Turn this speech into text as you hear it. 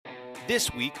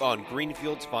This week on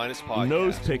Greenfield's Finest Podcast.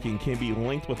 Nose picking can be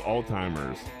linked with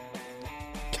Alzheimer's.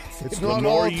 It's The not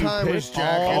more all you timers, pick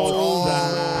Jack. It's all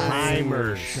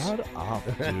timers. Shut up,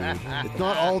 dude. It's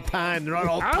not all time. They're not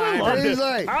all I would timers.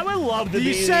 love to be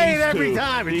You say it these every two.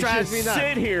 time. It They drives just me nuts.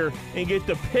 sit here and get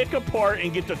to pick apart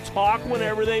and get to talk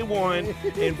whenever they want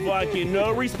and fucking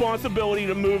no responsibility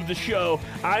to move the show.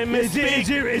 I misspeak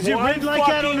is it one written like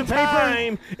that on the fucking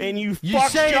paper? time and you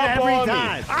fuck say it jump every on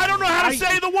time. me. I don't know how to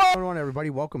say the word. Hello, on everybody.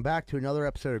 Welcome back to another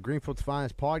episode of Greenfield's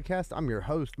Finest Podcast. I'm your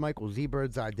host, Michael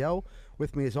Z-Bird Zidell.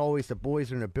 With me, as always, the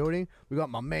boys are in the building. We got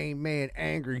my main man,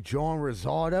 Angry John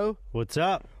Rosado. What's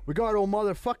up? We got old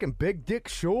motherfucking Big Dick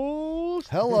Schultz.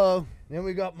 Hello. Then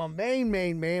we got my main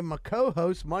man, my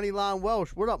co-host, Moneyline Welsh.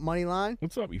 What up, Moneyline?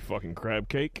 What's up, you fucking crab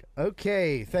cake?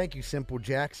 Okay, thank you, Simple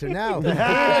Jack. So now,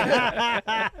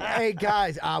 hey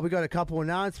guys, we got a couple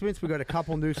announcements. We got a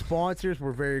couple new sponsors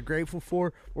we're very grateful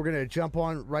for. We're going to jump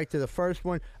on right to the first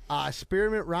one.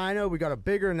 Spearmint Rhino, we got a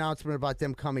bigger announcement about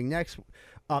them coming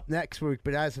up next week,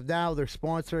 but as of now, they're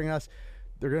sponsoring us.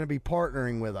 They're going to be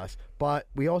partnering with us. But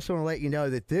we also want to let you know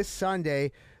that this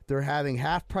Sunday, they're having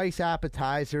half-price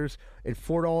appetizers and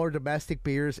 $4 domestic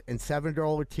beers and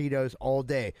 $7 Tito's all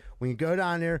day. When you go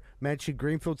down there, mention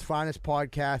Greenfield's Finest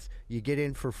Podcast, you get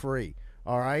in for free.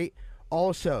 All right?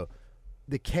 Also,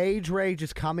 the Cage Rage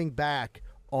is coming back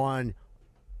on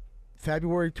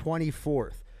February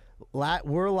 24th.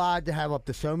 We're allowed to have up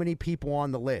to so many people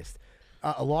on the list.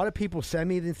 A lot of people send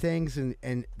me the things,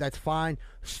 and that's fine.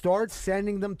 Start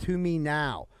sending them to me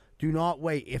now. Do not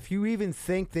wait. If you even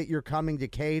think that you're coming to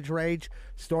Cage Rage,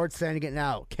 start sending it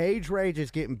now. Cage Rage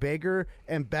is getting bigger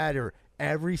and better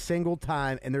every single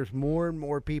time, and there's more and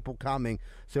more people coming.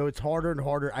 So it's harder and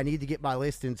harder. I need to get my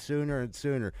list in sooner and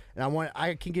sooner. And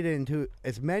I can get into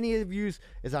as many of you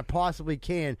as I possibly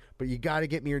can, but you got to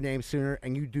get me your name sooner,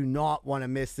 and you do not want to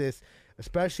miss this,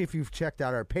 especially if you've checked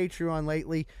out our Patreon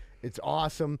lately. It's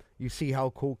awesome. You see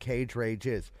how cool Cage Rage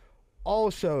is.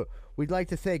 Also, we'd like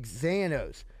to thank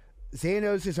Xanos.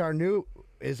 Xanos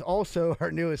is also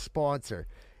our newest sponsor,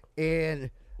 and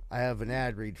I have an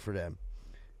ad read for them.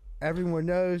 Everyone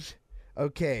knows.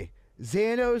 Okay,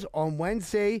 Xanos on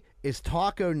Wednesday is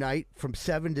taco night from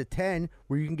 7 to 10,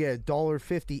 where you can get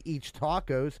 $1.50 each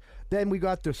tacos. Then we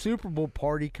got the Super Bowl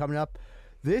party coming up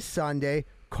this Sunday.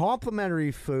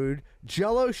 Complimentary food,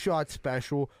 Jell-O shot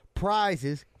special,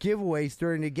 prizes, giveaways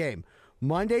during the game.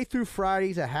 Monday through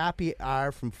Fridays, a happy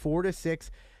hour from 4 to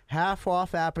 6. Half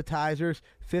off appetizers,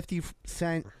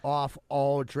 50% off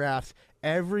all drafts.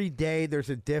 Every day there's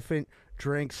a different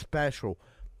drink special.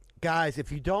 Guys,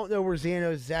 if you don't know where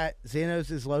Xanos is at, Xanos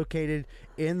is located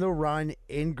in the Run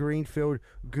in Greenfield.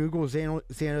 Google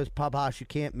Xanos Pub House. You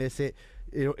can't miss it.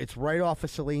 It's right off of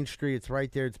Saline Street. It's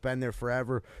right there. It's been there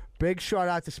forever. Big shout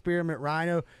out to Spearmint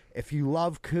Rhino. If you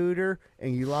love cooter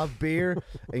and you love beer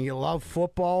and you love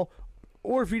football,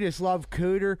 or if you just love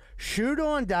cooter, shoot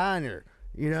on diner.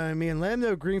 You know what I mean? Let them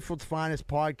know Greenfield's Finest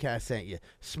Podcast sent you.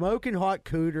 Smoking hot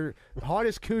cooter,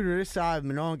 hottest cooter this side of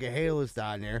Monongahela's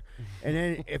down there. And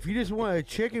then if you just want a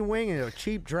chicken wing and a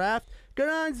cheap draft, go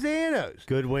down to Xanos.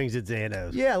 Good wings at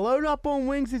Xanos. Yeah, load up on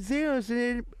wings at Xanos, and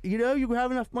then, you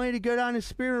have enough money to go down to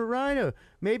Spirit Rhino.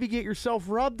 Maybe get yourself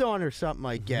rubbed on or something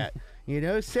like that.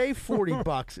 Save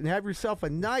 $40 and have yourself a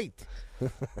night.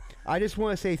 I just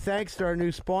want to say thanks to our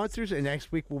new sponsors, and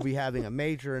next week we'll be having a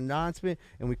major announcement,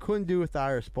 and we couldn't do without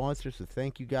our sponsors, so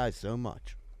thank you guys so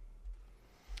much.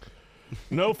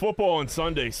 No football on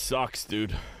Sunday sucks,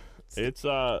 dude. It's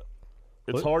hard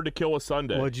to kill a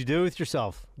Sunday. What'd you do with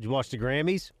yourself? Did you watch the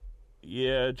Grammys?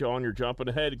 Yeah, John, you're jumping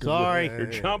ahead. Sorry. You're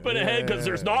jumping ahead because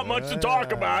there's not much to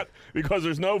talk about because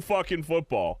there's no fucking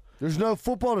football. There's no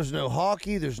football. There's no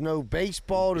hockey. There's no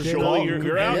baseball. There's Surely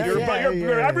you're out.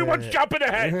 Everyone's jumping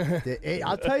ahead.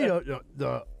 I'll tell you,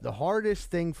 the hardest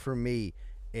thing for me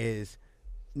is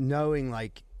knowing,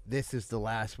 like, this is the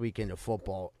last weekend of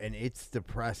football, and it's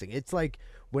depressing. It's like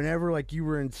whenever, like, you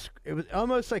were in – it was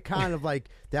almost like kind of like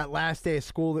that last day of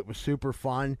school that was super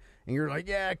fun, and you're like,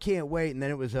 yeah, I can't wait, and then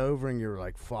it was over, and you're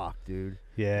like, fuck, dude.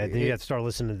 Yeah, then you got to start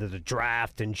listening to the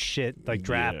draft and shit, like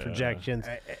draft projections.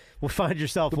 We'll find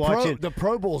yourself watching the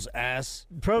Pro Bowl's ass.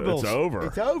 Pro Bowl's. It's over.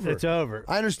 It's over. It's over.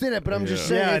 I understand it, but I'm just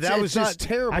saying it's just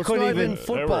terrible. I couldn't even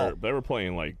football. They were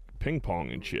playing like ping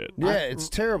pong and shit. Yeah, it's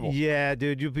terrible. Yeah,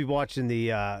 dude, you'll be watching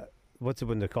the what's it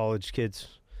when the college kids,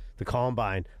 the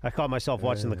Combine. I caught myself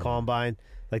watching the Combine,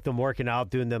 like them working out,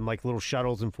 doing them like little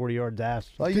shuttles and 40-yard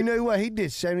dashes. Oh, you know what? He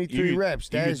did 73 reps.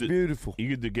 That's beautiful.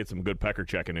 You could get some good pecker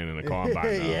checking in the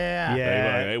combine.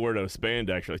 Yeah. They wear those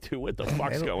spandex. Like, dude, what the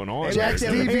fuck's going on? Jack's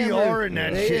there? DVR in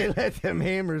that shit. Let them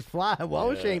hammers fly.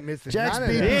 Walsh ain't missing Jack's none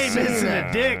of that. BBC. He ain't missing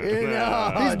a dick.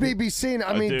 He's BBC.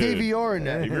 I mean, Dude, DVR in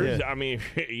that. If you're- I mean,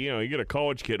 you get a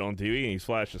college kid on TV and he's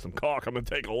flashing some cock, I'm gonna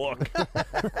take a look.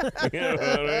 You know what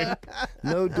I mean?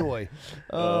 No doy.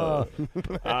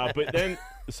 But then,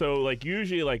 so like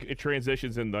usually, like it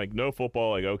transitions in like no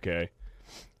football. Like okay,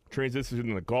 transitions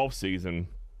in the golf season.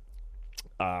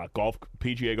 Golf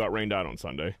PGA got rained out on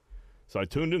Sunday, so I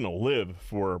tuned in to Live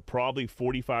for probably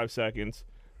 45 seconds.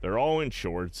 They're all in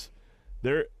shorts.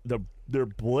 They're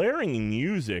blaring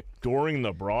music during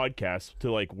the broadcast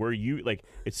to like where you like.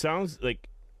 It sounds like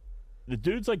the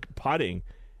dude's like putting,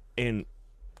 and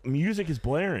music is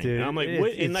blaring. Dude, and I'm like,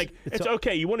 what? And like, it's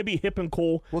okay. You want to be hip and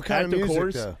cool. What kind at of the music,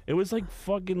 course. though? It was like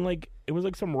fucking like it was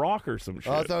like some rock or some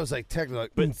shit. Oh, I thought it was like techno.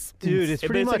 Like, But Dude, it's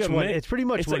pretty like much a it's pretty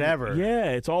much it's like- whatever.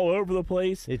 yeah, it's all over the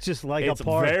place. It's just like It's a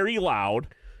part. very loud,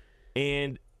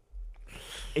 and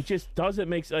it just doesn't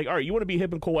make like. All right, you want to be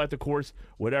hip and cool at the course,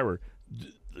 whatever.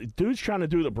 Dude's trying to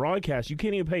do the broadcast. You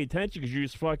can't even pay attention because you're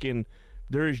just fucking.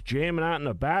 They're just jamming out in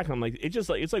the back. I'm like, it's just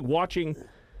like it's like watching.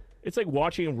 It's like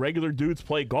watching regular dudes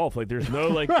play golf. Like there's no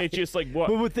like. Right. It's just like what.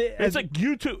 But with It's like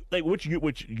YouTube, like which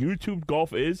YouTube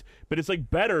golf is, but it's like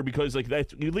better because like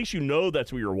that's at least you know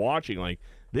that's what you're watching. Like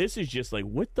this is just like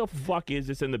what the fuck is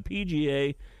this? And the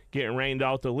PGA getting rained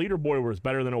out. The leaderboard was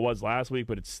better than it was last week,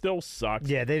 but it still sucks.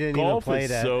 Yeah, they didn't golf even play is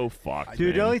that. so fucked,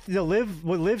 Dude, man.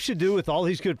 what Liv should do with all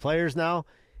these good players now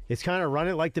is kind of run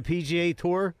it like the PGA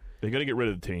Tour. They got to get rid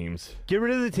of the teams. Get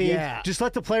rid of the team. Yeah. Just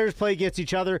let the players play against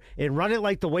each other and run it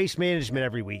like the waste management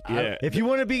every week. Yeah. If you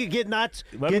want to get nuts,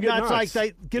 Let 'em get like nuts.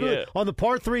 that. Yeah. On the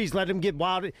par threes. Let them get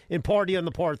wild and party on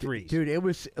the par threes. Dude, it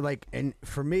was like, and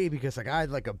for me, because like I had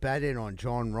like a bet in on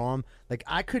John Rahm, like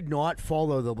I could not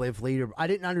follow the live leader. I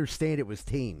didn't understand it was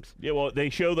teams. Yeah, well, they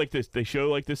show like this. They show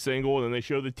like the single, and then they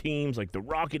show the teams. Like the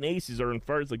Rockin' Aces are in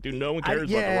first. Like, dude, no one cares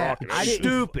about the Rockin' I Aces.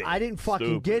 didn't. I didn't fucking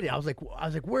Stupid. get it. I was like,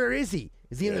 where is he?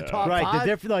 Is he in the top Right,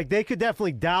 five? they could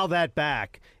definitely dial that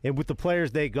back, and with the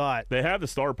players they got, They have the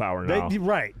star power now.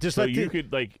 right. Just So like you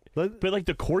could like, but like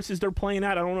the courses they're playing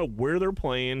at, I don't know where they're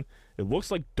playing. It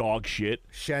looks like dog shit.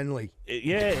 Shenley.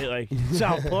 Yeah, like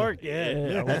South Park. Yeah,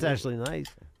 Yeah. that's actually nice.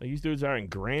 like these dudes are in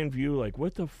Grandview. Like,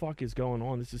 what the fuck is going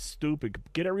on? This is stupid.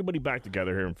 Get everybody back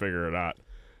together here and figure it out.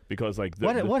 Because like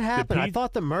What happened? I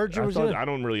thought the merger was. I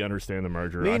don't really understand the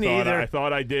merger. Me neither. I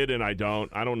thought I did, and I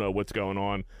don't. I don't know what's going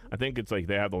on. I think it's like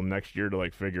they have the next year to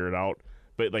like figure it out.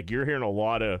 But like you're hearing a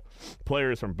lot of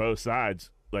players from both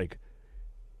sides. Like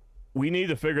we need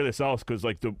to figure this out because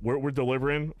like we're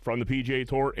delivering from the PGA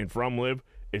Tour and from Live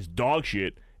is dog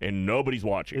shit, and nobody's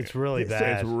watching. It's really It's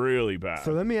bad. really bad.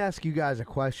 So let me ask you guys a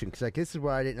question, because like this is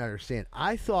what I didn't understand.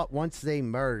 I thought once they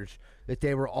merged that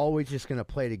they were always just going to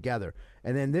play together,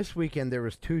 and then this weekend there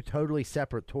was two totally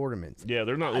separate tournaments. Yeah,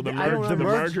 they're not. The I don't merger, the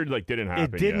understand. merger like didn't happen.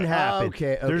 It didn't yet. happen.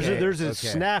 Okay, There's a okay.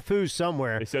 snafu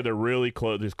somewhere. They said they're really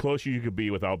close. As close as you could be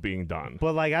without being done.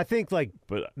 But like I think like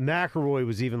But McElroy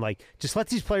was even like, just let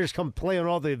these players come play on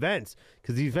all the events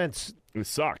because the events it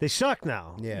sucked. they suck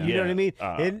now. Yeah. You know what I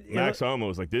mean? Max Homa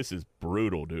was like, "This is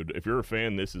brutal, dude. If you're a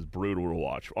fan, this is brutal to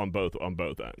watch on both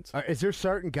ends." Is there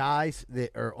certain guys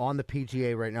that are on the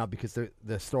PGA right now because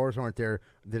the stars aren't there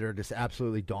that are just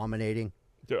absolutely dominating?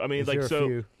 I mean, Is like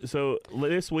there a so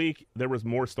this week there was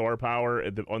more star power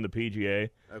on the PGA.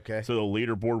 Okay. So the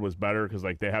leaderboard was better because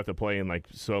like they have to play in like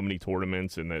so many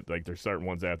tournaments and that like there's certain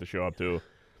ones they have to show up to.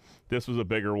 This was a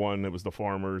bigger one. It was the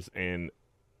Farmers, and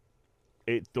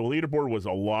the leaderboard was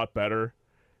a lot better.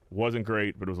 It wasn't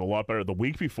great, but it was a lot better. The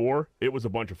week before, it was a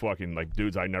bunch of fucking like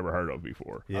dudes I never heard of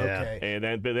before. Yeah. Okay. And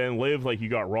then Liv, like you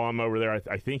got Rahm over there.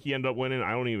 I think he ended up winning.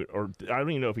 I don't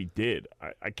even know if he did.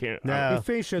 I can't. No. He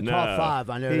finished in the No. top five.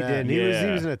 I know He that. did. He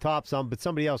Yeah. was in the top some, but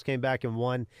somebody else came back and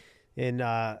won. And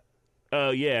Oh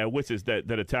yeah, what's his that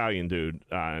Italian dude?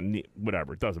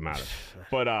 Whatever, it doesn't matter.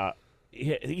 But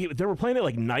they were playing it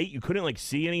like night. You couldn't like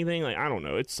see anything. Like I don't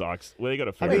know. It sucks. Well, they got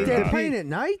to figure Wait, it they're out. playing at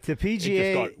night? the It just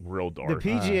PGA, got real dark. the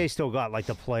PGA still got like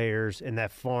the players and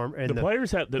that farm and the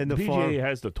players have the and the PGA farm.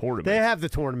 has the tournament. They have the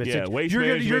tournaments. Yeah, Waste you're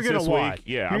Management's gonna this watch. week.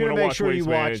 Yeah, you're I'm gonna gonna make watch sure you Waste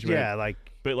watch. Management. Yeah, like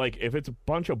But like if it's a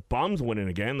bunch of bums winning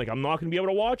again, like I'm not gonna be able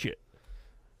to watch it.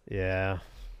 yeah.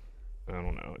 I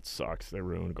don't know. It sucks. They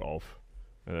ruined golf,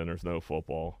 and then there's no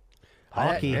football.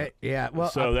 Hockey. Yeah. Well,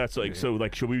 So that's like,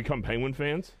 should we become Penguin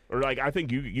fans? Or like, I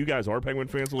think you guys are Penguin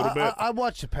fans a little bit. I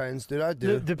watch the Pens, dude. I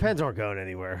do. The Pens aren't going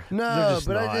anywhere. They're No, just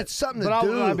but not. it's something But to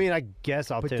do. I mean, I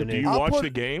guess I'll tune Do in. you I'll watch put- the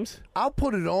games? I'll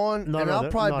put it on, No, and no, I'll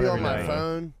probably not be on every my night.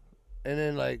 phone. And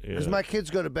then, like, because Yeah. my kids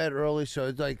go to bed early, so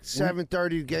it's like 7:30.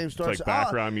 The game It's starts. like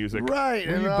background music. Right.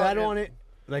 will and you I'll- bet on it?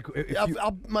 Like, if you,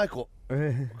 Michael,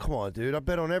 come on, dude. I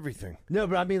bet on everything. no,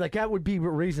 but I mean, like that would be a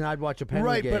reason I'd watch a Penguin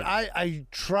Right, game. but I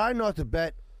try not to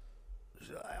bet.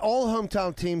 All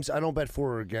hometown teams, I don't bet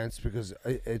for or against because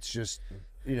it's just,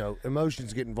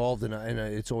 emotions get involved and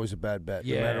it's always a bad bet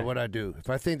no Yeah. matter what I do. If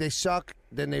I think they suck,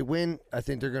 then they win. I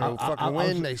think they're going to fucking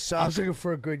win. They I suck. was looking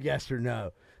for a good yes or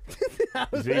no.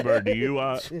 Z-Bird, do you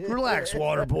Relax,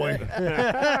 water boy.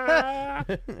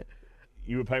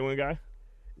 you a Penguin guy?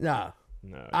 No,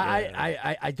 No.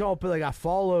 yeah. I don't. But like I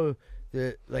follow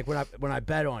the when I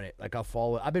bet on it, like I'll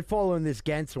follow. I've been following this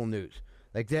Gensel news,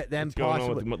 like that. Them What's going on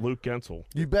possibly. with Luke Gensel?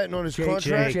 You betting on his Jake-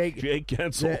 contract? Jake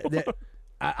Gensel.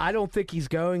 I don't think he's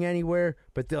going anywhere.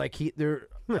 But they're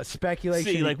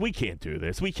speculation. See, like we can't do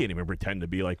this. We can't even pretend to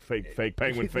be like fake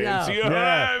Penguin No. fans. You know what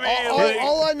I mean? Like-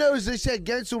 All I know is they said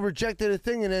Gensel rejected a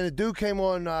thing, and then a dude came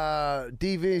on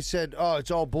DV and said, "Oh,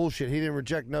 it's all bullshit. He didn't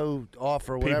reject no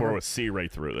offer or People whatever." would see right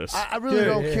through this. I really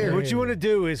don't care. What you want to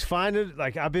do is find it.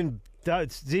 Like I've been.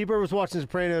 Zebra was watching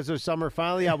Sopranos this summer.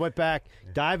 Finally, I went back,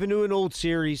 dive into an old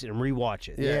series, and rewatch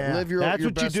it. Yeah, live your That's your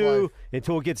what you best do life.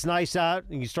 until it gets nice out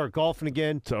and you start golfing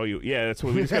again. Tell you, yeah, that's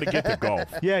what we just got to get to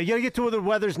golf. Yeah, you got to get to where the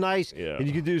weather's nice Yeah. and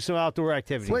you can do some outdoor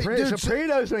activities. Wait, dude,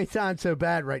 Sopranos ain't sound so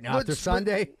bad right now. After But-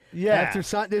 Sunday, Yeah.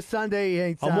 After this Sunday, it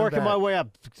ain't. I'm sound working bad. my way up.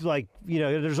 Like,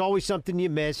 there's always something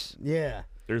you miss. Yeah.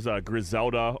 There's a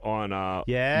Griselda on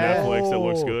Yeah. Netflix that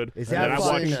looks Oh, good. is And that then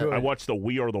fucking good? I watched the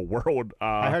We Are the World.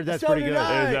 I heard that's So pretty did good.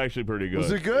 I. It was actually pretty good.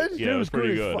 Was it good? Yeah, Dude, it it was was pretty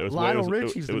good good. as fuck. It was Lionel way,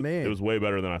 Richie's the it was, man. It was way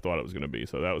better than I thought it was going to be,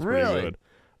 so that was Really? pretty good.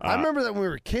 I remember that when we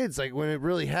were kids, like when it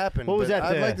really happened. What was but that,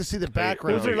 I'd the- like to see the Was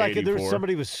background. there like there was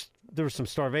 84. there was some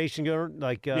starvation going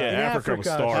like Yeah, Africa was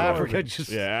Africa, starving. Africa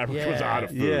just Africa was Yeah. out of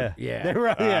food. yeah Yeah. they were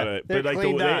Out of yeah it. they But like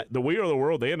cleaned out. the We Are the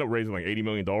World, they ended up raising like $80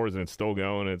 million and it's still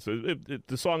going.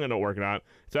 The song ended up working out.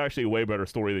 It's actually a way better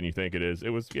story than you think it is. It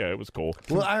was cool.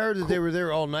 Well, I heard that they were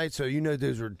there all night, so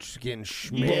dudes were just getting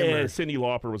Yeah, hammered. Cyndi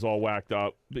Lauper was all whacked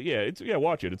up. But yeah,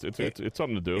 watch it. It's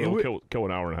something to do. It It'll wa- kill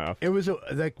an hour and a half. It was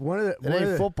like one of the It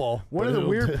ain't football. One but of the it'll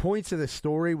weird do- points of the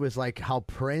story was like how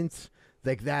Prince,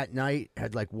 like that night,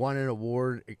 had like won an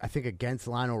award. I think against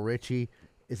Lionel Richie.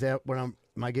 Is that what am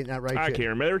I getting that right? I Jay? can't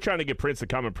remember. They were trying to get Prince to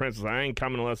come, and Prince was like, I ain't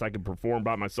coming unless I can perform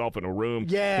by myself in a room.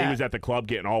 Yeah. He was at the club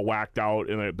getting all whacked out,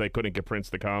 and they couldn't get Prince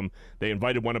to come. They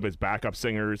invited one of his backup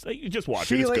singers. You just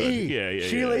watch it. It's Sheila good. E. Yeah.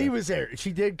 Sheila E. was there.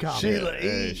 She did come. Sheila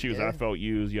E. And she was, I felt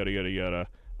used, yada, yada, yada.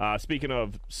 Speaking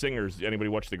of singers, anybody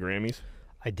watch the Grammys?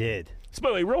 I did. So, by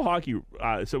the way, real hockey.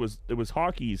 So it was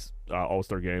hockey's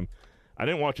All-Star game. I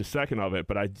didn't watch a second of it,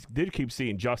 but I did keep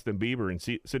seeing Justin Bieber and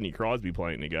Sidney Crosby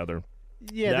playing together.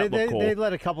 Yeah, That they looked cool. they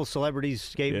let a couple celebrities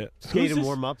skate Who's and this-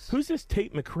 warm ups. Who's this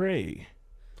Tate McRae?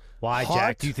 Why, Hot?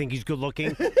 Jack? Do you think he's good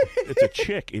looking? It's a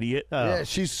chick, idiot. Yeah,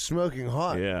 she's smoking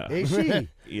hot. Yeah. Is she?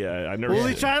 Yeah, I've never Well,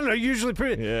 seen he's trying to usually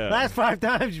pretty. Yeah. Last 5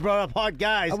 times you brought up hot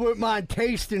guys. I wouldn't mind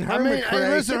tasting her. I mean, hey, McRae.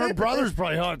 listen, her brother's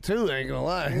probably hot too. Ain't gonna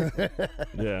lie.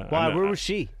 Yeah. Why? I'm- Where was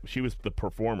she? She was the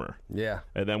performer. yeah.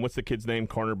 And then what's the kid's name?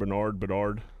 Connor Bedard?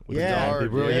 Was it Yeah, Bedard, the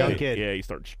real yeah. young kid. Yeah, he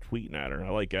starts tweeting at her. I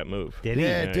like that move. Did he?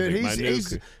 Yeah, Yeah, dude,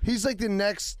 my he's like the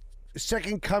next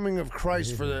second coming of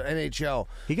Christ for the NHL.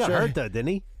 He got So- hurt though, didn't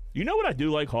he? You know what I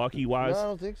do like hockey wise? No, I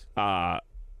don't think so.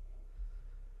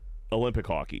 Olympic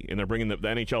hockey, and they're bringing the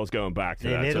NHL is going back to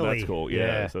In that, so Italy. that's cool.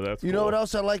 Yeah. So that's You know what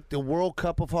else I like? The World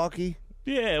Cup of hockey.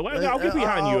 Yeah, well, I'll get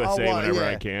behind I'll USA watch- whenever yeah.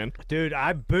 I can. Dude,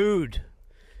 I booed.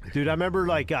 Dude, I remember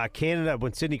like Canada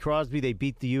when Sidney Crosby they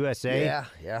beat the USA.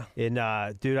 Yeah.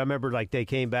 And dude, I remember like they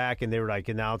came back and they were like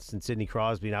announcing Sidney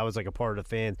Crosby, and I was like a part of the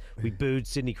fans. We booed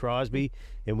Sidney Crosby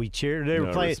and we cheered. They were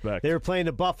No playing. respect. They were playing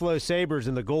the Buffalo Sabres,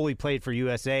 and the goalie played for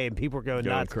USA, and people were going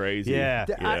Going nuts. crazy. Yeah,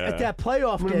 At that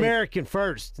playoff game. American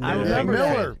first. I No, remember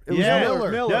Miller. that. It was yeah,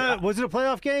 Miller. Yeah, was it a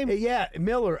playoff game? Yeah,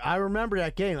 Miller. I remember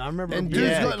that game. I remember. And being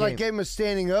dudes at got, that like game. gave him a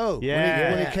standing O.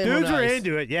 Yeah, when he came dudes on were ice.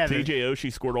 into it. Yeah, TJ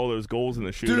Oshie scored all those goals in the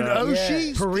shootout. Dude,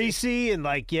 Oshie. Parisi and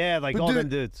like But all dude, them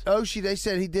dudes. Oshie, they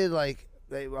said he did like.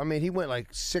 He went like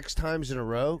 6 times in a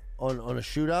row on a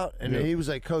shootout, and then he was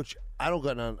like, "Coach, I don't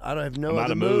got none. I don't have no I'm out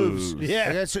other of moves." moves. Yeah.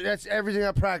 Like, that's everything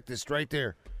I practiced right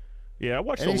there. Yeah, I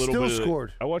watched And a he little still bit.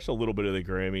 scored. I watched a little bit of the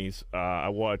Grammys. I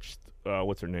watched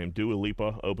what's her name, Dua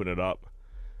Lipa, open it up.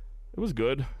 It was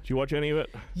good. Did you watch any of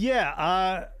it? Yeah,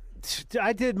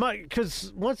 I did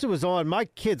because once it was on, my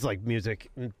kids like music.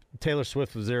 And Taylor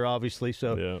Swift was there, obviously,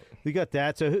 so Yeah. we got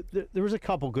that. So there was a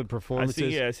couple good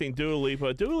performances. I seen Dua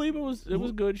Lipa. Dua Lipa was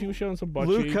good. She was showing some butt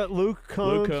cheek. Luke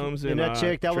Combs and that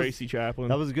chick. That Tracy Chaplin.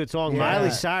 That was a good song. Yeah.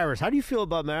 Miley Cyrus. How do you feel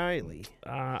about Miley?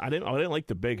 I didn't like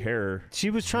the big hair. She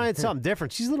was trying something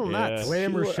different. She's a little nuts.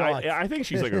 Glamour shots. I think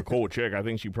she's like a cool chick. I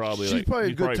think she probably She's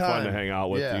probably a good fun time. to hang out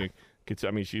with. Yeah.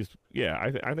 I mean, she's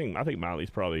I think Miley's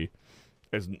probably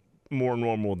as more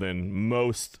normal than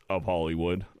most of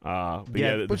Hollywood.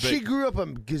 But she grew up a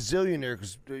gazillionaire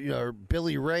because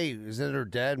Billy Ray, isn't it her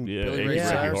dad? And Yeah, Billy Ray Ricky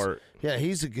Cyrus. Hart. Yeah,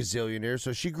 he's a gazillionaire,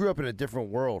 so she grew up in a different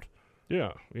world.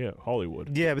 Yeah,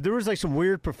 Hollywood. Yeah, but there was like some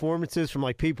weird performances from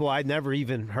like people I'd never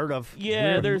even heard of.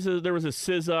 Yeah, there was a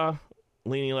SZA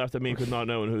leaning left at me, could not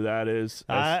knowing who that is.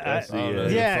 That's the,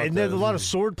 yeah, fuck and there's that. a lot of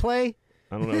sword play.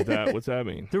 I don't know what's that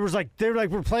mean. There was like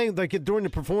we're playing like during the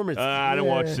performance. I didn't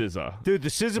watch SZA. Dude, the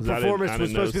SZA 'Cause I performance didn't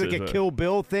was supposed to be like know a SZA. Kill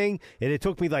Bill thing, and it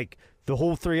took me like the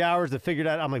whole 3 hours to figure it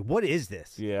out. I'm like, what is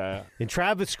this? Yeah. And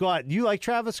Travis Scott, you like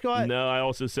Travis Scott? No, I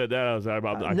also said that. I was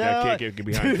about I No, can't get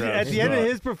behind dude, Travis at the end of Scott.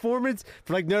 his performance,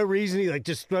 for like no reason, he like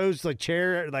just throws like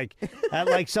chair like at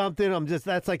like something.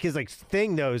 That's like his like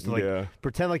thing though, is to like Yeah.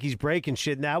 pretend like he's breaking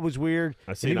shit. And that was weird.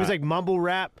 I And seen he was that. like mumble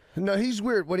rap. No, he's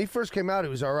weird. When he first came out, it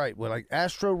was all right. When like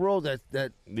Astro World,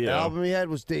 that Yeah. album he had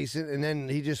was decent, and then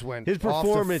he just went His off the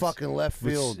performance fucking left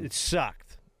field. It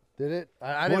sucked. Did it?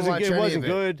 I didn't Wasn't- watch it any wasn't of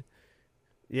it. good.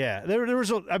 Yeah, there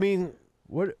was. I mean,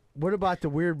 What about the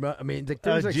weird? I mean,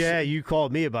 there was like yeah, you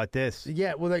called me about this.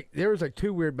 Yeah, well, like there was like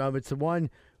two weird moments. The one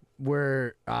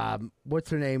where what's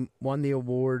her name won the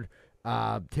award.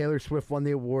 Taylor Swift won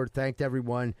the award, thanked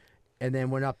everyone, and then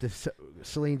went up to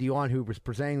Celine Dion, who was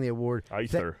presenting the award.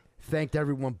 Iced her. Thanked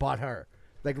everyone but her.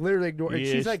 Like literally ignored. And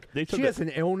Yeah, she's like, they took she it- has an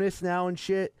illness now and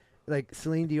shit. Like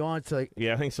Celine Dion's like,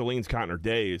 Yeah, I think Celine's counting her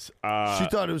days. She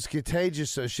thought it was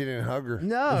contagious, so she didn't hug her.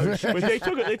 no. but they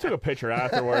took a picture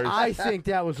afterwards. I think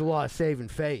that was a lot of saving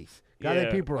face. I think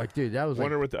Yeah. people are like, dude, that was like.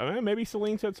 Wonder what maybe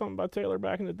Celine said something about Taylor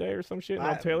back in the day or some shit.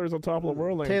 Now Taylor's on top of the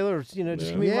world. Like, Taylor's, just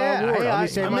give me Yeah, my award. hey, Let I me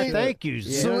say I my mean- thank yous.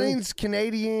 Yeah. Celine's I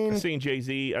Canadian. seen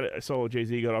Jay-Z. I saw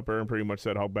Jay-Z got up there and pretty much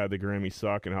said how bad the Grammys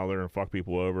suck and how they're gonna fuck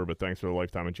people over. But thanks for the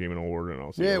Lifetime Achievement Award and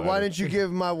all. Yeah, why didn't you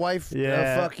give my wife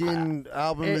Yeah. a fucking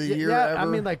album of the year yeah, ever? I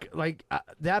mean, like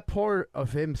that part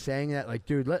of him saying that, like,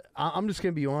 dude, I'm just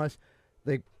gonna be honest.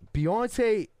 Like,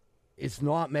 Beyonce is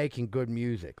not making good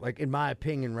music. Like, in my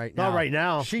opinion, right now. Not right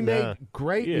now. She No. made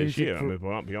great Yeah, music. I mean,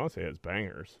 Beyonce has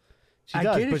bangers. She I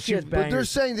does, get it, but she has but they're bangers.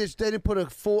 saying this they didn't put a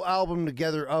full album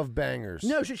together of bangers.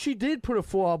 No, she did put a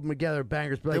full album together of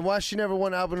bangers, but Then like, why she never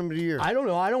won album of the year? I don't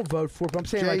know. I don't vote for it, but I'm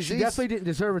saying like she Jay-Z's- definitely didn't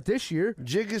deserve it this year.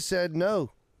 Jigga said no.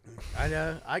 I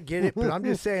know, I get it, but I'm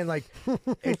just saying, like,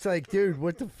 it's like, dude,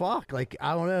 what the fuck? Like,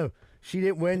 I don't know. She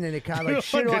didn't win, and it kind of like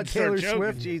shit on Taylor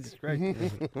Swift. Jesus Christ.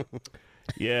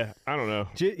 Yeah, I don't know.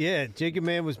 Jacob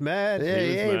Man was mad. Yeah,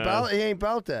 He was mad. he ain't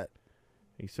about that.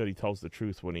 He said he tells the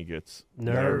truth when he gets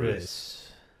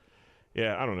Nervous.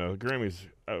 Yeah, I don't know. Grammys.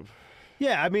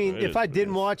 Yeah, I mean, It if is I what it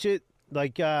didn't is. watch it,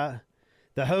 like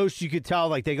the host, you could tell,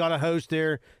 like they got a host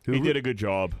there who He did a good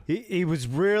job. he was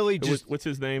really just What's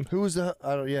his name? Who was the?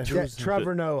 I don't. Yeah, who was the-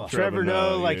 Trevor Noah. Trevor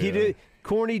Noah. Like he yeah. did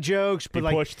corny jokes, but He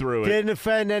like pushed through it. didn't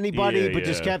offend anybody, Yeah, but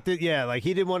just yeah. kept it. Yeah, like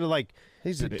he didn't want to like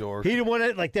He's a dork. he didn't want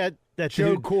to like that.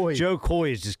 Joe dude, Coy. Joe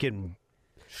Coy is just getting.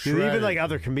 Dude, even Shredded. like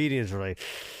other comedians were like,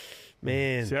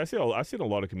 man. See, I've seen a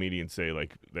lot of comedians say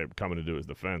like they're coming to do his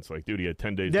defense. Like, dude, he had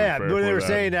 10 days. Yeah, to but prepare they for were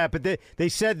saying that, but they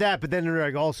said that, but then they're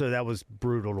like, also that was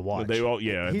brutal to watch. But they all,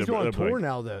 yeah. He's they're- on they're tour like,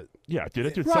 now, though. Yeah, dude,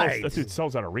 that dude, Right.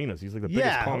 sells out arenas. He's like the biggest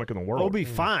yeah, comic in the world. He'll be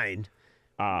fine.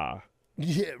 Yeah,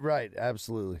 right.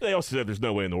 Absolutely. They also said there's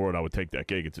no way in the world I would take that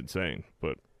gig. It's insane.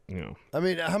 But, I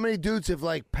mean, how many dudes have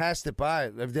like passed it by?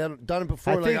 Have they done it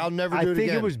before? Like, I'll never do it I think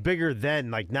again. it was bigger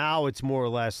then. Like now, it's more or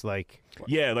less like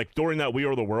yeah, like during that We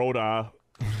Are the World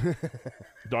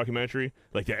documentary,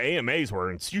 like the AMAs were,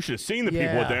 and you should have seen the people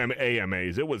at the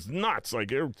AMAs. It was nuts.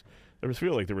 Like, I just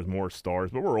feel like there was more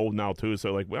stars, but we're old now too,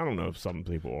 so like I don't know if some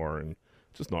people are, and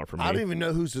it's just not for me. I don't even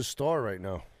know who's the star right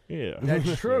now. Yeah,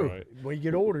 That's true. Right. When you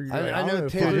get older, you're like, I don't know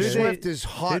if Taylor it is. Swift is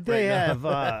hot Did they right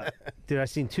now. have? Dude, I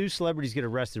seen two celebrities get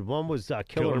arrested. One was Killer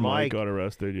Killer Mike Mike, got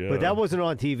arrested. Yeah, but that wasn't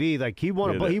on TV. Like he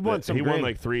won. Yeah, He won some. He won Grammy.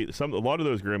 like three. A lot of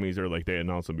those Grammys are like they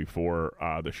announce them before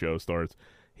the show starts.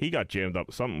 He got jammed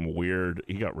up. Something weird.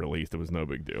 He got released. It was no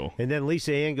big deal. And then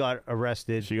Lisa Ann got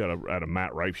arrested. She got at a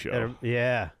Matt Rife show.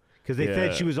 Yeah, because they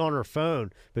said Yeah. she was on her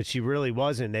phone, but she really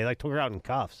wasn't. They like took her out in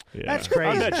cuffs. Yeah. That's I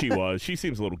crazy. bet she was. She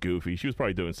seems a little goofy. She was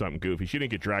probably doing something goofy. She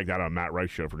didn't get dragged out on a Matt Rife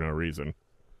show for no reason.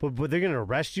 But they're going to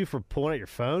arrest you for pulling out your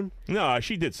phone? No,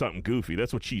 she did something goofy.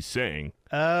 That's what she's saying.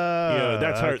 Oh,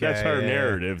 That's her yeah.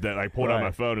 narrative that I pulled out my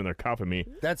Right. phone and they're cuffing me.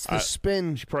 That's the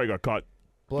spin. She probably got caught.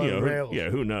 Blowing rails.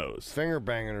 Who knows? Finger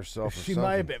banging herself. She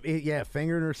might have been,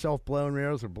 fingering herself, blowing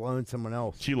rails, or blowing someone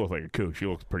else. She looked like a kook. She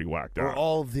looks pretty whacked Or out.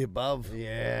 all of the above.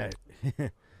 Yeah.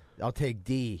 I'll take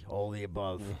D, all the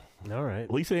above. All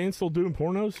right. Lisa Ann still doing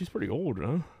pornos? She's pretty old,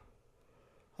 huh?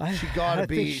 She gotta I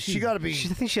be. think She gotta be. I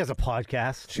think she has a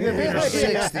podcast. She gotta be in her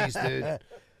 60s, dude.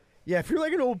 Yeah, if you're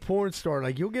like an old porn star,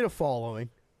 like you'll get a following.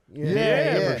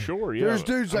 Yeah, for sure. Yeah, There's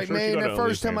dudes I'm like, sure she man, got the a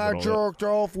first time I OnlyFans and all jerked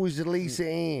off was at Lisa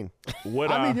Ann. that.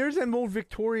 What? I mean, there's them old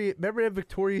Victoria. Remember that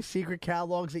Victoria's Secret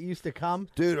catalogs that used to come?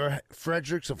 Dude, or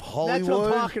Fredericks of Hollywood. That's what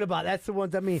I'm talking about. That's the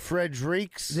ones. I mean,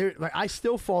 Fredericks. like I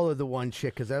still follow the one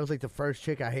chick because that was like the first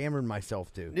chick I hammered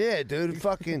myself to. Yeah, dude,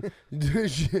 fucking.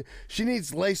 Dude, she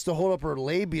needs lace to hold up her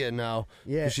labia now.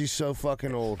 Yeah. 'Cause she's so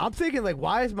fucking old. I'm thinking like,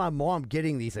 why is my mom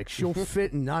getting these? Like, she'll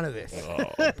fit in none of this.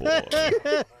 Oh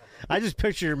boy, I just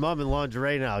picture your mom in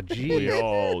lingerie now. we Gee.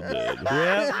 all did.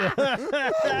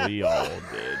 Yeah. We all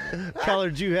did. Color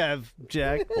did you have,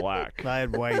 Jack? Black. I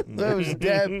had white. That was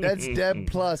Deb. That's Deb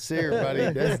plus here,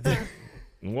 buddy. That's Deb.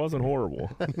 It wasn't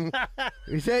horrible.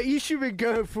 Is that you should be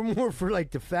going for more for like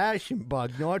the fashion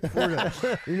bug, not for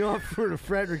the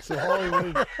Fredericks of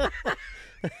Hollywood.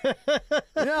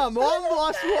 Yeah, mom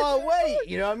lost a lot of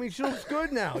weight. I mean, she looks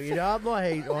good now. I'm not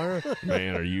hating on her.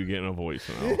 Man, are you getting a voice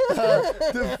now?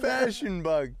 The fashion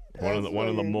bug. One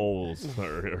of the moles.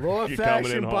 Raw You coming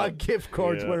fashion in bug hot. gift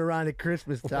cards Yeah. went around at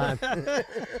Christmas time.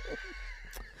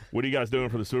 What are you guys doing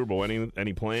for the Super Bowl?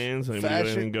 Any plans? Anybody got Fashion.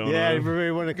 anything going Yeah, on?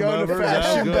 everybody want to come Going to over?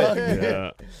 fashion No, bug. good.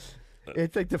 Yeah.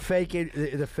 It's like the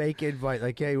fake invite.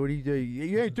 Like, hey, what do you do?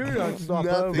 You ain't doing that stuff.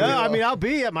 Nothing. over. No, I mean, I'll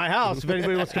be at my house if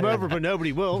anybody wants to come over, but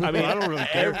nobody will. I mean, I don't really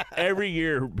care. every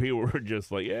year people were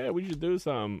just like, "Yeah, we should do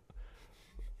something."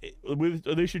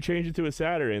 They should change it to a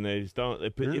Saturday, and they just don't.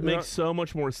 It makes so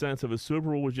much more sense if a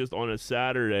Super Bowl was just on a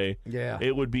Saturday. Yeah.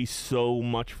 It would be so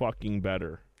much fucking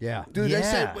better. Yeah. Dude, they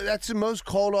said Yeah. that's the most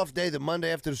called off day, the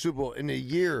Monday after the Super Bowl in a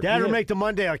year. That'll make the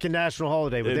Monday like a national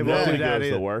holiday, but they won't Nobody do that goes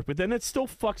either. to work, but then it still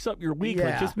fucks up your week. Like,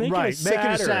 Yeah. just make Right, it a make it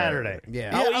a Saturday. Saturday.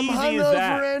 Yeah. How I'm easy is hungover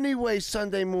that? anyway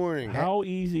Sunday morning. How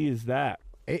easy is that?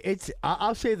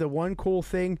 I'll say the one cool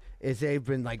thing is they've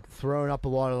been like throwing up a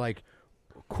lot of like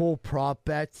cool prop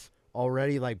bets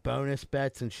already, like bonus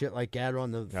bets and shit like that on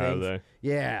the things. How are they?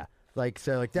 Yeah. Like,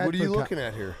 so like that. What are you looking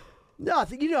at here?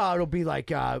 Nothing. How it'll be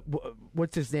like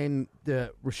what's his name?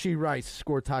 The Rasheed Rice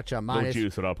scored touchdown minus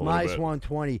juice it up a little minus bit.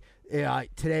 120.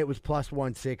 Today it was plus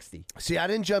 160. See, I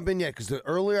didn't jump in yet because the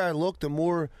earlier I look, the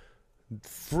more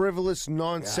frivolous,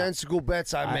 nonsensical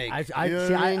bets I make. You know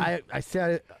what I mean? I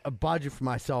set a budget for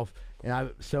myself,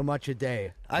 and so much a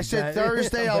day. I said Bet-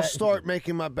 Thursday I'll bet- start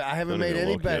making my bet. I haven't Don't made even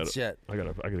any look at bets it. yet. I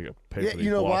gotta get paid Yeah, for these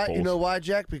you know why? blog You know polls. why,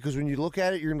 Jack? Because when you look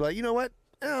at it, you're gonna be like, you know what?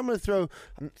 I'm gonna throw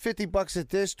 $50 at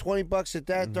this, $20 at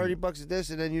that, $30 at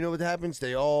this, and then you know what happens?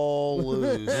 They all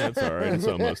lose. That's all right. It's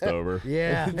almost over.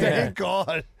 Yeah. Thank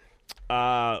God.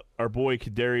 Our boy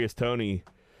Kadarius Toney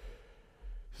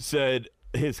said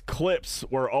his clips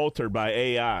were altered by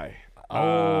AI.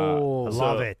 Oh, I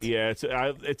love it. Yeah,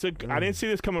 I didn't see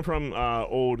this coming from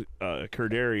old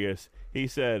Kadarius. He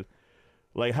said,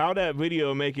 like, how that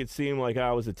video make it seem like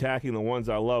I was attacking the ones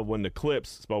I love when the clips,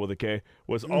 spelled with a K,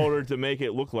 was altered to make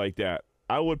it look like that.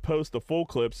 I would post the full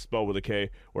clips, spelled with a K,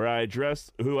 where I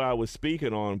addressed who I was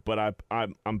speaking on, but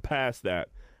I'm past that.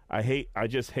 I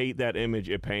just hate that image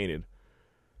it painted.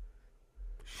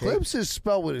 Clips is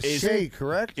spelled with a C,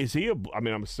 correct? Is he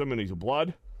I'm assuming he's a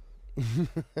blood.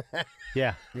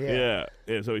 Yeah. Yeah.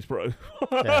 So he's pro.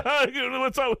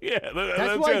 What's up? Yeah.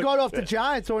 That's why he got off the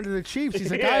Giants onto the Chiefs. He's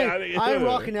like, I ain't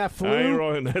rocking that flu. I ain't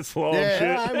rocking that slow Yeah, shit.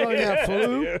 I ain't rocking that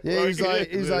flu. Yeah,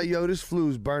 he's like, yo, this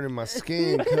flu's burning my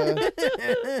skin. Cuz.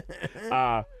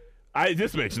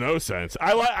 This makes no sense.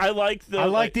 I like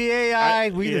the AI.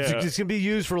 yeah. It's gonna be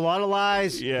used for a lot of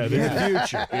lies. Yeah, in the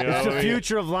future. You know It's what the I mean?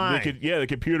 future of lying. the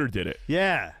computer did it.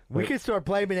 Yeah. We can start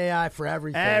blaming AI for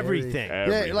everything. Everything.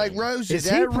 Yeah, like Rose. Is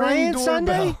he playing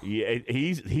Sunday? Yeah,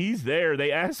 he's there.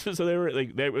 They asked, so they were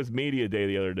like, there was media day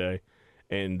the other day,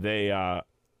 and they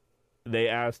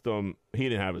asked him. He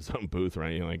didn't have his own booth or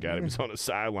anything like that. He was on the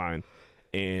sideline,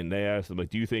 and they asked him, like,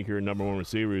 "Do you think you're a number one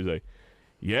receiver?" He's like,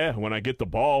 "Yeah, when I get the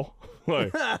ball."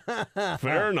 Like,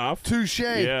 fair enough. Touche.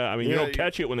 Yeah, I mean, you Yeah, don't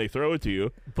catch it when they throw it to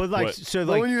you. But like, But- so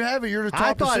But like, when you have it, you're the top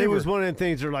I thought receiver. it was one of the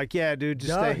things. They're like, yeah, dude,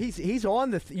 just No, stay. he's on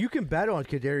the. You can bet on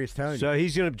Kadarius Toney. So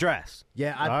he's gonna dress.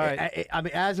 Yeah, All right. I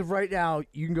mean, as of right now,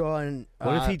 you can go on.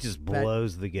 What if he just bet-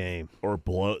 blows the game? Or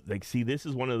blow. Like, see, this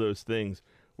is one of those things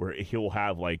where he'll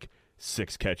have like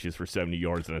 6 catches for 70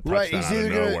 yards and a Right, touchdown he's out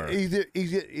of either nowhere.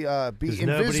 gonna be 'Cause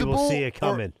nobody invisible will see it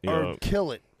coming. or Yeah.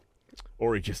 kill it.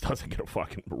 Or he just doesn't get a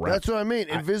fucking rep. That's what I mean.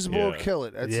 Invisible or yeah. kill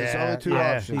it. That's his Yeah, only 2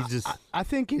 yeah. options. He's just I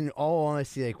think, in all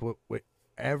honesty, like what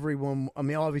everyone. I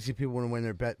mean, obviously, people want to win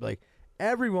their bet. Like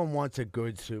everyone wants a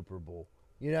good Super Bowl.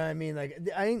 You know what I mean? Like,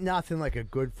 I ain't nothing like a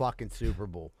good fucking Super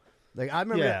Bowl. Like I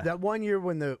remember Yeah. that one year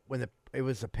when it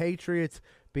was the Patriots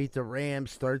beat the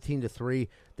Rams 13-3.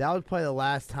 That was probably the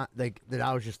last time like that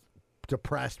I was just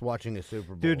depressed watching a Super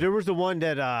Bowl. dude. There was the one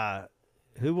that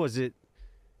who was it?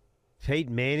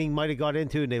 Peyton Manning might have got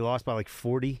into, and they lost by like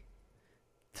 40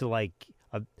 to like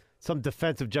some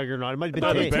defensive juggernaut. It might have been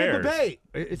No, the Tampa Bears. Tampa Bay.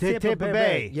 It's Tampa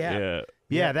Bay. Yeah.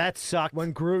 Yeah, that sucked.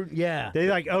 When Gruden, yeah. They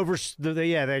like it was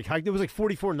like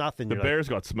 44-0. The Bears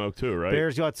got smoked too, right?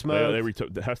 Bears got smoked. They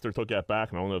retook, Hester took that back,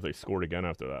 and I don't know if they scored again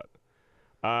after that.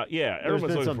 Yeah, There's everyone's been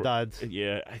looking some for, duds.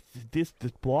 Yeah, this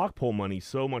block poll money,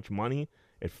 so much money,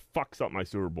 it fucks up my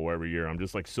Super Bowl every year. I'm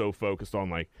just like so focused on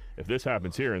like if this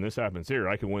happens here and this happens here,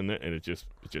 I can win that, and it just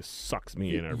sucks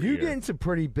me in every You year. getting some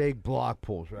pretty big block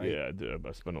pulls, right? Yeah, I do.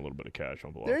 I spend a little bit of cash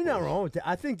on block. There's nothing pulls. wrong with that.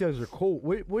 I think those are cool.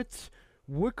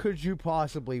 What could you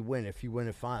possibly win if you win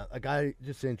a final? Like, I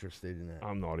just interested in that.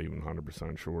 I'm not even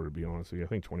 100% sure, to be honest with you. I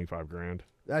think 25 grand.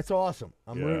 That's awesome.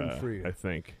 I'm Yeah, rooting for you. I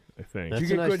think. Did That's you a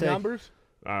get nice good take. numbers?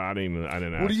 I didn't ask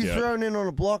What are you yet. throwing in on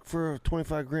a block for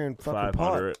 25 grand fucking pot?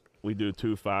 500. We do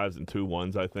 2 5s and 2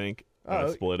 1s, I think. And I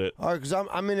Oh. split it. All right, because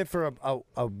I'm in it for a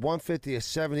 150, a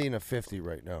 70, and a 50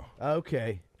 right now.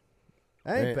 Okay.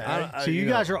 That ain't Man, bad. So you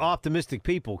know. guys are optimistic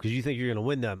people because you think you're going to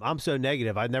win them. I'm so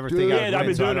negative. I never Dude, think Yeah, I'd I've win,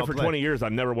 been so I doing it don't for play. 20 years.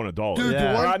 I've never won a dollar. Dude,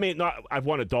 Yeah. the one, I mean, I've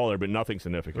won a dollar, but nothing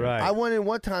significant. Right. I won in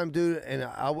one time, dude, and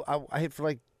I hit for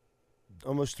like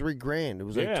almost $3 grand. It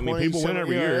was like Yeah, I mean, 20, people win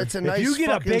every year. It's a If nice you get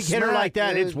a fucking big hitter smack, like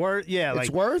that, dude. it's worth. Yeah, It's like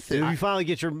worth it. If you finally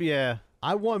get your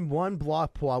I won one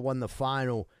block pull. I won the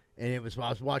final, and I was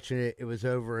watching it. It was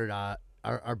over at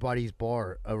our buddy's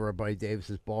bar, over our buddy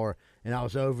Davis's bar, and I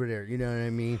was over there. You know what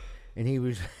I mean? And he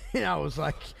was, and I was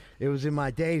like, it was in my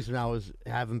days when I was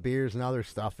having beers and other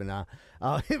stuff, and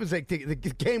it was like the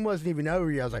game wasn't even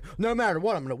over yet. I was like, no matter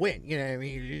what, I'm going to win. You know what I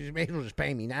mean? You may as well just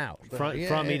pay me now. So, front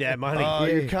yeah. me that money. Oh,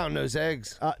 Yeah. you're counting those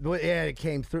eggs. But yeah, it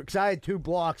came through because I had 2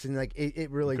 blocks, and like it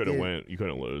really You couldn't did. win. You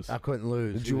couldn't lose. I couldn't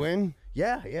lose. Did you win?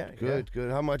 Yeah, yeah. Good,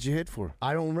 good. How much you hit for?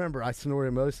 I don't remember. I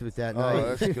snorted most of it that Oh,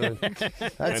 night. that's good.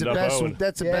 That's End the up best. owing.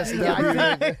 That's the Yeah, best. yeah, W.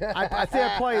 I think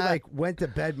I probably like went to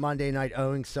bed Monday night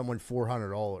owing someone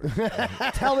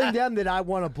 $400, telling them that I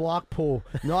won a block pool,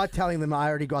 not telling them I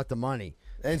already got the money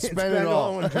And spend it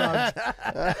all. on drugs.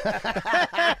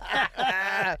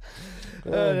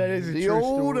 That is a The true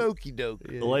old story. okey doke.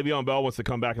 Le'Veon Bell wants to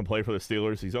come back and play for the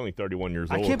Steelers. He's only 31 years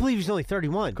I old. can't believe he's only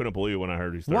 31. Couldn't believe it when I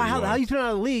heard he's 31. Wow, how you been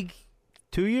out of the league?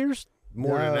 2 years?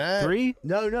 More than No, that. 3?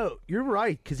 No, you're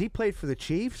right because he played for the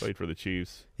Chiefs. Played for the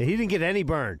Chiefs. And he didn't get any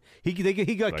burn. He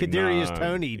got Like Kadarius 9.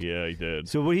 Toney'd. Yeah, he did.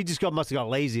 So he just must have got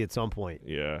lazy at some point.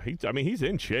 Yeah, he's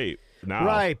in shape now.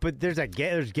 Right, but there's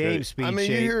there's game Yeah. speed. I mean,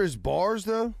 shape. you hear his bars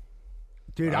though.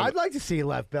 Dude, I'd like to see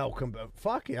Left Bell come back.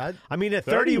 Fuck it. I mean, at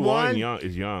 31 31,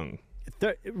 is young.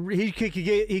 he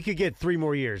could get 3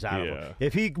 more years out of Yeah. him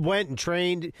if he went and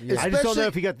trained. I just don't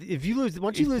know if you lose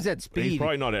once you lose that speed. He's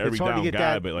probably not an every it's hard down to get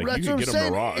guy, that. but like That's you what can I'm get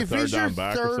him saying. a If third he's your down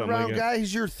back or third something round like that. guy,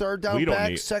 he's your third down We don't back.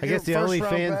 need- Second, I guess the first only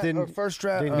round fans back, didn't- or first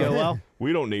round. didn't go well.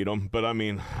 We don't need him, but I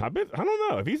mean, I don't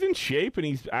know if he's in shape and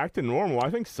he's acting normal. I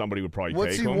think somebody would probably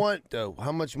What's take he him. want though?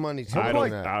 How much money?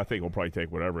 I think we'll probably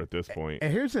take whatever at this point.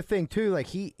 And here's the thing too, like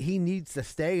he needs to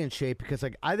stay in shape because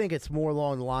like I think it's more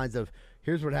along the lines of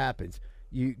here's what happens.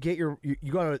 You get you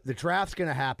go to the draft's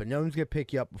gonna happen. No one's gonna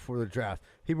pick you up before the draft.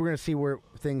 People are gonna see where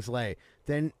things lay.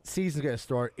 Then season's gonna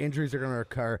start. Injuries are gonna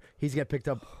occur. He's gonna picked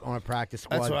up on a practice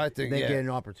squad. That's what I think, Then yeah. get an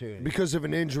opportunity. because of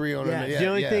an injury on Yeah, him. it's the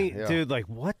only thing, yeah. dude, like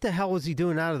what the hell was he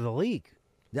doing out of the league?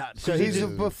 Yeah, So He's he a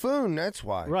just- buffoon. That's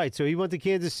why. Right, so he went to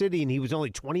Kansas City and he was only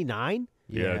 29.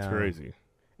 Yeah, it's crazy.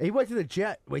 he went to the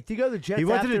Jet. Wait, did he go to the Jets? He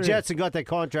went to the after- Jets and got that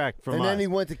contract from And us. then he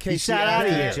went to KC. He sat out a after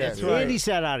the year. Jets. That's right. Andy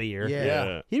sat out a year.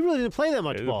 Yeah. He really didn't play that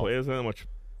much He ball. doesn't have much.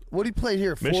 What he played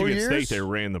here? 4 Michigan years. State, they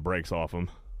ran the brakes off him.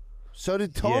 So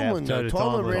did Tomlin. so though. did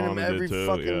Tomlin Tomlin. ran him Tomlin did every too,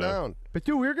 fucking yeah. down. But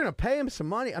dude, we were gonna pay him some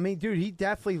money. I mean, dude, he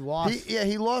definitely lost.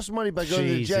 He lost money by going to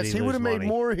the Jeez, Jets. did he He would have lose made money.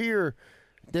 more here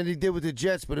than he did with the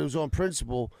Jets, but it was on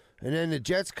principle. And then the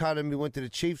Jets caught him. He went to the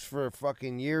Chiefs for a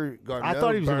fucking year. Got I no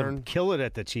thought he was burn. going to kill it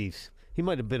at the Chiefs. He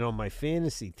might have been on my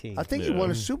fantasy team. I think he Yeah. won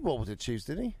a Super Bowl with the Chiefs,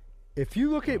 didn't he? If you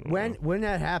look at when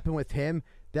that happened with him,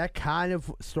 that kind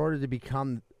of started to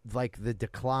become like the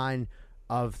decline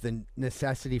of the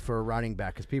necessity for a running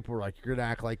back because people were like, "You're gonna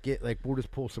act like it, like we'll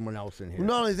just pull someone else in here." Well,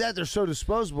 not only that, they're so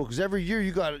disposable because every year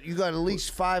you got at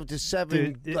least 5 to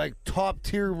 7 like top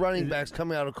tier running backs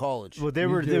coming out of college. Well, there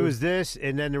was this,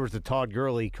 and then there was the Todd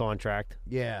Gurley contract.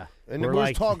 Yeah, And Where, where's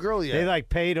like, Todd Gurley at? They like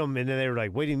paid him, and then they were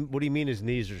like, "What do you mean his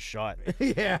knees are shot?"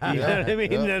 yeah. You know what I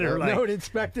mean? And then they're like, no one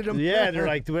inspected him. "Yeah," they're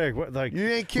like, like You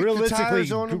ain't kicked the realistically,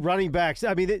 tires on him? running backs.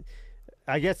 I mean,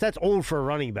 I guess that's old for a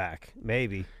running back,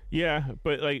 maybe. Yeah,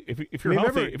 but like if you're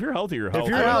Remember- healthy, if you're healthy, you're if healthy.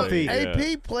 you're healthy-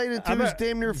 AP played until he was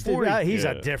damn near 40. He's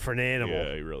Yeah. a different animal.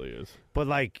 Yeah, he really is. But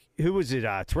like, who was it?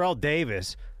 Terrell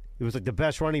Davis. He was like the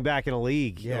best running back in the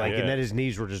league. Yeah. Like, Yeah. and then his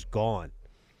knees were just gone.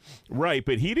 Right,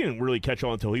 but he didn't really catch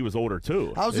on until he was older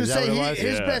too. I was Is going to that what it say,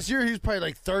 was? his Yeah. best year, he was probably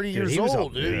like 30 years he was a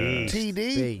old, dude. beast.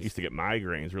 TD. He used to get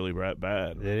migraines really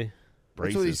bad. Did he? That's what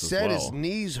he Braces said. as His well.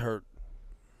 knees hurt.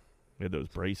 He had those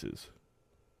braces.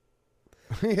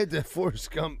 He had the Forrest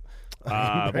Gump.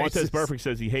 Montez Perfect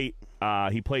says he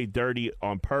played dirty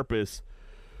on purpose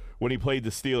when he played the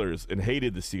Steelers and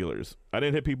hated the Steelers. I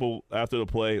didn't hit people after the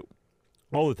play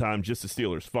all the time, just the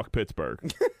Steelers. Fuck Pittsburgh.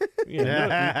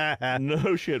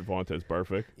 No shit, Montez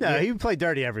Perfect. Yeah, he played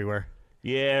dirty everywhere.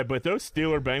 Yeah, but those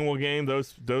Steeler-Bengal game,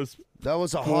 those That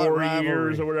was a hot 4 rivalry.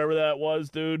 years or whatever that was,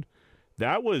 dude,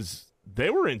 they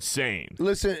were insane.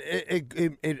 Listen,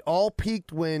 it all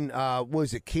peaked when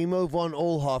was it Chemo von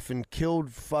Oelhoffen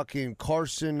killed fucking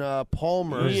Carson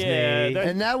Palmer. Yeah,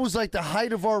 and that was like the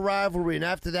height of our rivalry. And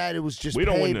after that, it was just we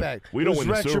don't win payback. we It don't was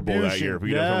win the Super Bowl that retribution. year if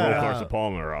he doesn't roll Yeah. Carson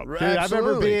Palmer up. Dude, I remember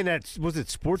Absolutely. being at, was it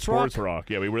Sports Rock? Sports Rock.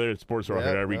 Yeah, we were there at Sports Rock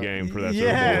at every game for that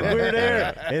Yeah, Super Bowl. we were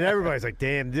there. And everybody's like,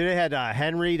 damn. Dude, they had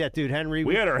Henry, that dude Henry.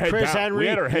 We had our head Chris down. Henry. We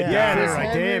had our head yeah, down. they were like,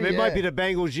 Henry, damn, it might yeah. be the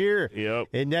Bengals' year. Yep.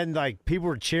 And then, like, people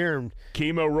were cheering.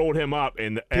 Chemo rolled him up,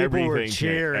 and People everything were changed.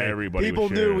 cheering. Everybody People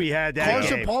was knew cheering. we had that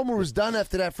Carson game. Palmer was done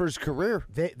after that for his career.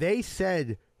 They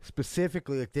said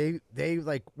specifically, like they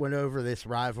like went over this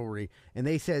rivalry, and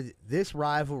they said this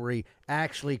rivalry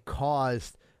actually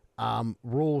caused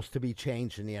rules to be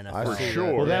changed in the NFL. For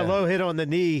sure. Well, that low hit on the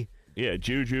knee. Yeah,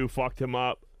 Juju fucked him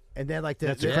up. And then like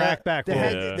That's a crackback the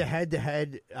rule.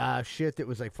 head-to-head shit that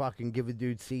was like fucking give a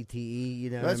dude CTE. You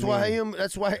know, That's what I mean? why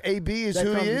That's why AB is That's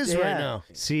who he what- is yeah. right now.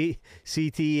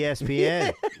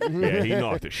 CTESPN. Yeah, he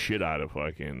knocked the shit out of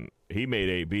fucking. He made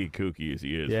AB kooky as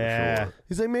he is. Yeah. For sure.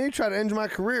 He's like, man, you tried to end my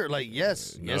career. Like,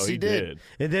 yes, No, yes, he did.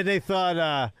 And then they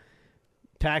thought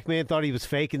Pac-Man thought he was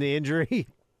faking the injury.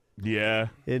 Yeah,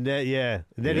 And then,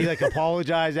 and then he like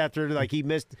apologized after like he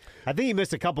missed. I think he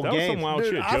missed a couple that was games. some wild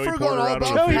Dude, shit. I Joey forgot Porter all out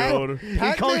about on the Pac- field. He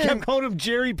Pac-Man- kept calling him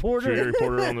Jerry Porter. Jerry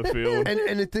Porter on the field.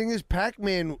 And the thing is,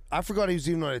 Pac-Man, I forgot he was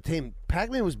even on the team.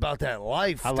 Pac-Man was about that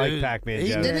life. I like dude. Pac-Man, He,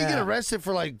 Joe. didn't he get Yeah. arrested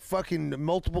for like fucking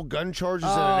multiple gun charges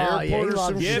Oh, at an yeah, he airport or loves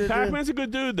some it. Yeah, shit? Pac-Man's a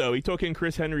good dude though. He took in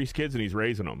Chris Henry's kids and he's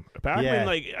raising them. Pac-Man,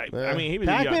 Yeah. I mean, he was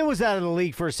a Pac-Man young- was out of the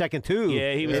league for a second too.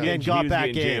 Yeah, he was and then getting, got he was back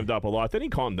getting in. jammed up a lot. Then he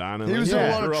calmed down and He was like, in a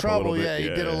Yeah. lot threw of up a little trouble. bit. Yeah, he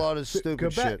did a lot of stupid Go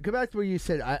back, shit. go back to what you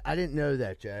said. I didn't know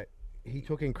that, Jack. He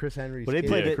took in Chris Henry's. Well, they kid.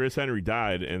 played Yeah, it- Chris Henry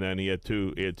died, and then he had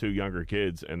two younger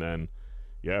kids, and then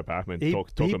Pac-Man He took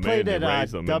he them played in at and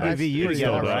raised them. and WVU he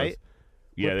still together, does. right?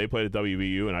 Yeah, they played at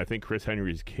WVU, and I think Chris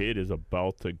Henry's kid is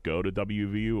about to go to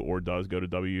WVU or does go to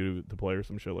WVU to play or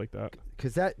some shit like that.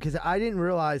 Because I didn't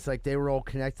realize like they were all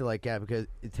connected like that because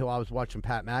until I was watching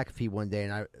Pat McAfee one day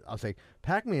and I was like,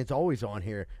 Pac-Man's always on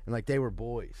here and like they were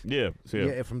boys. Yeah, so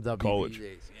Yeah, from WVU college.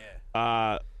 days.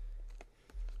 Yeah.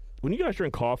 When you guys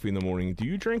drink coffee in the morning, do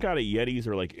you drink out of Yetis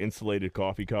or like insulated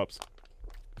coffee cups?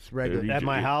 It's regular. You At ju-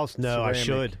 my house, no, I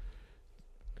ceramic. should.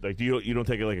 Like, do you don't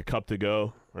take it like a cup to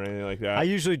go or anything like that? I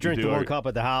usually drink You the do, one or- cup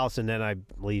at the house and then I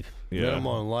leave. Then Yeah, I'm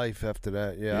on life after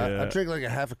that. Yeah, Yeah. I drink like a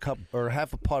half a cup or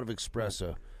half a pot of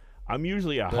espresso. I'm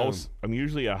usually a Boom. house. I'm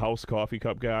usually a house coffee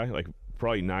cup guy. Like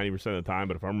probably 90% of the time.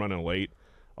 But if I'm running late,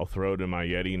 I'll throw it in my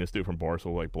Yeti. And this dude from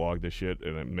Barcelona like blogged this shit,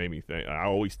 and it made me think. I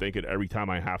always think it every time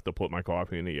I have to put my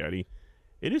coffee in the Yeti.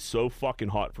 It is so fucking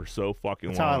hot for so fucking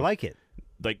That's long. how I like it.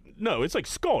 Like no, it's like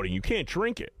scalding. You can't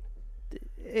drink it.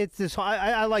 It's just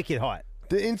I like it hot.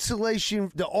 The insulation,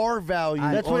 the R value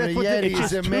That's on what- a that's what the- Yeti it's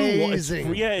is just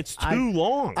amazing. It's too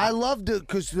long. I loved it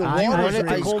because the I water want is it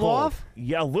to ice cool cold. off?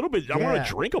 Yeah, a little bit. I want Yeah. it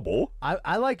drinkable.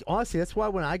 I like honestly. That's why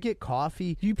when I get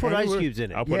coffee, You put ice anywhere- cubes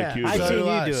in it. I'll put Yeah, a cube. I in it. seen do you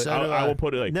I, do it. so do I will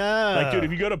put it like No. like dude.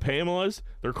 If you go to Pamela's,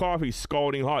 their coffee's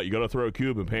scalding hot. You got to throw a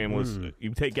cube in Pamela's. You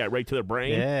take that right to the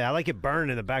brain. Yeah, I like it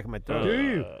burned in the back of my throat. Do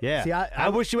you? Yeah. See, I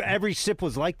wish every sip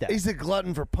was like that. He's a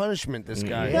glutton for punishment, this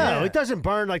guy. Yeah. No, it doesn't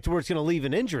burn like to where it's going to leave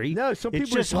an injury. No, some people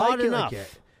it's just like hot it enough. Like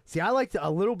it. See, I like a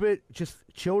little bit just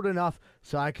chilled enough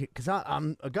so I could, because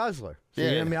I'm a guzzler. So, Yeah,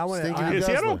 you know what I mean? I want stinky Yeah, to.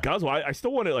 see, I guzzler. don't guzzle. I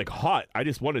still want it like hot. I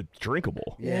just want it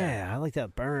drinkable. Yeah, I like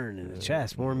that burn in the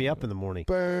chest. Warm me up in the morning.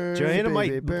 Burn, Johanna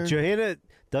baby, burn. Johanna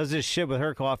does this shit with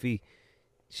her coffee.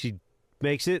 She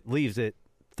makes it, leaves it,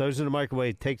 throws it in the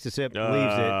microwave, takes a sip, leaves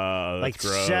it. That's Like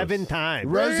gross. 7 times.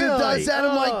 Rosa does that.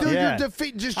 I'm like, dude, Yeah. you're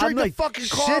defeating. Just I'm drink like, the fucking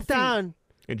coffee. sit down,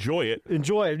 Enjoy it.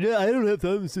 enjoy it. Yeah, I don't have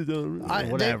time to sit down.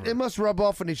 Whatever. It must rub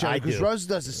off on each other I because do. Rosa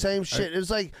does the same shit. It's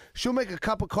like she'll make a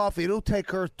cup of coffee. It'll take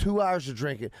her 2 hours to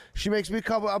drink it. She makes me a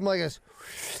cup. I'm like, it's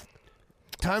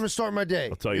time to start my day.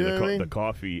 I'll tell you, know what I mean? the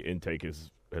coffee intake has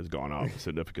gone up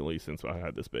significantly since I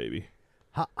had this baby.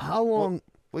 How long?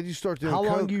 When you start doing How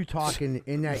long Coke? you talking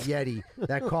in that Yeti?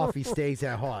 That coffee stays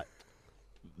that hot.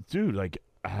 Dude, like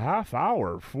a half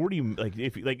hour, 40. Like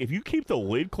if you keep the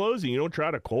lid closed and you don't try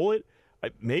to cool it,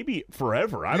 maybe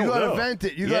forever. I You don't gotta know. vent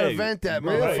it. You gotta vent that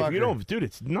right. If motherfucker. you don't, dude,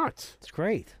 it's nuts. It's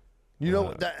great. You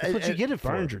know that, That's what you get it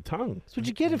for. Burns your tongue. That's what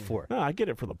you get it for. No, I get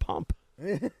it for the pump.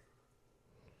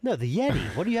 No, the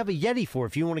Yeti. What do you have a Yeti for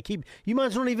if you want to keep? You might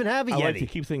as well not even have a I like to Yeti.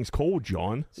 keep things cold,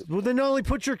 John. Well, then only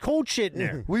put your cold shit in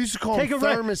there. We used to call Take them a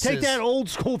thermoses. take that old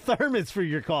school thermos for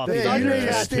your coffee. Yeah, you need a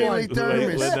Yeah. Stanley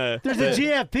thermos. There's a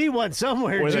GFP one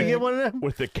somewhere. With Did you the- get one of them?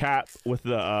 with the cap, with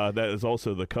the that is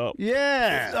also the cup.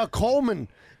 Yeah. A Coleman.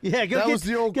 Yeah, go That get, was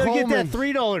the old go get that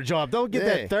Coleman. $3 job. Don't get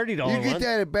that $30 You get one.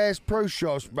 that at Bass Pro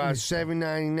Shops for about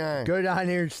 $7.99. Go down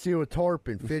there and steal a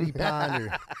tarpon, 50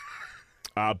 pounder.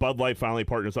 Bud Light finally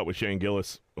partners up with Shane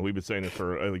Gillis. We've been saying it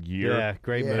for a year. Yeah,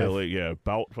 great Yeah. move. Yeah,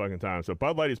 about fucking time. So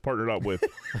Bud Light is partnered up with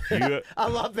I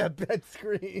love that bed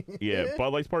screen. yeah,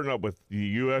 Bud Light's partnered up with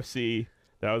the UFC.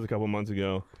 That was a couple months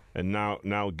ago, and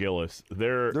now Gillis.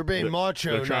 They're being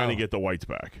macho They're trying now. to get the whites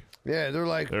back. Yeah, they're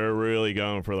like, They're really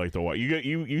going for like the white.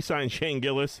 You sign Shane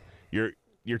Gillis.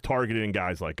 You're targeting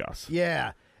guys like us.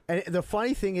 Yeah. And the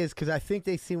funny thing is, because I think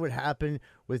they seen what happened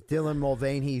with Dylan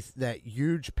Mulvaney's that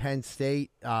huge Penn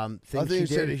State thing. I think she you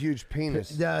said did. a huge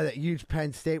penis. No, that huge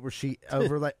Penn State where she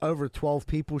over 12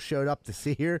 people showed up to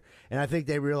see her, and I think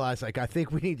they realized I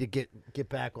think we need to get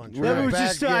back on Yeah, track. but it was Back,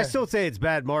 just, I yeah. still say it's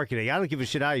bad marketing. I don't give a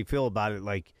shit how you feel about it.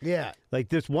 Like Yeah.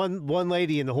 this one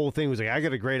lady in the whole thing was like, I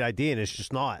got a great idea, and it's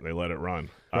just not. They let it run.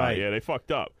 Right. Yeah, they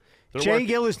fucked up. They're Shane working-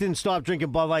 Gillis didn't stop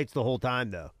drinking Bud Lights the whole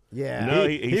time, though. Yeah. No,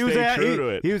 he was stayed true to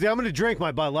it. He was. I'm going to drink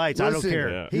my Bud Lights. I don't Listen, care.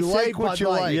 Yeah. He You saved like what Bud you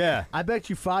Light. like. Yeah. I bet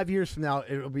you 5 years from now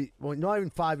it'll be not even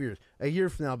 5 years. A year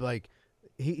from now, I'll be like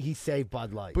he saved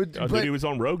Bud Light. But, Oh, dude, he was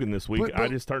on Rogan this week. but- I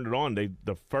just turned it on.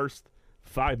 The first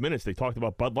 5 minutes they talked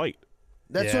about Bud Light.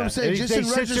 that's Yeah. what I'm saying. And Just they in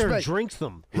sits there and retrospect, drinks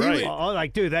them. Right.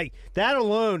 Like, dude, that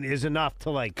alone is enough to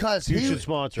like. because you he should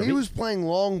sponsor. he me. was playing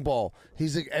long ball.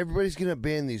 He's like, everybody's gonna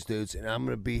ban these dudes, and I'm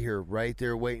gonna be here right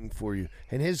there waiting for you.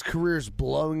 And his career's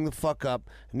blowing the fuck up.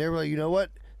 And they were like, you know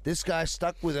what? This guy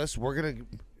stuck with us. We're gonna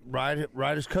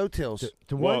ride his coattails.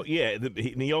 Well, yeah,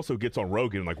 he also gets on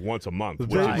Rogan like once a month,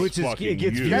 which is fucking it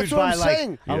gets huge. viewed That's what by I'm like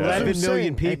saying. Yeah. 11 That's what I'm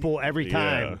million saying. people every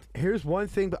time. Here's one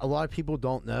thing, but a lot of people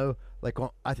don't know. Like,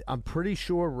 I'm pretty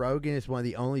sure Rogan is one of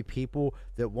the only people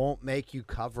that won't make you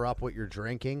cover up what you're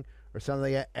drinking or something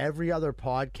like that. Every other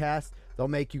podcast, they'll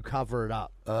make you cover it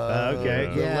up. Okay.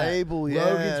 The label, yeah.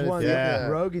 Rogan's one. yeah.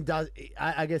 Rogan does.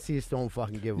 I guess he just don't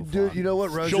fucking give a Dude, fuck. you know what,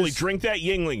 Rose? Shuley, drink that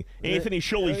Yingling. Anthony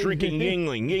Shuley's drinking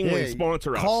Yingling. Yingling,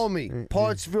 sponsor us. Call me,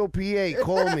 Partsville, PA.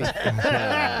 Call me.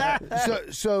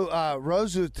 so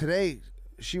Rosa today,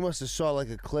 she must have saw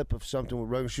like a clip of something with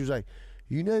Rogan. She was like,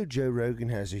 you know, Joe Rogan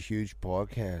has a huge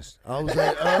podcast. I was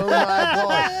like, oh my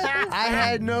god, I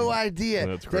had no idea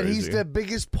That's that he's crazy. the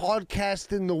biggest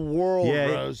podcast in the world, Yeah,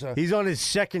 Rosa. he's on his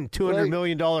second $200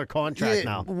 million contract Yeah,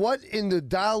 now. what in the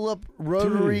dial-up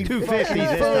rotary 250,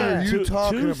 fucking phone are you Two-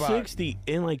 talking about? 260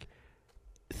 in like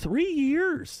 3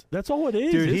 years. That's all it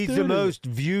is. Dude, This he's the dude is- most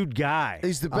viewed guy.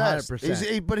 He's the best.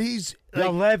 100%. But he's like,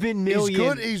 11 million he's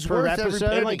good. He's per worth every episode.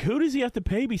 penny. And like, who does he have to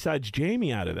pay besides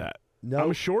Jamie out of that? No.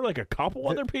 I'm sure like a couple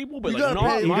other people, but You like gotta not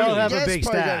pay. You money. don't have a Yes, big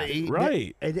probably staff. gotta eat.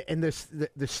 Right. And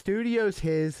the studio's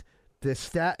his. The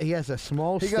staff. He has a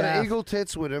small He staff. got eagle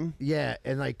tits with him. Yeah,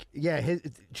 and his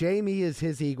Jamie is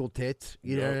his eagle tits.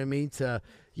 You know what I mean? So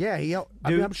yeah, I mean,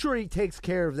 Dude. I'm sure he takes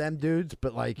care of them dudes,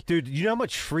 but like, Dude, you know how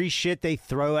much free shit they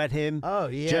throw at him? oh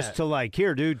yeah, Just to like,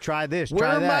 here, dude, try this, try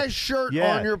Wear that. my shirt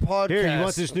Yeah. on your podcast. Here, you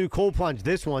want this new cold plunge?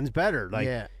 This one's better. Like,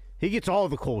 Yeah. he gets all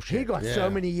the cool shit. he got Yeah. so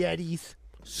many Yetis.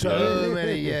 So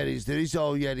many Yetis, dude. He's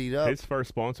all Yeti'd up. His first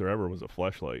sponsor ever was a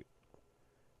fleshlight.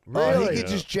 Oh, Really? he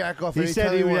could just jack off He anytime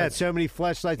said he he had wants. so many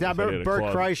fleshlights. I He remember had a Bert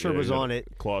closet- Kreischer yeah, was he had on a it.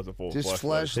 Closet full of Just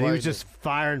fleshlights. And he was Fleshlights. just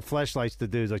firing fleshlights to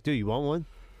dudes. Like, dude, you want one?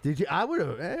 Did you? I would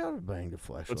have banged a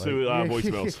flashlight. Let's do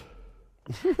voicemails.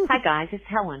 Hi, guys. It's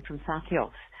Helen from South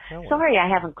Hills. Sorry I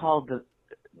haven't called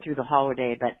through the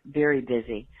holiday, but very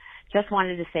busy. Just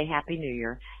wanted to say Happy New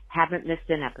Year. Haven't missed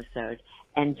an episode.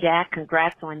 And Jack,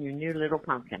 congrats on your new little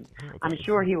pumpkin. I'm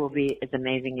sure he will be as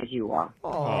amazing as you are.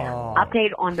 Aww.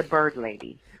 Update on the bird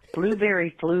lady.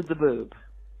 Blueberry flew the boob.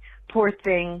 Poor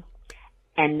thing,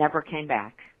 and never came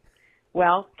back.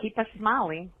 Well, keep us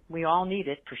smiling. We all need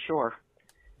it for sure.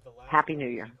 Happy New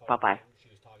Year. Bye-bye.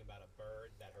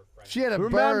 She had a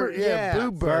Remember- bird, yeah.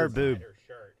 boo bird.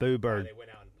 Boo bird.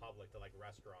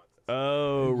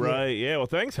 Oh, right. Yeah, well,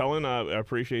 thanks, Helen. I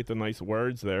appreciate the nice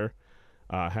words there.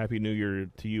 Happy New Year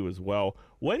to you as well.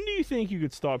 When do you think you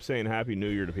could stop saying Happy New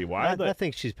Year to people? I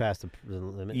think she's past the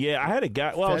limit. Yeah, I had a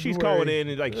guy. Well, she's February. calling in,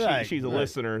 and like Right, she's a right.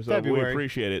 listener, so we February.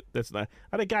 appreciate it. That's not.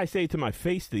 I had a guy say it to my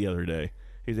face the other day.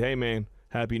 He said, "Hey, man,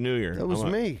 Happy New Year." That was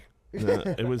I'm like, me.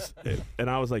 It was, and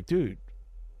I was like, "Dude,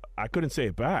 I couldn't say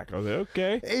it back." I was like,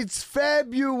 "Okay." It's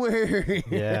February.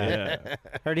 Yeah. Yeah.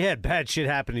 Already had bad shit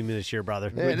happening to me this year,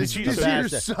 brother. Yeah, this you year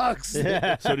fast? sucks.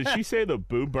 Yeah. So did she say the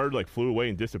boo bird like flew away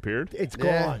and disappeared? It's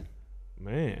Yeah. gone.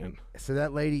 Man. So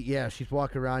that lady, yeah, she's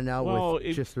walking around now Well,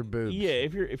 with just her boobs. Yeah,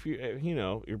 if you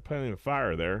you're putting a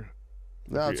fire there.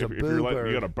 No, If it's you- a if you're boo like- bird.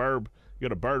 You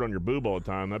got a bird on your boob all the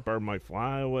time. That bird might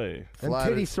fly away. Them Fly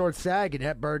to- titties start sagging.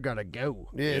 That bird gotta go.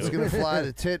 Yeah, it's gonna fly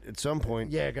the tit at some point.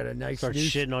 Yeah, got a nice Start new.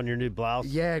 shitting on your new blouse.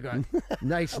 Yeah, got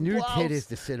nice new Blouse. titties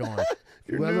to sit on.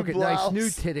 Your Well, new look at nice new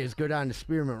blouse. titties. Go down to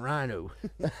Spearmint Rhino.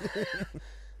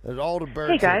 There's all the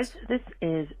birds. Hey guys, this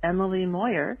is Emily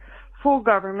Moyer, full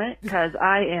government, because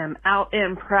I am out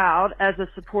and proud as a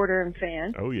supporter and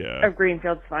fan Oh yeah. of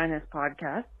Greenfield's Finest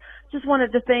podcast. Just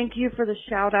wanted to thank you for the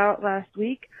shout out last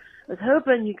week. I was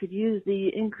hoping you could use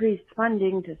the increased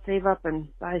funding to save up and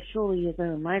buy Shuley his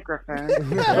own microphone.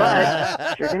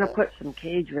 But if you're going to put some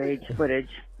Cage Rage footage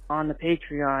on the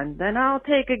Patreon, then I'll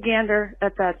take a gander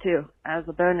at that too, as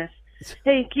a bonus.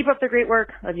 Hey, keep up the great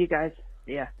work. Love you guys.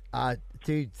 Yeah.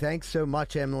 Dude, thanks so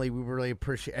much, Emily. We really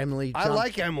appreciate Emily. I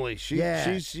like Emily.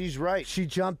 She's right. She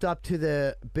jumped up to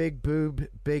the big boob,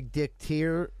 big dick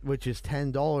tier, which is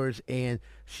 $10, and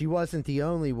she wasn't the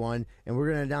only one. And we're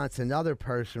going to announce another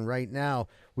person right now.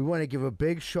 We want to give a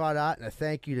big shout out and a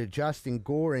thank you to Justin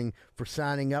Goring for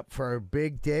signing up for our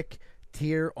big dick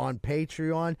tier on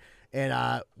Patreon.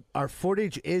 And our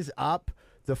footage is up.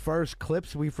 The first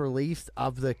clips we've released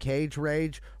of the Cage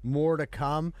Rage, more to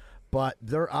come. But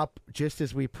they're up just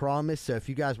as we promised. So if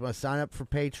you guys want to sign up for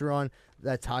Patreon,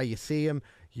 that's how you see them.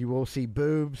 You will see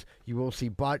boobs. You will see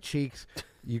butt cheeks.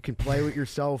 You can play with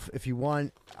yourself if you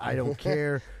want. I don't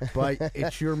care. But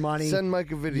it's your money. Send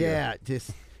Mike a video.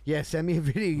 Yeah, send me a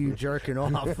video of you jerking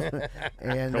off.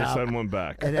 And He'll send one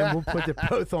back. and then we'll put them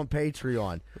both on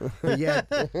Patreon. But yeah,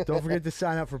 don't forget to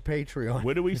sign up for Patreon.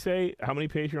 What do we say? How many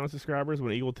Patreon subscribers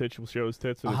when Eagle Titch shows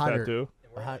tits with his 100. tattoo?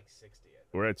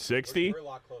 We're at 60? We're a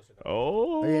lot closer.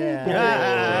 Oh, Yeah. boy.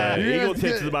 Yeah. Eagle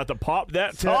Tits is about to pop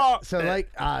that So, top. so like,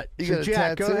 You so gotta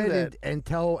Jack, go tattoo ahead that. and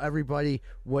tell everybody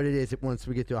what it is once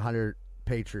we get to 100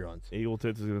 Patreons. Eagle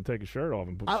Tits is going to take his shirt off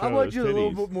and show I want those you a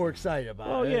little titties. bit more excited about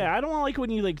Well, it. yeah, I don't like when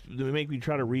you make me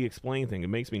try to re-explain things. It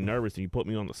makes me nervous and you put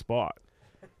me on the spot.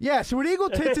 Yeah, so what Eagle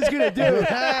Tits is going to do is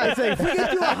like, if we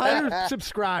get to 100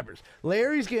 subscribers,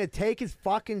 Larry's going to take his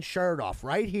fucking shirt off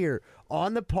right here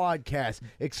on the podcast,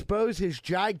 expose his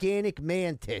gigantic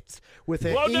man tits with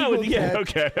an eagle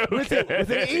with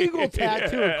an eagle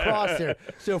tattoo across there.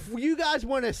 So if you guys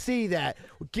want to see that,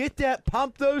 get that,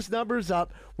 pump those numbers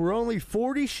up. We're only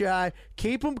 40 shy.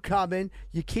 Keep them coming.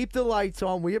 You keep the lights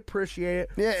on. We appreciate it.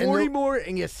 Yeah, and 40 the- more,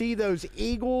 and you see those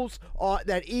eagles on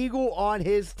that eagle on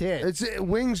his tits.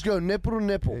 Wings go nipple to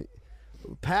nipple.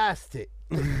 Past it.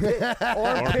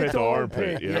 Armpit to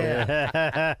armpit,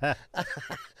 yeah.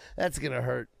 That's gonna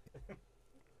hurt.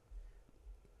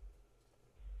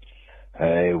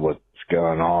 Hey, what's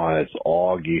going on? It's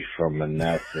Augie from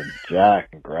Manessa.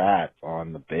 Jack, congrats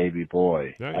on the baby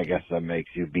boy. Thank I you. guess that makes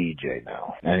you BJ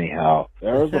now. Anyhow,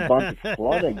 there was a bunch of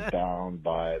flooding down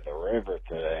by the river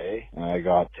today, and I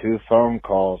got 2 phone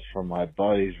calls from my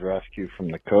buddy's rescue from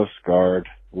the Coast Guard.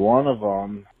 One of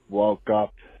them woke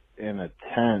up in a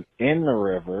tent in the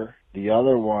river. The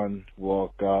other one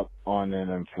woke up on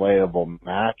an inflatable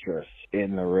mattress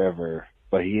in the river,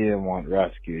 but he didn't want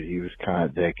rescued. He was kind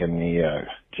of taking the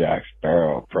Jack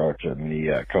Sparrow approach, and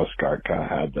the Coast Guard kind of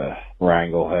had to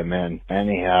wrangle him in.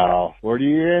 Anyhow, what are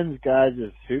your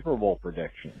guys' Super Bowl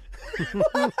predictions?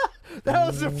 That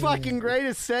was the fucking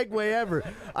greatest segue ever.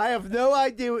 I have no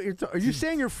idea what you're talking. Are you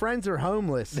saying your friends are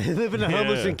homeless? They live in a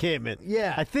homeless encampment.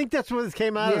 Yeah. I think that's what it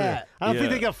came out of Yeah. it. I don't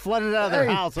think they got flooded out of their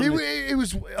house. He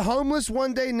was homeless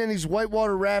one day, and then he's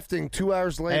whitewater rafting 2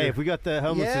 hours later. Hey, if we got the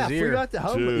homeless Yeah, if here. we got the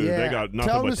homeless. Dude, Yeah. they got nothing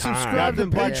Tell them but to time. subscribe to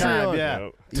Nothing but time, Patreon. yeah.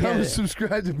 Tell them Yeah. to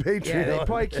subscribe to Patreon. Yeah, they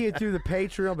probably can't do the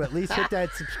Patreon, but at least hit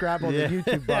that subscribe on the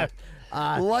YouTube button.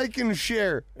 Like and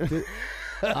share.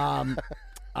 I'm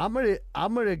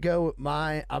gonna go with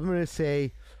my. I'm gonna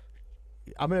say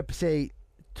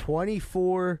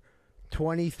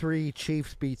 24-23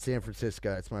 Chiefs beat San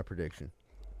Francisco. That's my prediction.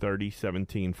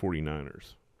 30-17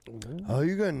 49ers. Oh,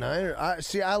 you got Niners.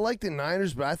 I like the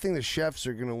Niners, but I think the Chefs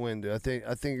are gonna win. Dude. I think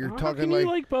you're How talking can you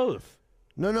like both?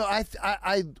 No.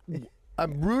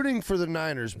 I'm rooting for the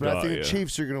Niners, but I think the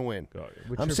Chiefs are gonna win.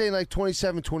 I'm saying like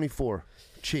 27-24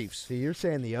 Chiefs. See, you're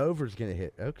saying the over's gonna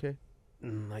hit. Okay.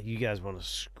 You guys want to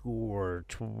score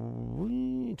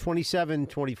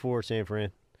 27-24 San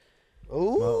Fran.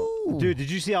 Ooh. Dude,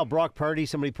 did you see how Brock Purdy,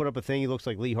 somebody put up a thing, he looks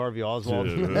like Lee Harvey Oswald?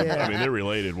 Dude, I mean, they're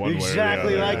related one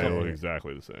Exactly way or the other. like They him. look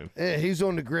exactly the same. Yeah, he's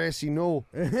on the grassy knoll.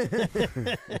 What's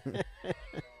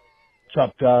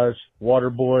up, guys?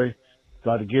 Waterboy,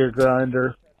 got a gear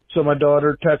grinder. So my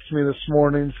daughter texts me this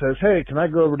morning, says, hey, can I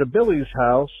go over to Billy's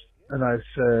house? And I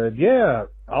said, yeah,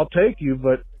 I'll take you,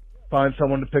 but find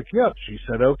someone to pick you up. She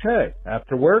said, okay.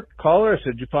 After work, call her. I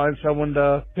said, you find someone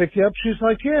to pick you up? She's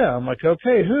like, yeah. I'm like,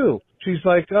 okay, who? She's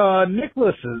like,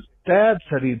 Nicholas's dad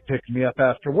said he'd pick me up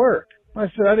after work. I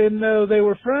said, I didn't know they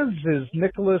were friends. Is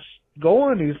Nicholas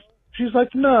going? She's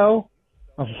like, no.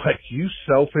 I'm like, you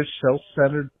selfish,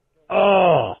 self-centered.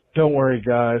 Oh, don't worry,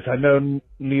 guys. I know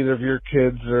neither of your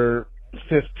kids are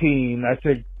 15. I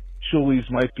think Julie's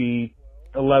might be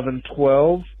 11,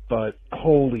 12, but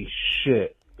holy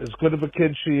shit. As good of a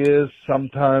kid she is,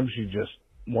 sometimes you just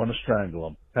want to strangle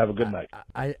them. Have a good night.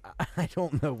 I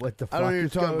don't know what the fuck I don't know what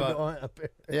is you're talking going about. on up there.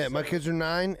 Yeah, my kids are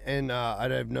 9, and I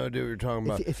have no idea what you're talking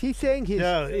about. Is he saying his?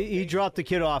 No, he dropped the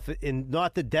kid off, and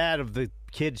not the dad of the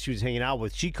kid she was hanging out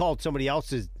with. She called somebody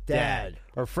else's dad,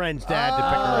 her friend's dad, to pick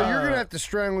her Oh, up. you're gonna have to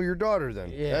strangle your daughter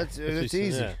then. Yeah. That's she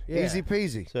easy, said. Yeah. easy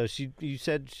peasy. So you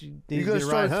said she You're needed gonna to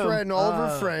start ride home. threatening all of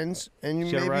her friends, and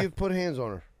She had a maybe ride. you put hands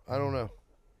on her. I don't know.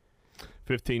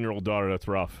 15-year-old daughter, that's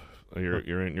rough.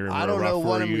 You're in I a don't rough know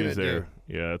what 4 I'm years gonna there. do.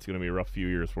 Yeah, it's gonna be a rough few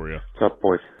years for you. What's up,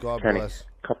 boys? God Kenny, bless.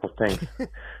 couple things.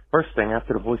 First thing,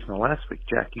 after the voicemail last week,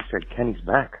 Jack, you said Kenny's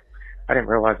back. I didn't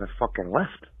realize I fucking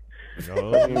left.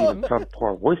 No, You even sent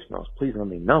poor voicemails. Please let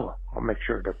me know. I'll make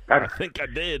sure they're I better. think I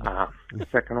did.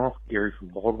 Second off, Gary from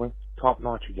Baldwin, top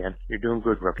notch again. You're doing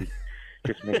good, rookie.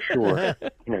 Just make sure,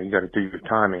 you got to do your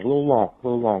timing. A little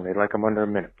long. They like them under a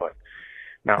minute, but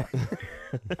now,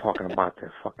 talking about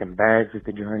the fucking bags at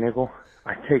the Giant Eagle,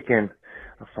 I take in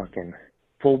a fucking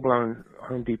full-blown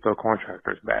Home Depot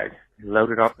contractor's bag, load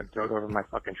it up and throw it over my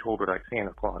fucking shoulder like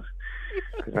Santa Claus.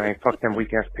 Because I ain't fuck them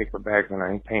weak-ass paper bags and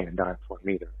I ain't paying a dime for them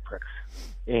either, pricks.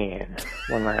 And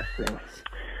one last thing. I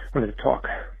wanted to talk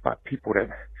about people that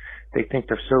they think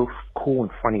they're so cool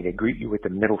and funny. They greet you with the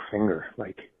middle finger.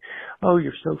 Like, oh,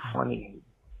 you're so funny.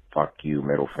 Fuck you,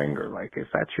 middle finger. Like, if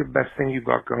that's your best thing you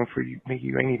got going for you,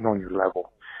 you ain't even on your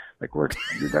level. Like,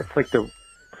 that's like the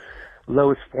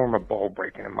lowest form of ball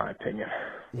breaking, in my opinion.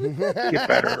 Get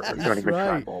better, or don't even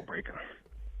try ball breaking.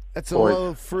 That's a Boys,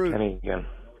 low fruit. Kenny again.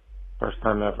 First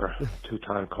time ever,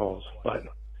 2-time calls, but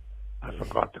I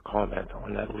forgot to comment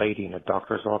on that lady in the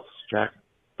doctor's office, Jack.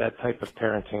 That type of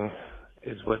parenting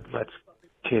is what lets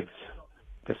kids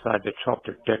decide to chop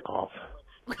their dick off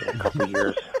in a couple of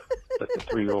years. Let the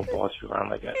 3-year-old boss you around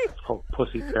like that. It's called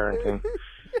pussy parenting.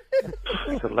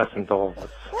 It's a lesson to all of us.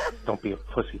 Don't be a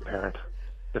pussy parent.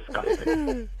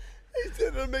 Disgusting. He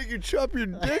said it'll make you chop your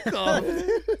dick off.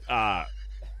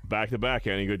 Back to back,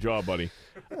 Kenny. Good job, buddy.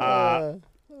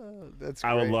 That's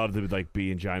I would great. love to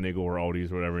be in Giant Eagle or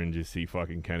Aldi's or whatever and just see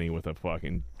fucking Kenny with a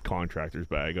fucking contractor's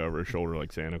bag over his shoulder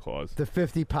like Santa Claus. The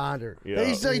 50-pounder. Yeah.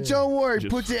 He's like, don't worry,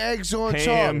 Just put the eggs on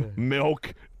ham, top.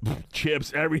 milk,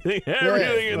 chips, everything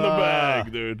in the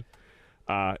bag, dude.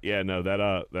 Yeah, no,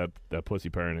 that pussy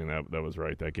parenting, that was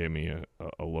right. That gave me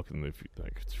a look in the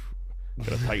like.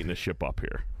 Gotta tighten the ship up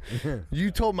here.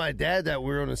 You told my dad that we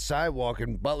were on the sidewalk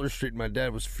in Butler Street, and my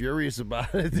dad was furious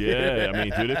about it. Yeah, I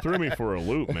mean, dude, it threw me for a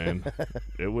loop, man.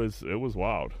 It was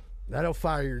wild. That'll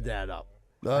fire your dad up.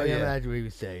 Oh, I yeah. imagine what he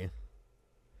was saying.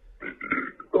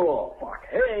 Oh, fuck.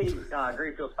 Hey,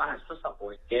 Greenfield Finance. What's up,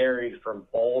 boys? Gary from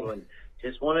Baldwin.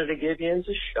 Just wanted to give you a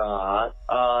shot.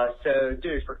 So,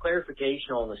 dude, for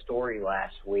clarification on the story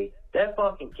last week, that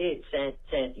fucking kid sent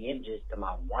the images to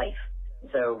my wife.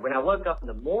 So when I woke up in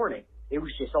the morning, it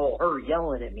was just all her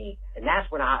yelling at me, and that's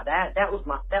when that was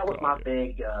my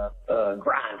big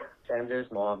grinder. Same to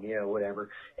his mom, whatever.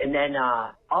 And then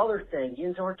other thing,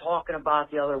 you were talking about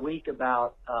the other week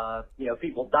about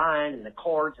people dying and the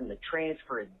cards and the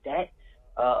transfer of debt.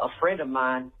 A friend of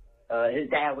mine, his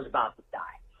dad was about to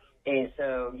die, and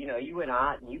so you went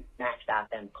out and you maxed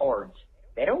out them cards.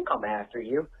 They don't come after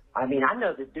you. I mean, I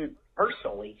know the dude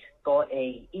personally got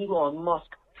a Elon Musk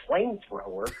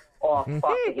flamethrower off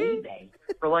fucking eBay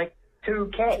for like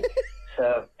 $2K.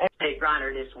 So, hey,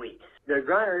 grinder this week. The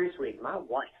grinder this week, my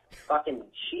wife, fucking,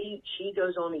 she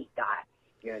goes on these diets.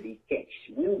 These chicks.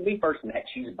 We first met,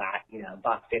 she was about,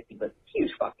 $150, but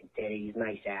huge fucking titties,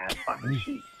 nice ass, fucking,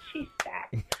 she's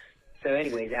fat. So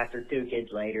anyways, after 2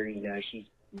 kids later, she's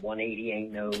 180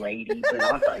 ain't no lady, but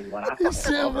I'll tell you what, I fucking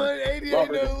love her. 180 Love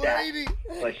ain't her no to death. lady.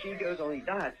 But she goes on these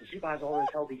diets and she buys all this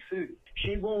healthy food.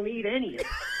 She won't eat any of it.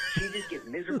 She just gets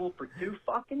miserable for 2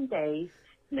 fucking days,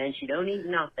 and then she don't eat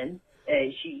nothing.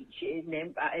 And and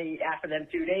then after them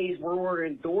 2 days, we're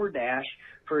ordering DoorDash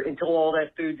until all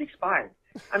that food's expired.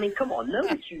 I mean, come on, know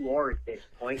what you are at this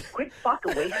point. Quit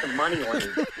fucking wasting money on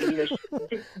it. Just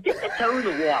dip the toe in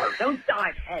the water. Don't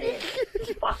dive head in.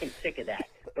 I'm fucking sick of that.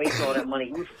 Wasting all that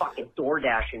money. We're fucking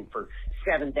DoorDashing for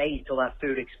 7 days till that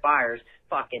food expires.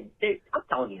 Fucking, dude, I'm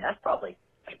telling you, that's probably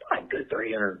a good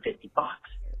 $350.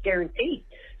 Guaranteed.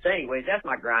 So anyways, that's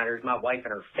my grinders, my wife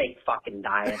and her fake fucking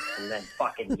diet, and then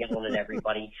fucking yelling at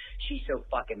everybody. She's so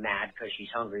fucking mad because she's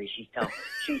hungry. She's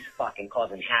fucking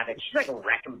causing havoc. She's like a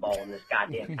wrecking ball in this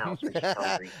goddamn house when she's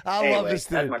hungry. I love this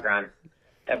dude. That's my grinder.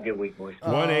 Have a good week, boys.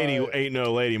 180 Ain't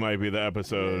No Lady might be the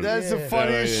episode. That's the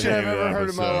funniest shit I've ever heard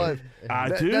in my life.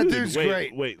 That dude's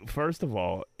great. Wait, first of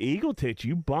all, Eagle Titch,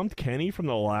 you bumped Kenny from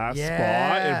the last spot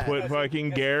and put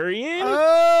fucking Gary in?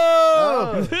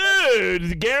 Oh!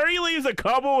 Dude, Gary leaves a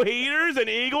couple heaters and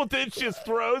Eagle Titch just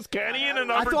throws Kenny in a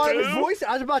number 2?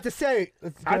 I was about to say.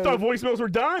 I thought voicemails were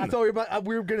done. I thought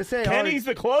we were going to say. Kenny's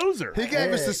the closer. He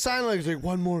gave us the sign language like,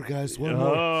 one more, guys, one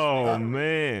more. Oh,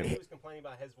 man. He was complaining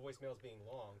about his voicemails being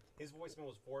long. His voicemail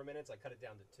was 4 minutes. I cut it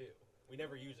down to 2. We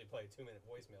never usually play a 2-minute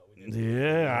voicemail.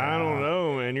 Yeah, I don't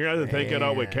know, man. You're gonna have to take it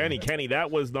out with Kenny. Kenny,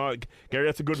 that was not Gary.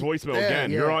 That's a good voicemail.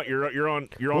 Again, you're on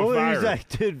fire. He's like,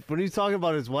 dude, when he's talking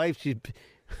about his wife, she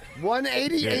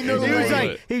 180 ain't no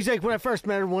lady. He's like, when I first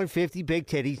met her, 150, big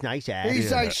titties, nice ass.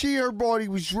 He's like, her body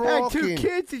was rocking. Had 2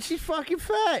 kids and she's fucking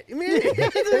fat. I mean, that's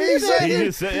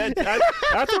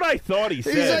what I thought he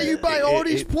said. He's like, you buy all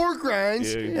these pork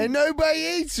rinds and nobody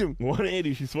eats them.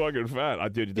 180, she's fucking fat.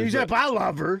 He's like, I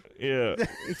love her. Yeah.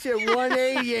 He said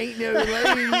 180 ain't no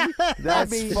lady.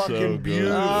 That's fucking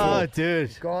beautiful. Oh,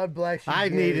 dude. God bless you. I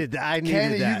needed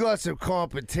Kenny, that. you got some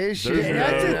competition.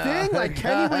 That's the thing. Like,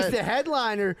 Kenny was the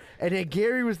headliner, and then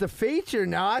Gary was the feature.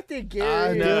 Now I think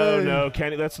Gary. No,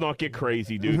 Kenny. Let's not get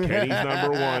crazy, dude. Kenny's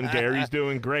number 1. Gary's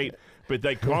doing great. But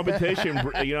that competition,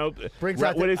 brings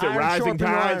out what is it? Rising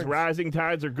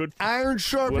Tides are good. Iron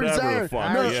sharpens iron.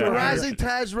 Rising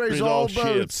tides raise all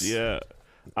boats. Yeah.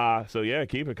 So yeah,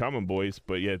 keep it coming, boys.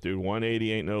 But yeah, dude,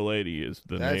 180 Ain't No Lady is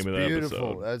the name of the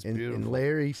episode. That's beautiful. And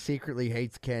Larry secretly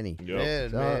hates Kenny.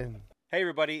 Yep. Man. Hey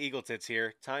everybody, Eagle Tits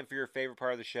here. Time for your favorite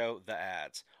part of the show, the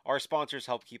ads. Our sponsors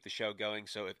help keep the show going,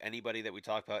 so if anybody that we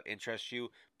talk about interests you,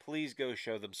 please go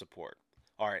show them support.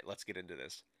 Alright, let's get into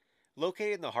this.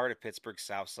 Located in the heart of Pittsburgh's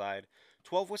South Side,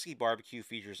 12 Whiskey Barbecue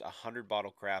features 100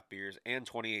 bottle craft beers and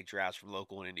 28 drafts from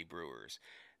local and indie brewers.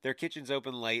 Their kitchen's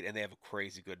open late and they have a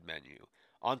crazy good menu.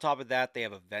 On top of that, they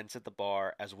have events at the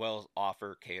bar as well as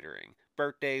offer catering.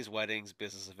 Birthdays, weddings,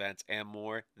 business events, and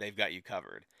more, they've got you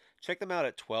covered. Check them out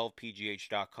at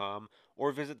 12pgh.com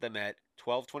or visit them at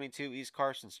 1222 East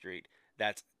Carson Street.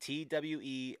 That's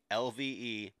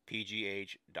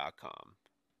TWELVEPGH.com.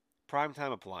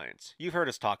 Primetime Appliance. You've heard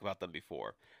us talk about them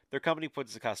before. Their company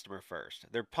puts the customer first.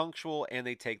 They're punctual and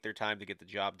they take their time to get the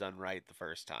job done right the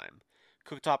first time.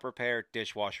 Cooktop repair,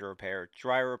 dishwasher repair,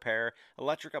 dryer repair,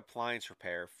 electric appliance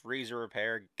repair, freezer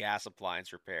repair, gas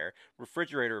appliance repair,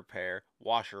 refrigerator repair,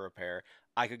 washer repair.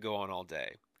 I could go on all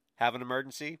day. Have an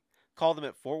emergency? Call them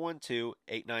at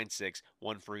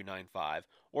 412-896-1395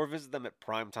 or visit them at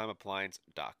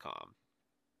primetimeappliance.com.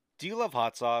 Do you love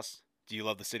hot sauce? Do you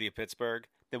love the city of Pittsburgh?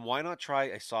 Then why not try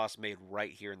a sauce made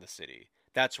right here in the city?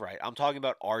 That's right, I'm talking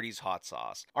about Artie's Hot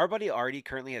Sauce. Our buddy Artie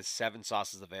currently has 7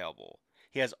 sauces available.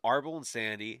 He has Arbol and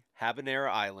Sandy, Habanero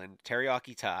Island,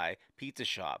 Teriyaki Thai, Pizza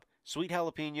Shop, Sweet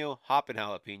Jalapeno, Hoppin'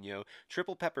 Jalapeno,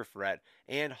 Triple Pepper Fret,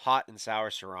 and Hot and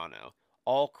Sour Serrano.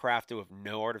 All crafted with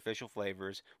no artificial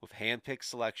flavors, with hand-picked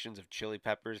selections of chili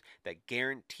peppers that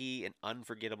guarantee an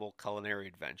unforgettable culinary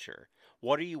adventure.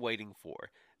 What are you waiting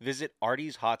for? Visit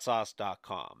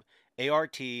artieshotsauce.com.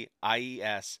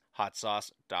 ARTIES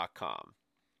hotsauce.com.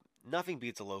 Nothing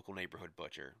beats a local neighborhood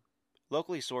butcher.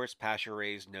 Locally sourced,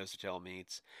 pasture-raised, nose-to-tail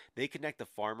meats, they connect the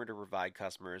farmer to provide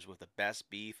customers with the best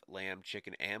beef, lamb,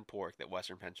 chicken, and pork that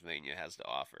Western Pennsylvania has to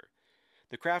offer.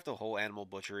 The craft of whole animal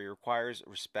butchery requires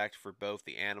respect for both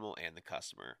the animal and the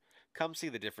customer. Come see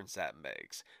the difference that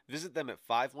makes. Visit them at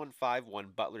 5151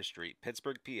 Butler Street,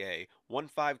 Pittsburgh, PA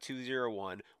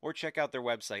 15201, or check out their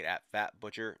website at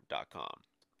fatbutcher.com.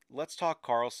 Let's talk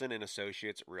Carlson and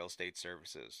Associates Real Estate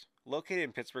Services. Located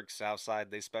in Pittsburgh's South Side,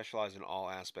 they specialize in all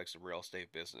aspects of real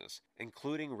estate business,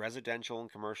 including residential and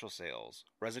commercial sales,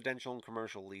 residential and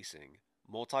commercial leasing,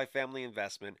 multifamily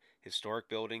investment, historic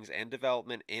buildings, and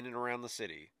development in and around the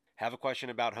city. Have a question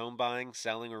about home buying,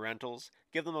 selling, or rentals?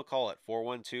 Give them a call at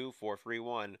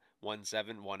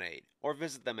 412-431-1718 or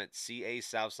visit them at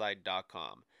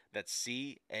casouthside.com. That's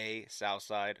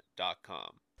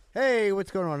casouthside.com. Hey,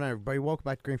 what's going on, everybody? Welcome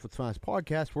back to Greenfield's Finest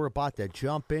Podcast. We're about to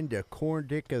jump into Corn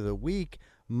Dick of the Week,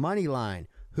 Moneyline.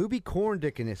 Who be corn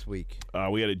dicking this week?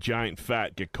 We had a giant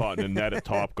fat get caught in a net at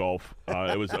Topgolf.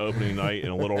 It was opening night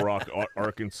in Little Rock,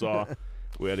 Arkansas.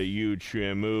 We had a huge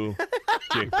shamu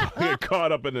get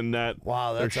caught up in the net.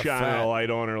 Wow, They're that's a shining fat. a light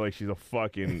on her like she's a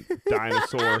fucking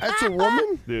dinosaur. That's a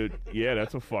woman? Dude, yeah,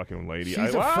 that's a fucking lady.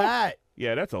 She's a fat.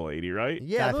 Yeah, that's a lady, right?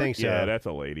 Yeah, I think so. Yeah, that's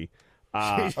a lady.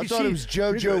 I thought it was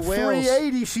JoJo Wales.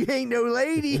 380, she ain't no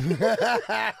lady.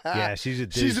 Yeah, she's a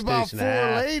deuce, She's about deuce and 4 a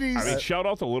half. ladies. I mean, shout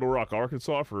out to Little Rock,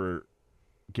 Arkansas for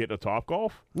getting a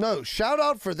Topgolf. No, shout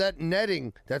out for that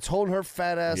netting that's holding her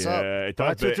fat ass up. Yeah, it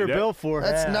That's what they're built for.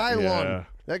 That's nylon. Yeah.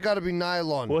 That got to be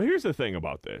nylon. Well, here's the thing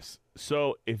about this.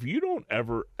 So if you don't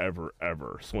ever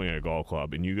swing a golf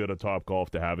club and you go to Topgolf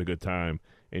to have a good time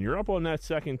and you're up on that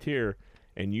second tier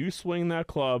and you swing that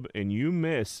club and you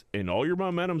miss and all your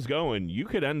momentum's going, you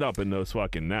could end up in those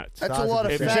fucking nets. That's a lot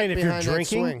of If you're fat saying if you're behind that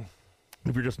drinking- swing.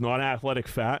 If you're just not athletic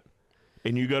fat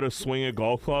and you go to swing a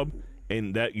golf club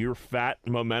and that your fat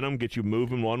momentum gets you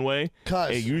moving one way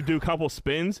 'Cause- and you do a couple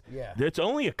spins, Yeah. that's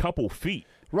only a couple feet.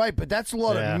 Right, but that's a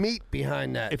lot Yeah. of meat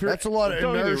behind that. If you're- That's a lot of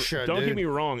don't get me- inertia, Don't dude. get me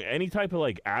wrong. Any type of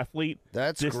like athlete,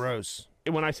 That's this- gross.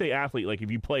 when I say athlete, like if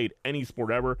you played any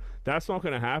sport ever, that's not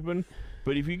going to happen.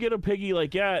 But if you get a piggy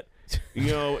like that,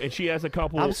 you know, and she has a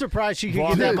couple, I'm surprised she could get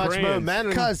vodka that much grands. momentum.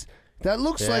 Because that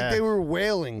looks like Yeah. they were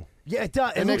whaling. Yeah, it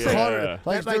does. It And they looks Yeah. caught like, it.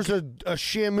 Like like- there's a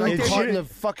shamu like they caught in should-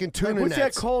 the fucking tuna what's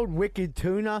nets. that called? Wicked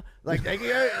tuna? Like,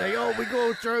 oh, we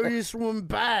go throw this one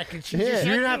back. And she just,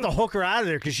 You're going to have to hook her out of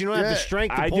there because she don't have the Yeah.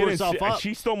 strength to I pull didn't. herself See, up.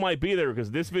 she still might be there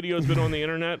because this video's been on the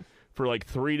internet for like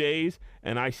 3 days,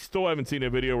 and I still haven't seen a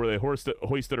video where they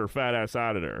hoisted her fat ass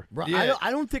out of there. Bro, Yeah.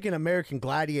 I don't think an American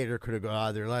Gladiator could have got out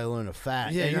of there, let alone a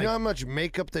fat. Yeah, And, you like, know how much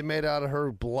makeup they made out of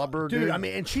her blubber, dude? dude, I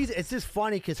mean, and it's just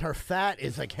funny because her fat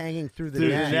is like hanging through the Through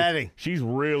the net. netting. She's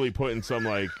really putting some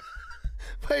like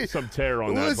Wait, some tear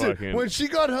on that listen, fucking. when she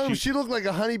got home, she looked like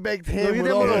a honey baked ham Look at with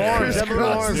them all little the arms, them little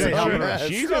arms, they help her. She's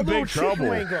She's got in a little big chicken trouble.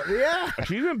 wing go- Yeah.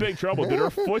 She's in big trouble, dude. Her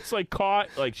foot's like caught.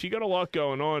 Like she got a lot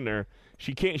going on there.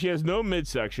 She can't. She has no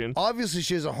midsection. Obviously,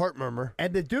 she has a heart murmur.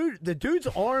 And the dude's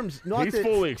arms, not He's that,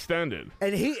 fully extended.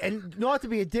 and not to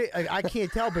be a dick, I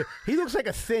can't tell, but he looks like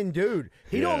a thin dude.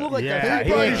 He don't Yeah. look like Yeah, that.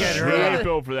 he Everybody ain't getting should- her Really out. ain't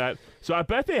built for that. So I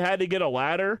bet they had to get a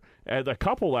ladder, a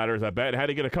couple ladders. I bet had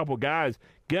to get a couple guys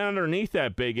get underneath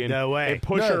that big one No way. and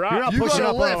push No, her up. you're not You pushing gotta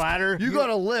up on a lift. ladder. You got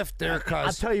to lift there, cuz.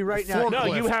 I'll tell you right now. No,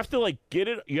 you have to like get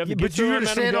it. You have to Yeah, get but you're the gonna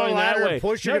momentum stand on going a ladder that and way.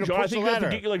 push, you're No, gonna Joe, I push think the you have to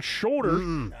ladder. get your like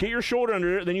shoulder, get your shoulder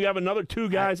under it. Then you have another two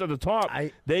guys at the top.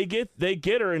 They get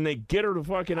her and they get her to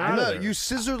fucking out No, of there. you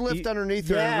scissor lift underneath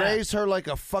her and yeah. raise her like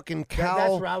a fucking that's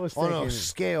cow what I was on thinking. a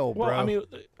scale, bro. well, I mean,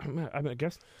 I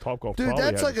guess Topgolf. dude, probably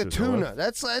that's has like a scissor lift. tuna.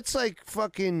 That's like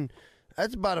fucking.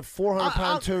 That's about a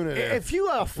 400-pound tuna. There. If you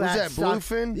got a fat that, stock,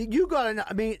 bluefin? you got enough.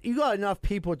 I mean, you got enough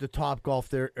people at the Topgolf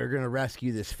that are going to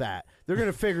rescue this fat. They're going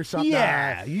to figure something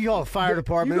Yeah, out. you got a fire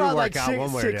department. You got It'll like work out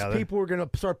one way or six the other. people are going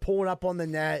to start pulling up on the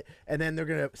net, and then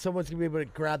someone's going to be able to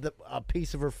grab a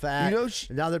piece of her fat. You know,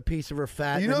 another piece of her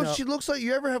fat. You and know, then she looks like.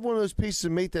 You ever have one of those pieces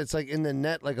of meat that's like in the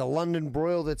net, like a London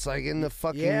broil that's like in the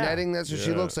fucking Yeah. netting? That's what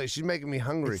she Yeah. looks like. She's making me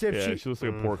hungry. Except Yeah, she looks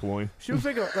like a pork loin. she looks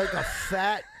like a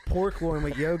fat pork loin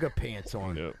with yoga pants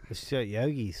on. Yep. She's got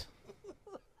yogis.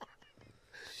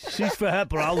 She's fat,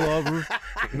 but I love her.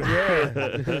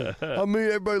 I mean,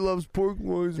 everybody loves pork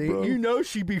loins, See, bro. you know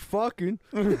she be fucking.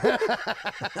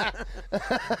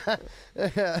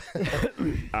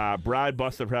 Bride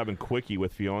busted for having quickie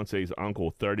with fiance's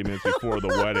uncle 30 minutes before the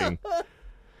wedding.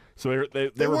 So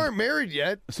they weren't married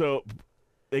yet. So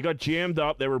they got jammed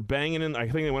up. They were banging in. I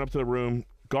think they went up to the room.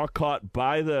 Got caught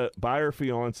by her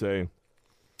fiance.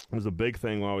 It was a big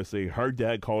thing, obviously. Her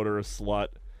dad called her a slut,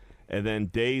 And then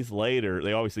days later,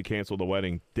 they obviously canceled the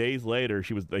wedding. Days later,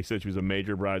 they said she was a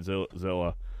major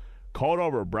bridezilla. Called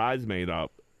over a bridesmaid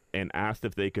up and asked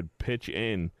if they could pitch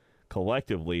in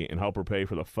collectively and help her pay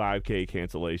for the $5K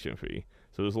cancellation fee.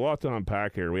 So there's a lot to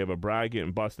unpack here. We have a bride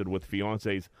getting busted with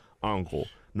fiance's uncle.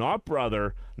 Not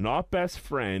brother, not best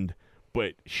friend,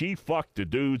 but she fucked the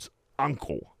dude's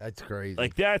uncle. That's crazy.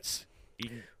 Like, that's...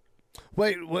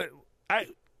 Wait, what?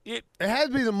 It had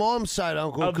to be the mom's side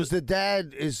uncle because the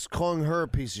dad is calling her a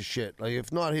piece of shit. Like,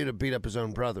 if not, he'd have beat up his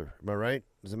own brother. Am I right?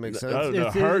 Does it make sense? No,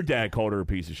 her dad called her a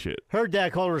piece of shit. Her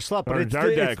dad called her a slut, but Her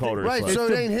dad called her a Right, slut. so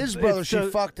it ain't his brother she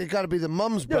fucked. It got to be the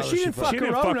mom's brother. she didn't fuck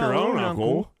her own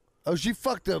uncle. Oh, she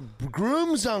fucked the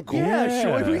groom's uncle. Yeah,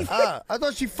 sure. I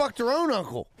thought she fucked her own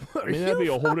uncle. I mean, that'd be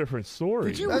a whole different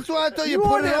story. That's why I thought you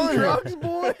put it on drugs,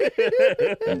 boy.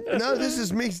 No, this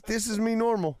is me. This is me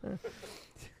normal.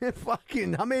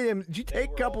 Fucking, how many of them did you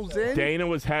take couples in? Dana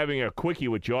was having a quickie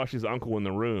with Josh's uncle in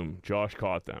the room. Josh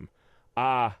caught them.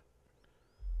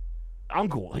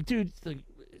 Uncle, like, dude, like,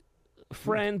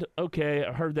 friend, okay,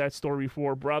 I heard that story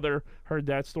before. Brother, heard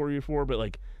that story before. But,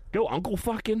 like, go uncle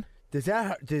fucking. Does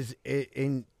that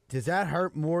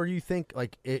hurt more? You think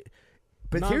like it?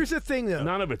 But here's the thing, though.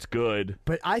 None of it's good.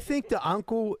 But I think the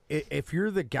uncle, if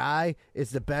you're the guy,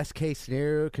 is the best case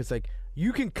scenario because like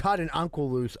you can cut an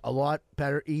uncle loose a lot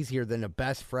better, easier than a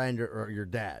best friend or your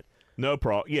dad. No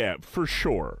problem. Yeah, for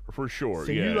sure. So yeah.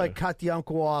 you like cut the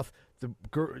uncle off.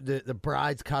 The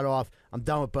bride's cut off. I'm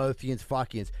done with both yins.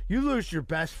 Fuck yins. You lose your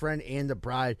best friend and the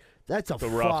bride. That's a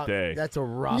rough day. That's a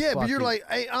rough. Yeah, but you're like,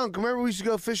 hey, uncle, remember we used to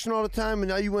go fishing all the time, and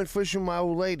now you went fishing with my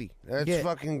old lady. That's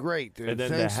fucking great, dude. And then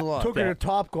Thanks a lot. Took her to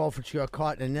Top Golf and she got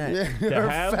caught in a net. Yeah, her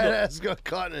fat ass got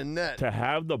caught in a net. To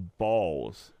have the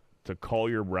balls to call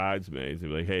your bridesmaids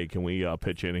and be like, hey, can we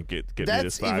pitch in and get me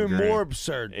this $5,000? That's even more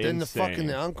absurd than the Insane.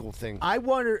 fucking uncle thing. I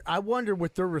wonder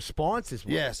what their responses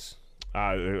were. Yes.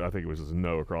 I think it was just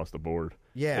no across the board.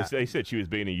 Yeah. They said she was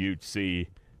being a huge C.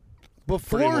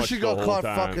 Before she got caught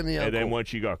fucking the uncle. And then once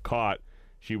she got caught,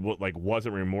 she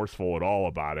wasn't remorseful at all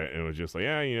about it. And it was just like,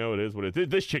 yeah, it is what it is.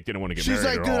 This chick didn't want to get married. She's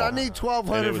like, at dude, all. I need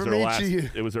 $1,200 from each of you.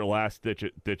 It was her last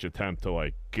ditch attempt to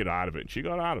like get out of it. And she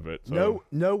got out of it. So.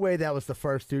 No way that was the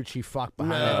first dude she fucked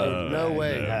behind. No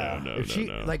way.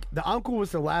 No. Like the uncle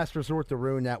was the last resort to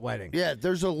ruin that wedding. Yeah,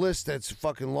 there's a list that's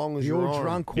fucking long as the your old arm.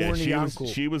 drunk, corny uncle.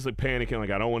 She was like panicking,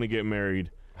 like, I don't want to get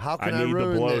married. How can I need to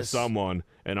ruin blow this? someone.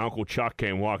 And Uncle Chuck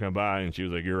came walking by, and she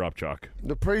was like, "You're up, Chuck."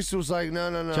 The priest was like, no.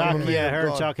 Chuck, I'm yeah, her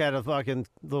God. Chuck had a fucking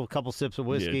little couple sips of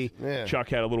whiskey. Yeah. Chuck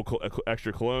had a little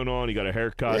extra cologne on. He got a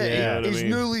haircut. Yeah, you know what I he's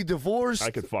mean? newly divorced. I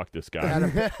could fuck this guy.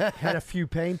 had a few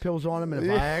pain pills on him and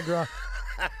a Viagra.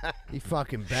 He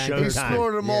fucking banged. He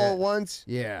snorted them all at once.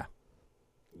 Yeah.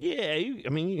 Yeah, you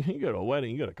go to a wedding,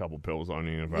 you got a couple pills on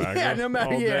you. Yeah, no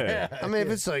matter. Yeah. I mean, if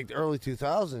it's like the early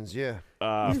 2000s, yeah.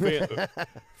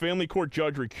 Family court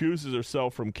judge recuses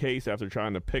herself from case after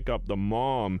trying to pick up the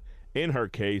mom in her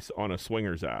case on a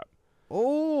swingers app.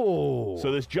 Oh.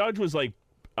 So this judge was like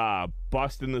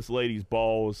busting this lady's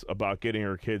balls about getting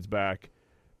her kids back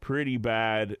pretty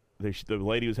bad. The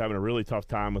lady was having a really tough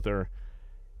time with her.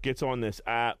 Gets on this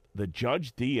app. The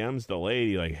judge DMs the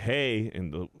lady like, hey,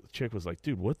 and the chick was like,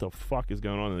 dude, what the fuck is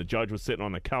going on? And the judge was sitting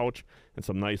on the couch in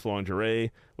some nice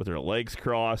lingerie with her legs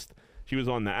crossed. She was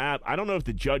on the app. I don't know if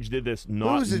the judge did this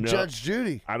not Who was it, Judge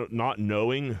Judy? not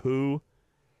knowing who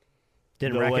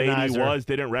Didn't the recognize lady her. was.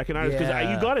 They didn't recognize her because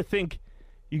Yeah. you got to think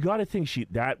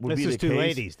that would This be is the two case.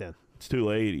 ladies then. It's two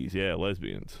ladies, yeah,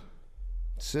 lesbians.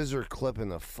 Scissor clipping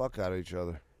the fuck out of each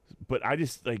other. But I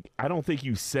just I don't think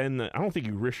you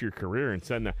risk your career and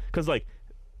send that because like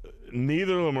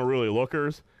neither of them are really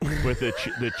lookers. But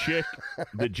the chick,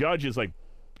 the judge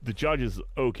is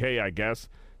okay, I guess.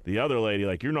 The other lady,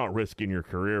 like, you're not risking your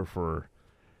career for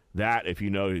that if you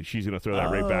know she's going to throw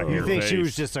that right back in You your think face. she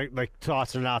was just like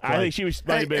tossing it out? I think she was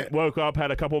woke up,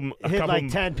 had a couple like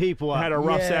 10 people up. had a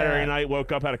rough Yeah. Saturday night,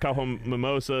 woke up, had a couple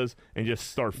mimosas, and just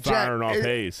start firing off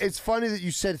haze. It's funny that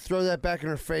you said throw that back in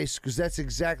her face because that's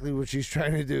exactly what she's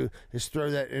trying to do is throw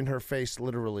that in her face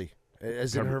literally,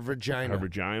 as in her vagina. Her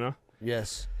vagina.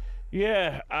 Yes.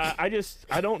 Yeah, I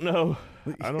don't know.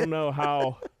 I don't know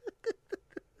how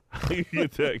you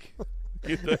think.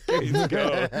 Get the case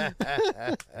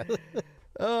going.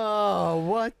 Oh,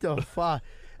 what the fuck?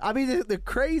 I mean, the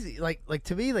crazy, like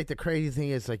to me, like the crazy thing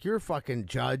is, like, you're a fucking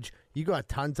judge. You got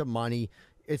tons of money.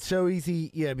 It's so easy,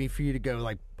 for you to go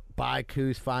like buy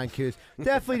coos, find coos.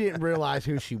 Definitely didn't realize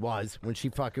who she was when she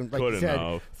fucking, like you Couldn't said,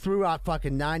 have. threw out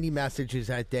fucking 90 messages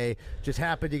that day. Just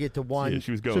happened to get to one. Yeah,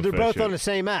 she was going. So they're both fishing. on the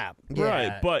same app.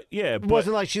 Right, but It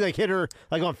wasn't like she like hit her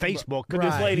like on Facebook. But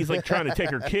this lady's like trying to take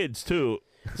her kids too.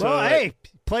 So Well, hey,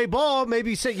 play ball.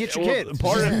 Maybe get your kids.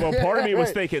 Part of me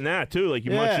was thinking that too. Like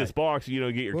you munch this box, get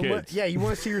your kids. You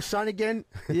want to see your son again?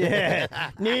 Yeah.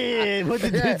 Man, what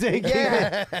the dude think?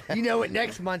 Yeah. You know what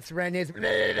next month's rent is?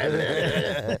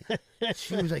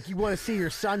 She was like, you want to see your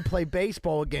son play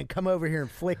baseball again? Come over here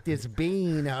and flick this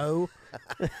bean, ho.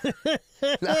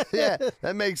 Yeah,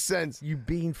 that makes sense. You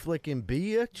bean flicking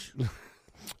bitch.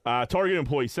 Target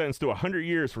employee sentenced to 100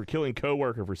 years for killing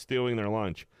coworker for stealing their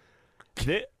lunch.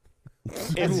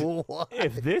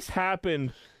 If this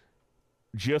happened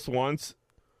just once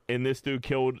and this dude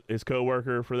killed his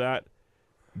coworker for that,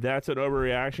 that's an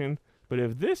overreaction. But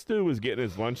if this dude was getting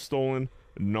his lunch stolen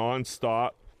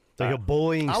nonstop, like a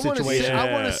bullying situation.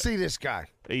 I want to see this guy.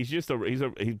 He's just a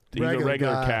regular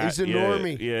guy. cat. He's a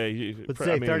normie. Yeah. Let's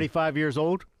say 35 years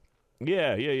old.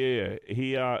 Yeah.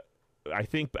 He I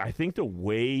think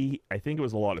it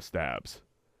was a lot of stabs.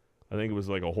 I think it was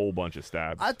like a whole bunch of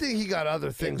stabs. I think he got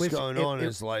other things going on in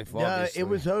his life. Obviously. It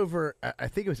was over. I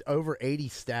think it was over 80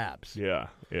 stabs. Yeah.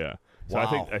 So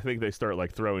Wow. I think they start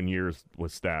like throwing years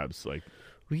with stabs. Like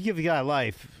We give the guy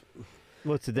life.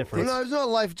 What's the difference? No, it's not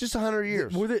life. Just 100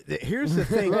 years. Well, here's the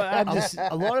thing.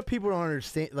 A lot of people don't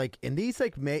understand. Like in these,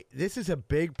 this is a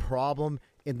big problem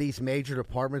in these major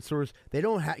department stores. They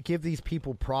don't give these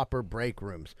people proper break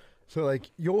rooms. So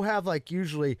like you'll have like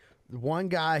usually one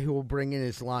guy who will bring in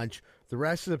his lunch. The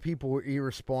rest of the people are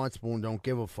irresponsible and don't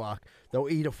give a fuck. They'll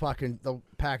eat they'll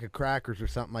pack of crackers or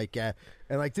something like that.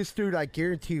 And like this dude, I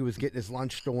guarantee you was getting his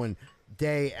lunch stolen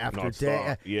day after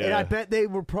day. Yeah. And I bet they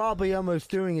were probably almost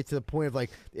doing it to the point of like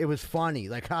it was funny.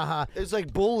 Like, haha. It was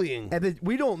like bullying. And then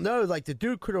we don't know. Like the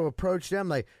dude could have approached them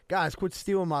like, guys, quit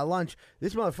stealing my lunch.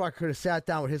 This motherfucker could have sat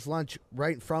down with his lunch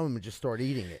right in front of him and just started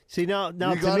eating it. See, now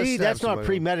to me, that's not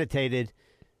premeditated.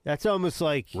 That's almost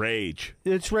like rage.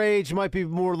 It's rage. Might be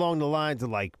more along the lines of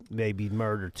like maybe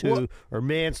murder too, or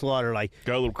manslaughter. Like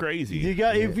go a little crazy. You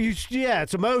got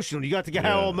it's emotional. You got the guy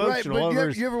all emotional. Right, but over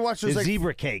you ever watch those like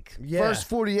zebra cake? First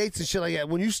 48s and shit like that.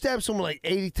 When you stab someone like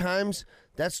 80 times,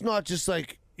 that's not just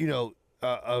like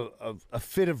a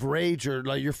fit of rage or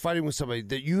like you're fighting with somebody.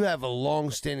 That you have a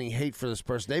long-standing hate for this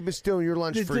person. They've been stealing your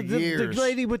lunch for years. The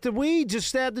lady with the weed just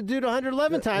stabbed the dude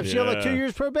 111 times. She got like 2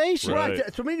 years probation. Right.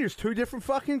 So I mean, there's two different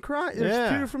fucking crimes.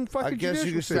 There's two different fucking. I guess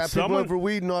you can stab people over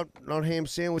weed, not ham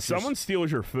sandwiches. Someone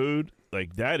steals your food, like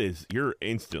you're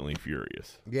instantly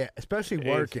furious. Yeah, especially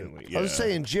working. I was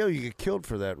saying in jail you get killed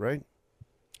for that, right?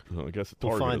 Well, I guess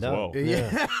Target as well.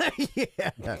 Yeah.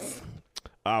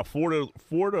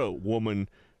 Florida woman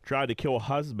tried to kill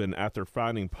husband after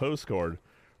finding postcard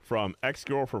from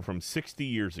ex-girlfriend from 60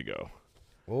 years ago.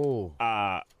 Oh.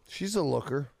 She's a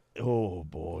looker. Oh,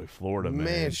 boy, Florida, man.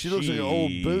 Man, she looks like an old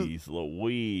boot. Jeez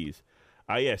Louise.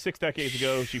 6 decades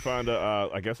ago, she found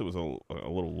I guess it was a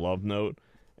little love note,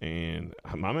 and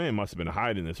my man must have been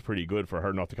hiding this pretty good for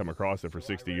her not to come across it for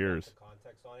 60 years.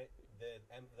 Context on it,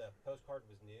 the postcard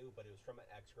was new, but it was from an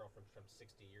ex-girlfriend from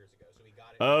 60 years ago, so he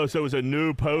got it. Oh, so it was a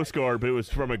new postcard, but it was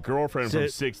from a girlfriend from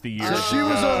 60 years ago. She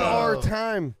was on our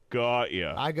time. Got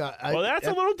ya. Well, that's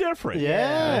a little different.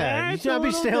 Yeah. You should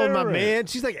be stealing my man.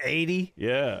 She's like 80.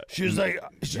 Yeah. She was like,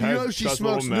 she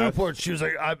smokes Newports. She was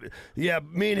like,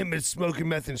 me and him been smoking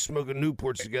meth and smoking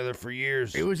Newports together for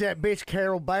years. It was that bitch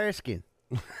Carol Baskin.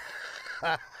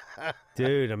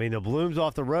 Dude, I mean, the blooms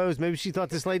off the rose. Maybe she thought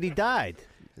this lady died.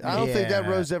 I don't think that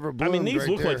rose ever bloomed. I mean, these right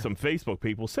look there. like some Facebook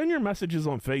people. Send your messages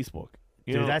on Facebook.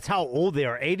 Dude, that's how old they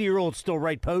are. 80-year-olds still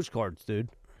write postcards, dude.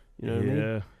 You know what I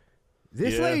mean?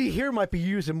 This lady here might be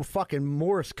using fucking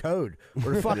Morse code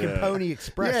or fucking Pony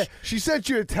Express. Yeah, she sent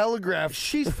you a telegraph.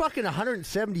 She's fucking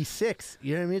 176.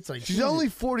 You know what I mean? It's like She's only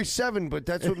 47, but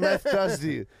that's what meth does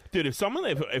to you. Dude, if someone,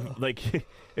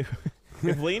 if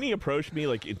Lainey approached me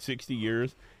like in 60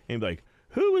 years and be like,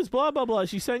 who is blah, blah, blah,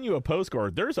 she sent you a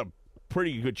postcard, there's a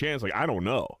pretty good chance, like, I don't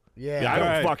know. Yeah, I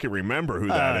don't fucking remember who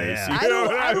that is. I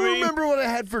don't remember what I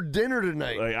had for dinner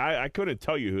tonight. Like, I couldn't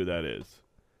tell you who that is.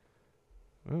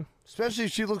 Especially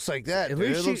if she looks like that. At Dude.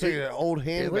 least It looks like an old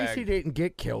handbag. At least he didn't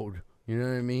get killed. You know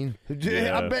what I mean?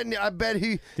 I bet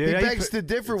he begs to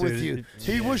differ with you.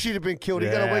 He wish he'd have been killed. He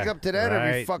got to wake up to that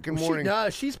every fucking morning.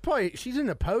 She's in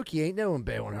the pokey. Ain't no one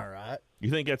bailing her out. You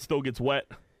think that still gets wet?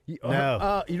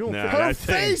 No. You don't. Nah, Her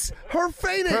face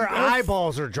ain't. Her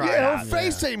eyeballs are dry. Yeah, her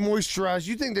face ain't moisturized.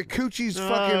 You think the coochie's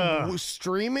fucking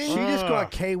streaming? She just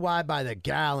got KY by the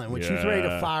gallon. When she's ready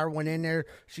to fire one in there,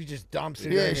 she just dumps it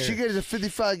in there. She gets a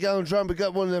 55-gallon drum, but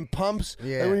got one of them pumps.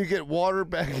 Yeah. And when you get water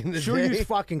back in the She'll day. use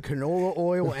fucking canola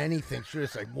oil, anything. She'll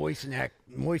just like moisten that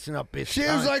moisten up his She was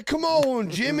tongue. like, "Come on,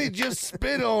 Jimmy, just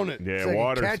spit on it." Yeah, It's like a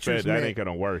water catcher's spit, that mitt. ain't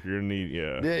gonna work. You're gonna need,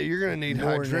 Yeah, you're gonna need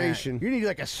More than that. hydration. You need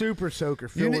like a super soaker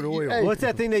You filled need- with oil. hey, What's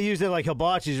that thing they use at like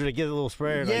hibachi's where they get a little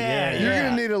sprayer? Like, Yeah, You're yeah.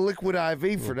 gonna need a liquid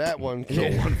IV for that one. So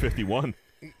 151.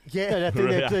 Yeah, that thing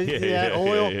that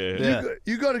oil. Yeah.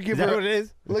 You got to give Is that her what it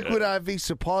is? liquid IV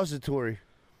suppository.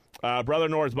 Brother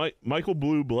Norris, Michael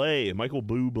Bublé. Michael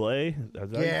Bublé?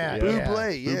 Yeah,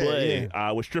 Bublé, yeah,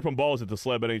 Bublé was stripping balls at the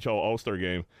Celeb NHL All-Star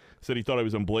game. Said he thought he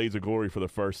was in Blades of Glory for the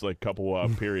first couple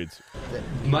periods.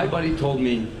 My buddy told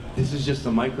me this is just a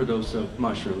microdose of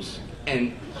mushrooms,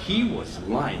 and he was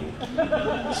lying.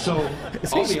 So,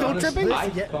 Is he I'll be still honest, tripping? I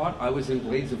thought I was in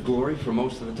Blades of Glory for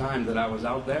most of the time that I was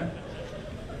out there,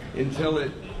 until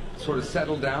it sort of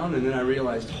settled down, and then I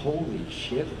realized, holy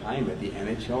shit, I'm at the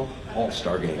NHL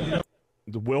All-Star game.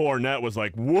 Will Arnett was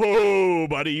like, "Whoa,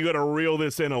 buddy, you got to reel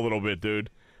this in a little bit, dude."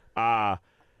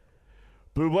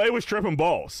 Bublé was tripping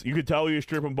balls. You could tell he was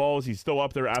tripping balls. He's still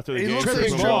up there after the He game. looks like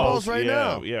tripping he's tripping balls right yeah,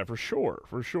 now. Yeah, for sure.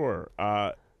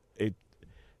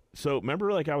 So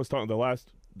remember, I was talking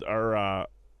our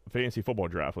fantasy football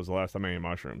draft was the last time I ate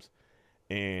mushrooms,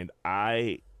 and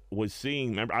I was seeing.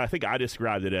 Remember, I think I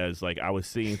described it as I was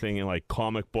seeing things in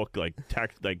comic book,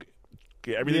 text,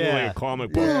 everything was like a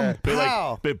comic book.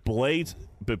 Yeah. But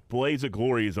Blades of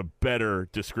Glory is a better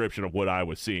description of what I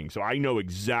was seeing. So I know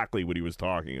exactly what he was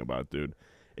talking about, dude.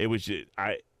 It was just,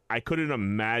 I couldn't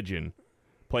imagine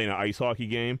playing an ice hockey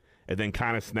game and then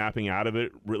kind of snapping out of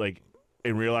it,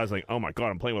 and realize oh my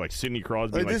god, I'm playing with Sidney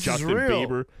Crosby, This is Justin real.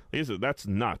 Bieber. That's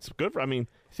nuts. Good for. I mean,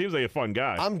 seems like a fun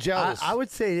guy. I'm jealous. I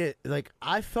would say that,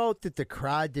 I felt that the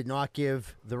crowd did not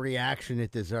give the reaction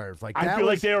it deserved. I feel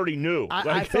like they already knew.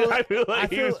 I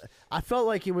felt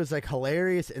like it was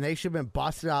hilarious, and they should have been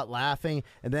busted out laughing.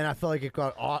 And then I felt like it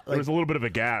got there was a little bit of a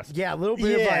gas. yeah, a little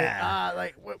bit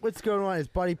of what's going on? His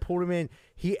buddy pulled him in.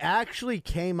 He actually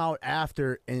came out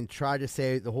after and tried to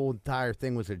say the whole entire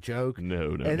thing was a joke.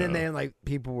 No. And then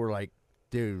people were like,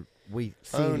 "Dude, we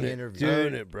seen Own the it. interview."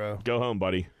 Own it, bro. Go home,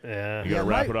 buddy. Yeah. You gotta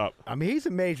wrap it up. I mean, he's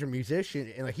a major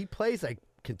musician, and he plays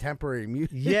contemporary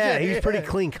music. Yeah, he's pretty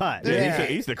clean cut. Yeah,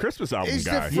 he's the Christmas album He's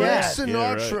guy. the Frank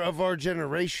Sinatra right. of our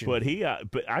generation. But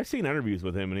but I've seen interviews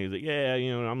with him, and he's like, "Yeah,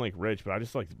 I'm rich, but I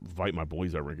just invite my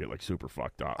boys over and get super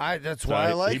fucked up." That's why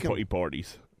I like him. He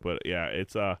parties, but yeah,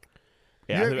 it's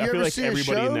You I feel ever like see a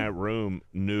everybody in show? that room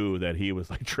knew that he was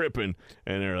tripping,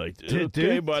 and they're like, Dude.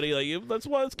 "Okay, buddy,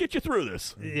 let's get you through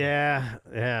this." Yeah.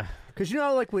 Because when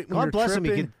God you're bless him, he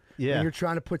tripping, could- yeah. when you're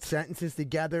trying to put sentences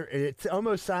together, it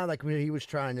almost sounded like when he was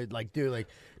trying to do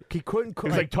he couldn't. He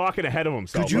was talking ahead of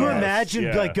himself. Could you almost. imagine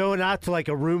Yeah. going out to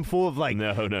a room full of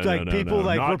no, people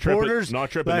not reporters tripping, not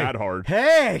tripping that hard.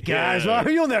 Hey guys, Yeah.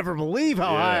 you'll never believe how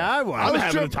high I was. I'm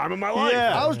having the time of my life.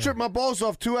 Yeah. I was tripping my balls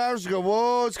off 2 hours ago.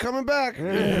 Whoa, it's coming back.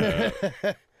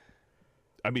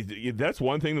 I mean, that's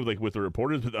one thing with the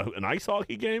reporters. But an ice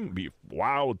hockey game would be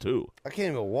wild too. I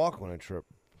can't even walk when I trip.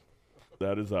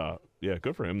 That is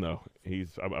good for him though.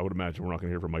 I would imagine we're not going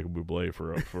to hear from Michael Bublé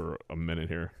for a minute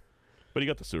here. But he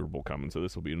got the Super Bowl coming, so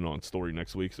this will be a non-story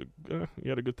next week. So you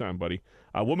had a good time, buddy.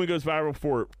 A woman goes viral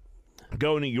for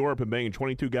going to Europe and banging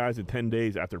 22 guys in 10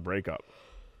 days after breakup.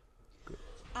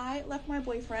 I left my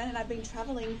boyfriend and I've been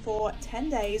traveling for 10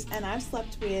 days and I've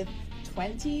slept with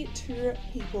 22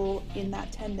 people in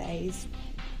that 10 days.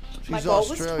 My She's goal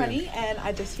was Australian. 20 and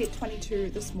I just hit 22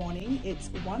 this morning. It's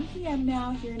 1 p.m.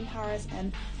 now here in Paris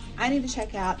and I need to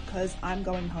check out because I'm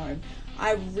going home.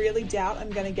 I really doubt I'm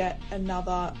going to get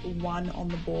another one on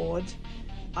the board,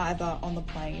 either on the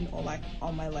plane or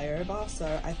on my layover. So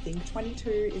I think 22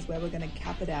 is where we're going to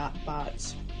cap it out.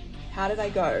 But how did I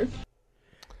go?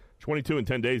 22 in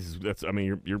 10 days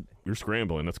you're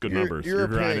scrambling. That's good numbers. You're a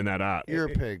grinding pig. that out. You're a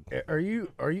pig. Are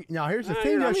you? Now here's the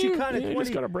thing. Though, she kind of you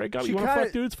just got to break up. You want to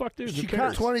fuck dudes? Fuck dudes. Who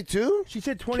cares? 22? She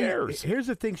said 20. cares? Here's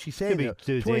the thing she said. Could be Though,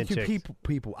 dudes and 22 chicks.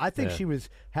 people. I think Yeah. she was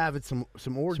having some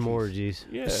orgies. Some orgies.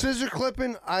 Yeah. Scissor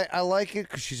clipping, I like it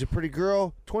because she's a pretty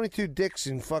girl. 22 dicks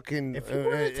and fucking. If you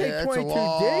wanna take that's 22 a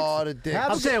lot dicks, of dicks.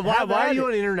 I'm saying, why are you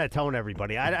on the internet telling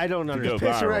everybody? I don't To go understand.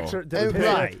 Piss her viral.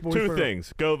 ex. Right. Two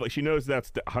things. She knows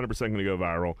that's 100% going to go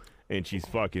viral, and she's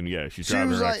fucking she's She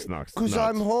driving was her like, ex nuts. because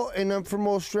I'm hot and I'm from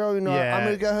Australia, Yeah. I'm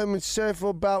going to go home and surf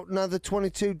for about another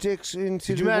 22 dicks into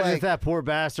Could the you imagine lake. if that poor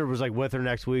bastard was with her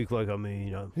next week?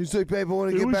 He's like, babe, I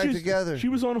want to get back together. She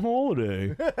was on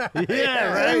holiday.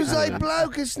 Yeah, right. He was like,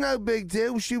 bloke, it's no big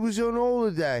deal. She was on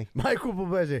holiday. Michael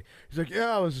Bublé. He's like,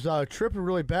 yeah, I was tripping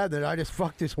really bad. That I just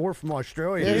fucked this whore from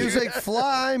Australia. Yeah, he was like,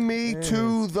 fly me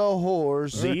to the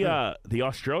whores. The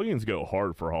Australians go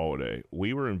hard for holiday.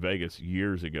 We were in Vegas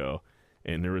years ago,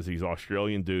 and there was these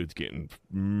Australian dudes getting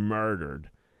murdered,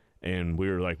 And we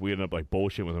ended up like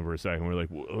bullshitting with them for a second. We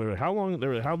were like, how long? They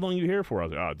were like, how long you here for? I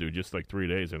was like, oh, dude, just like 3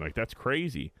 days. And like, that's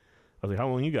crazy. I was like, how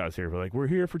long you guys here? We're like, we're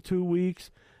here for 2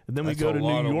 weeks. And then That's we go a to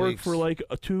lot New of York weeks. for like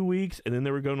 2 weeks. And then they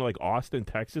were going to like Austin,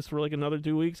 Texas for like another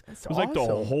 2 weeks. That's it was like the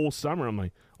awesome. whole summer. I'm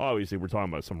like, obviously we're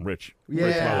talking about some rich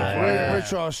Yeah,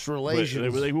 rich But Australasians. they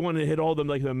were like, we wanted to hit all them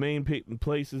like the main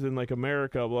places in like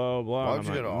America, blah, blah, blah. Why'd And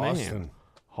you I'm go to like, Austin? Man,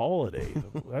 holiday.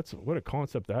 That's what a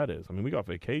concept that is. I mean, we got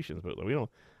vacations, but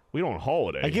we don't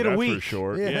holiday. I get a that's week. for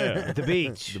sure. Yeah. Yeah. At the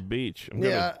beach. The beach.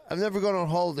 Yeah, I've never gone on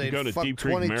holiday. I'm going to Fuck Deep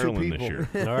Creek, 22 Maryland people. this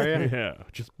year. Are you? Yeah,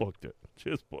 just booked it.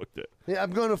 Yeah,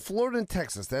 I'm going to Florida and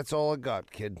Texas. That's all I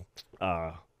got, kid.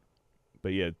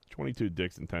 But yeah, 22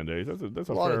 dicks in 10 days. That's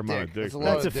a lot fair of amount dick. of dicks. That's a lot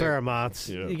That's a of dick. fair amount.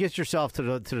 Yeah. You get yourself to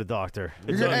the doctor.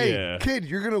 Hey, kid,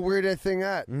 you're going to wear that thing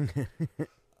out.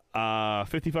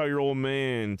 55-year-old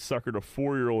man suckered a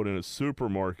 4-year-old in a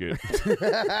supermarket.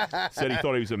 Said he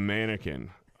thought he was a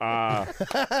mannequin.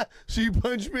 So you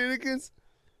punch mannequins?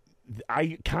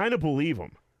 I kind of believe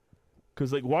him.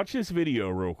 Because, like, watch this video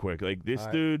real quick. Like, this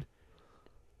dude...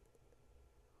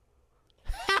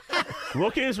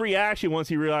 Look at his reaction once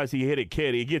he realized he hit a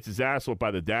kid. He gets his ass whooped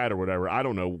by the dad or whatever. I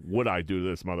don't know what I do to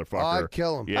this motherfucker. Oh, I'd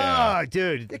kill him. Yeah. Oh,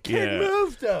 dude. The kid Yeah.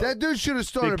 moved though. That dude should have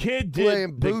started The kid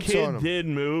playing did. The boots kid on him. did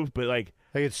move, but like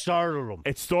it startled him.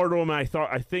 It startled him. And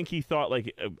I think he thought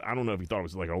like I don't know if he thought it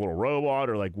was like a little robot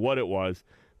or like what it was,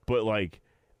 but like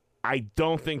I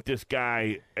don't think this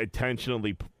guy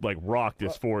intentionally like rocked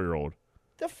this 4-year-old.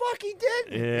 The fuck he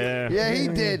did. Yeah. Yeah, he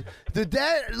did. The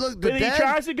dad, look, the But dad. he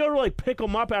tries to go to like pick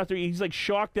him up after he's like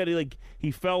shocked that he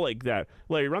fell like that.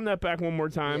 Like run that back one more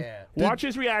time. Yeah. Watch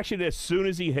his reaction as soon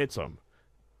as he hits him.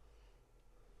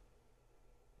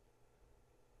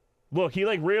 Look, he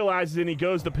like realizes and he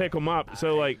goes to pick him up.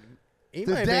 So like He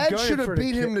The might have been dad gunning should for have the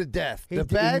beat kid. him to death. He The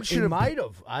did- dad he should have. might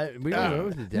have. We don't know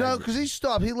if the dad No, did. because he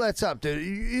stopped. He lets up, dude.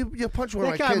 You punch one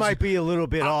That of my guy kids. might be a little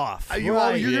bit off. You're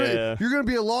Yeah. gonna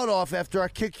be a lot off after I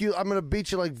kick you. I'm gonna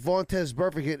beat you like Vontez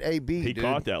Burfict at AB. he dude.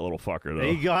 caught that little fucker though.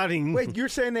 He got him. Wait, you're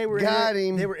saying they were Got in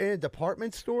him. They were in a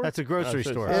department store? That's a grocery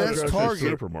store. Yeah, that's It's a Target.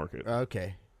 supermarket.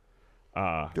 Okay.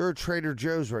 They're at Trader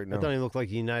Joe's right That now. don't even look like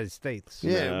the United States.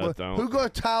 Yeah, Nah, well, don't. who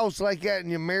got towels like that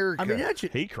in America? I mean, that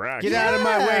should, He cracked. Get out of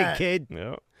my way, Yeah. kid.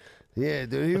 Yeah. yeah,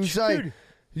 dude. He was like, Dude,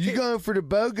 "You going for the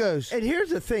BOGOs?" and here's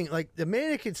the thing: like the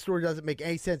mannequin store doesn't make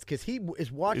any sense because he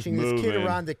is watching this kid moving.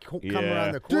 around come Yeah.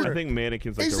 around the I corner. think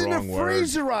mannequin's like He's the in wrong the word.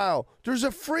 freezer aisle. There's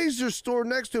a freezer store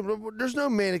next to him. There's no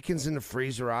mannequins in the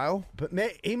freezer aisle. But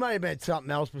he might have been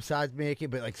something else besides mannequin.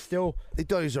 But like, still, He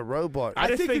thought he was a robot. I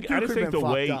just think the dude could've the been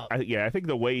way fucked up. I think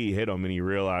the way he hit him and he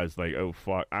realized like oh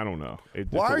fuck I don't know.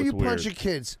 Why are you weird. punching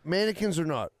kids, mannequins or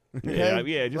not? Yeah, Okay?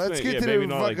 yeah. Just Let's get to maybe the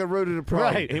not, fucking root of the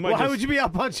problem. Right. He might Why just- would you be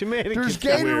out punching mannequins?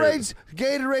 There's weird.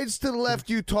 Gatorades to the left,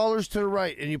 you tollers to the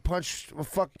right, and you punch a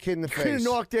fucking kid in the could have face.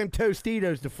 knocked them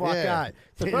Tostitos the fuck Yeah.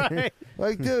 out. Right.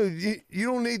 Like, dude, you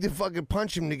don't need to fucking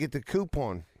punch him to get the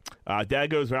coupon. Dad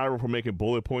goes viral for making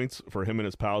bullet points for him and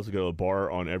his pals to go to the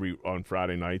bar on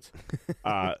Friday nights.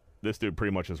 This dude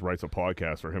pretty much just writes a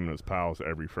podcast for him and his pals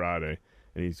every Friday,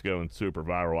 and he's going super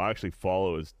viral. I actually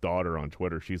follow his daughter on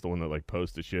Twitter. She's the one that like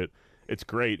posts the shit. It's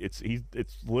great. It's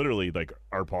literally like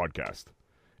our podcast.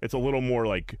 It's a little more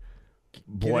like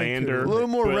blander, A little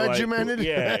more but, like, regimented.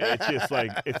 yeah, it's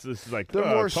just like They're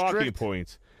more talking strict.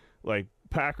 points, like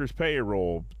Packers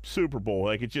payroll, Super Bowl.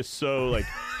 Like it's just so like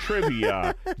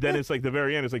trivia. Then it's like the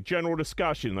very end. It's like general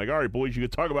discussion. Like all right, boys, you can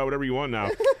talk about whatever you want now.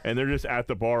 And they're just at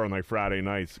the bar on like Friday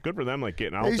nights. Good for them, like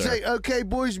getting out He's there. like, okay,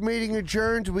 boys, meeting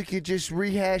adjourned. We could just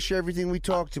rehash everything we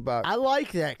talked about. I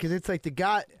like that because it's like the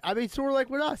guy. I mean, sort of like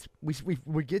with us.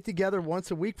 We get together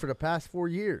once a week for the past 4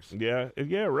 years. Yeah,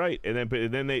 right. And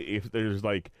then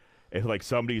if like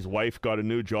somebody's wife got a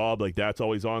new job, like that's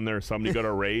always on there. Somebody got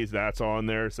a raise, that's on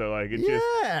there. So like it's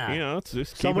Yeah. just it's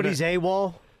just keeping Somebody's it-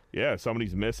 AWOL. Yeah,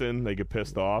 somebody's missing. They get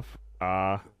pissed off.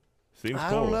 Seems I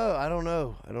cool. don't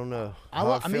know.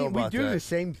 How I feel mean, we about do that. the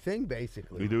same thing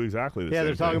basically. We do exactly the Yeah, same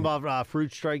they're talking thing. about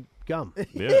fruit stripe gum.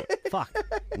 Yeah. Fuck.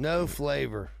 No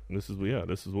flavor. This is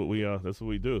what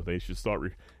we do. They should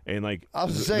start and like I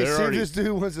was saying, they're see if already- this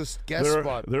dude was a guest they're,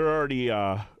 spot. They're already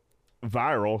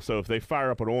viral, so if they fire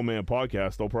up an old man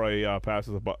podcast, they'll probably pass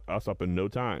us up in no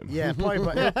time. Yeah, probably.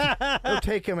 But it'll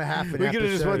take him a half an We could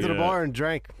have just went to the Yeah. bar and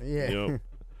drank. Yeah. Yep.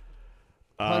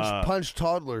 Punch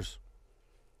toddlers.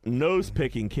 Nose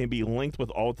picking can be linked with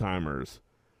Alzheimer's.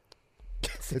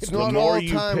 It's The not more all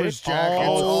you timers, pick Jack.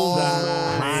 It's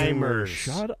Alzheimer's.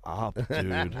 Shut up, dude.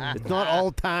 It's not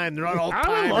all time. They're not all I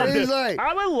would love time. He's to, like-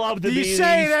 I would love to You be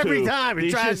say it these every two. time. It They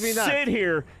drives just me nuts. sit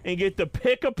here and get to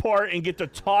pick apart and get to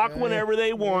talk whenever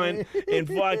they want and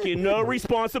fucking no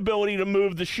responsibility to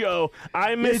move the show.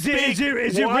 I Is it- misspeak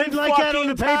is it one written like that on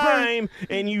the fucking paper? time,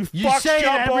 and you fucks say it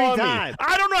jump every on time. me.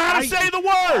 I don't know how to say the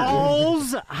word.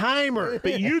 Alzheimer.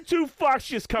 But you two fucks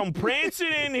just come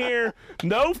prancing in here,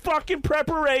 no fucking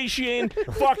preparation.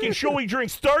 Fucking Shirley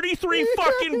drinks 33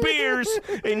 fucking beers,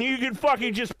 and you can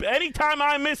fucking just anytime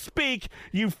I misspeak,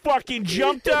 you fucking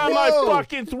jump down my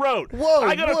fucking throat. Whoa,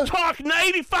 I gotta what? talk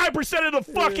 95% of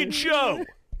the fucking show.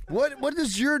 What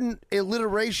does your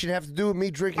alliteration have to do with me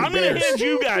drinking I'm gonna beers? hand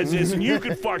you guys this, and you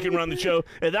can fucking run the show,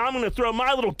 and then I'm gonna throw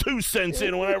my little 2 cents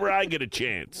in whenever I get a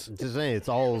chance. Just saying, it's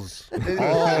alls.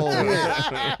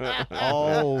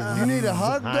 Oh, you need a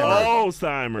hug, dog?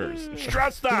 Alzheimer's.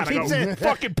 Stressed out. I got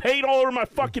fucking paint all over my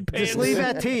fucking pants. Just leave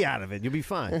that T out of it. You'll be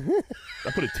fine.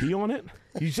 I put a T on it?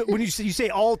 When you say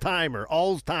all-timer,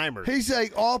 Alzheimer's. He's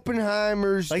like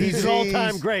Oppenheimer's Like he's disease. an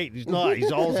all-time great. He's not.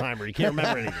 He's Alzheimer. He can't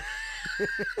remember anything.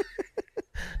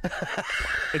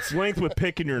 It's linked with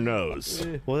picking your nose.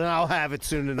 Well, then I'll have it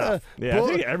soon enough. Yeah, I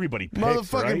think everybody picks,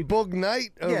 Motherfucking right? Bug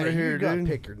Night over Yeah, here, you gotta dude.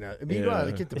 pick your nose. I mean, you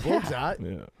gotta get the bugs out.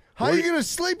 Yeah. How are you gonna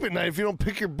sleep at night if you don't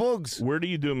pick your bugs? Where do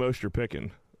you do most of your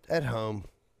picking? At home.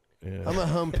 Yeah. I'm a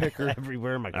home picker.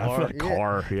 Everywhere in my I car. feel like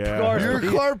car, yeah. Car's You're a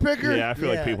pretty- car picker? Yeah, I feel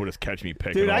Yeah. like people just catch me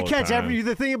picking Dude, all I the catch time.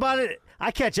 the thing about it,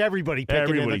 I catch everybody picking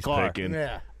Everybody's in the car. picking.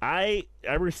 Yeah. I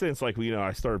ever since like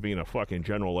I started being a fucking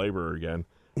general laborer again.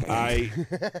 I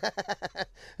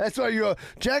That's why you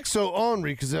Jack's so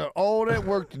ornery because all that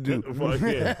work to do. fuck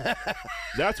yeah.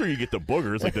 That's where you get the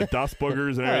boogers, like the dust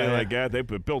boogers and everything like that.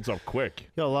 It builds up quick. You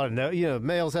got a lot of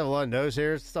males have a lot of nose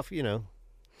hairs, stuff.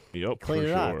 Yep, Clean for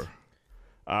it out. sure.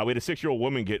 We had a 6-year-old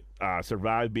woman get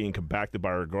survived being compacted by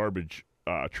her garbage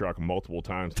truck multiple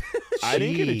times. I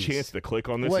didn't get a Jeez. chance to click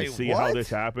on this Wait, and see how what? this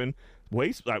happened.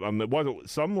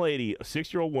 Some lady, a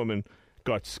 6-year-old woman,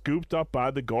 got scooped up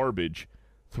by the garbage,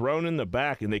 thrown in the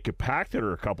back, and they compacted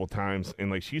her a couple times, and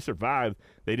like she survived.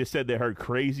 They just said they heard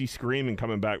crazy screaming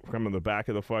coming from the back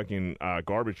of the fucking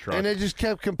garbage truck. And they just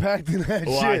kept compacting that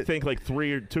well, shit. I think like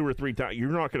 2 or 3 times. You're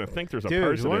not going to think there's a Dude,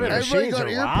 person one in of there. the Everybody machines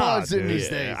got are loud, earpods in dude. these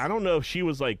days. I don't know if she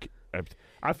was like.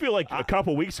 I feel like a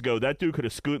couple weeks ago that dude could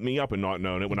have scooped me up and not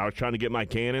known it when I was trying to get my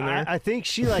can in there. I think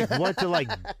she went to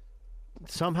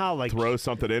somehow throw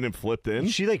something in and flipped in.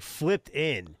 she flipped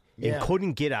in Yeah. and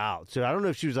couldn't get out. So I don't know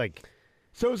if she was like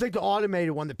So it was like the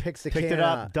automated one that picks the picked can it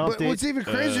up, out. dumped But it. what's even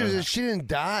crazier is that she didn't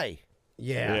die.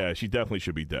 Yeah. She definitely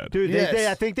should be dead. Dude, Yes.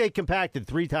 I think they compacted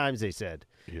 3 times. They said,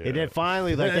 Yeah. and then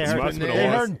finally, That's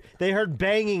they heard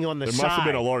banging on the There side. must have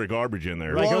been a lot of garbage in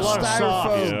there. Like a a lot of lot of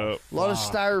styrofoam, soft. a lot of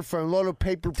styrofoam, a lot of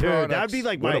paper Dude, products. that'd be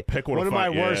like What a my pickle to one of my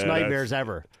find- worst yeah, nightmares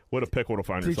ever. What a pickle to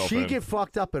find Did yourself she in. get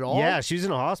fucked up at all? Yeah, she's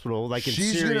in a hospital, like in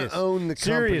She's serious, gonna own the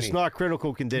serious, company. not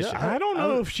critical condition. I don't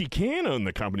know if she can own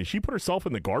the company. She put herself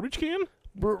in the garbage can?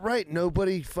 Right,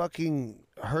 nobody fucking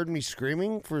heard me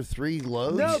screaming for 3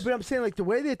 loads. No, but I'm saying the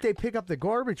way that they pick up the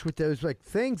garbage with those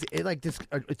things,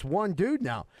 it's one dude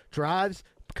now drives,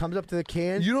 comes up to the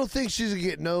can. You don't think she's gonna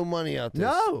get no money out this?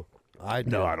 No, I do.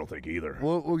 No, I don't think either.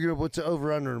 What's the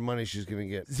over under money she's gonna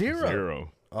get?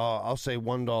 Zero. I'll say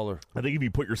 $1. I think if you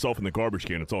put yourself in the garbage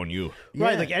can, it's on you.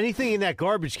 Right, like anything in that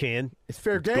garbage can, it's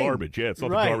fair It's game. garbage, yeah. It's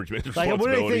not right? the garbage man's Like what do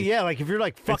they responsibility. think? Yeah, like if you're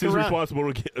It's fucking his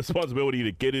around. responsibility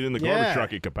to get it in the garbage Yeah.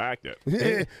 truck and compact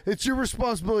it. It's your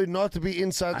responsibility not to be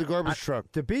inside the garbage truck.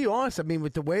 To be honest, I mean,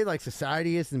 with the way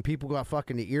society is, and people got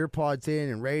fucking the ear pods in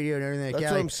and radio and everything.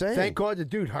 That's what I'm saying. Thank God the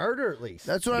dude heard her at least.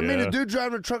 That's what I mean. Yeah. The dude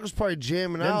driving the truck was probably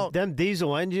jamming out. Them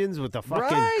diesel engines with the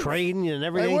fucking Right. crane and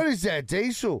everything. Hey, what is that?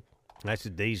 Diesel? That's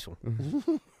a diesel.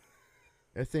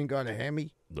 That thing got a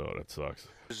Hemi. No, that sucks.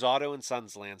 Rosado and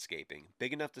Sons Landscaping.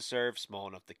 Big enough to serve, small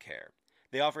enough to care.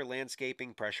 They offer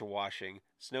landscaping, pressure washing,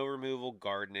 snow removal,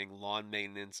 gardening, lawn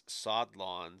maintenance, sod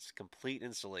lawns, complete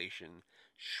installation,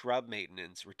 shrub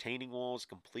maintenance, retaining walls,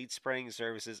 complete spraying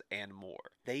services, and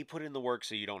more. They put in the work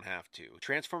so you don't have to.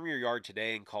 Transform your yard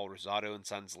today and call Rosado and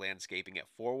Sons Landscaping at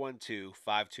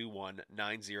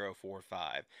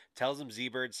 412-521-9045. Tell them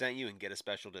Z-Bird sent you and get a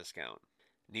special discount.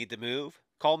 Need to move?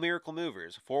 Call Miracle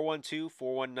Movers,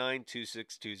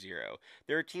 412-419-2620.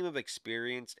 They're a team of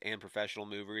experienced and professional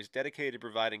movers dedicated to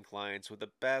providing clients with the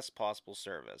best possible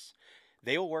service.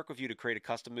 They will work with you to create a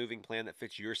custom moving plan that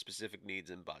fits your specific needs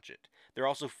and budget. They're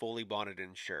also fully bonded and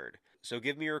insured. So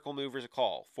give Miracle Movers a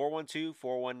call,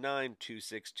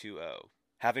 412-419-2620.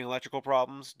 Having electrical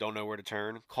problems? Don't know where to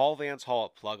turn? Call Vance Hall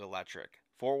at Plug Electric,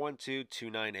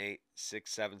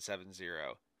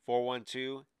 412-298-6770.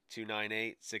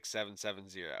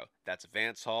 412-298-6770. That's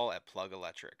Vance Hall at Plug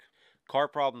Electric. Car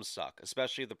problems suck,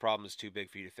 especially if the problem is too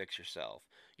big for you to fix yourself.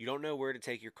 You don't know where to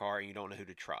take your car and you don't know who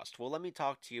to trust. Well, let me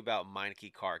talk to you about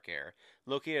Meineke Car Care,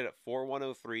 located at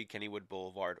 4103 Kennywood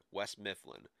Boulevard, West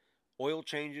Mifflin. Oil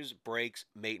changes, brakes,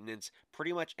 maintenance,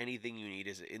 pretty much anything you need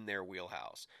is in their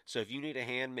wheelhouse. So if you need a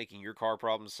hand making your car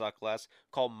problems suck less,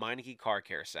 call Meineke Car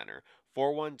Care Center,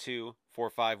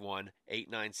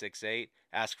 412-451-8968.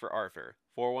 Ask for Arthur,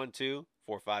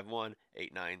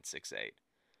 412-451-8968.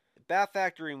 Bath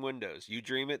Factory and Windows. You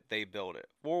dream it, they build it.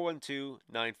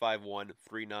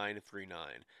 412-951-3939.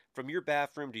 From your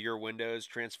bathroom to your windows,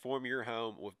 transform your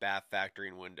home with Bath Factory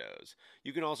and Windows.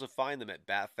 You can also find them at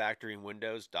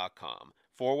bathfactorywindows.com.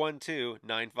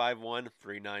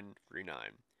 412-951-3939.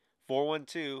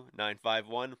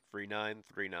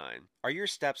 412-951-3939. Are your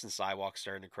steps and sidewalks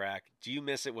starting to crack? Do you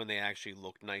miss it when they actually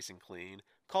look nice and clean?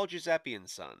 Call Giuseppe &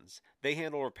 Sons. They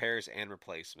handle repairs and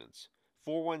replacements.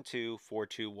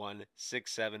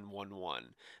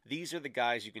 412-421-6711. These are the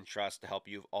guys you can trust to help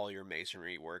you with all your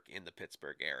masonry work in the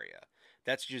Pittsburgh area.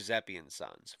 That's Giuseppe &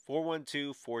 Sons.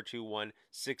 412-421-6711.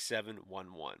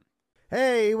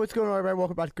 Hey, what's going on, everybody?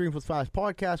 Welcome back to Greenfield's Fast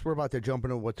Podcast. We're about to jump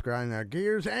into what's grinding our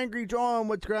gears. Angry John,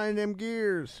 what's grinding them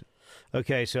gears?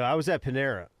 Okay, so I was at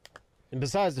Panera, and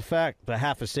besides the fact that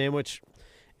half a sandwich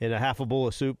and a half a bowl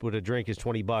of soup with a drink is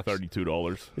 $20.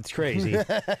 $32. It's crazy.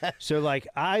 So, like,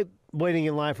 I waiting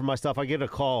in line for my stuff. I get a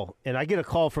call, and I get a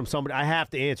call from somebody. I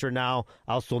have to answer now.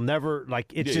 I'll still never,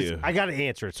 like, it's just, I got to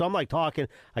answer it. So I'm, like, talking.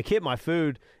 I get my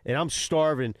food, and I'm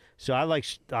starving. So I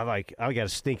got to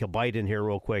stink a bite in here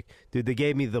real quick. Dude, they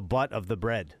gave me the butt of the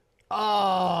bread.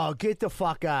 Oh, get the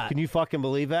fuck out. Can you fucking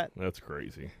believe that? That's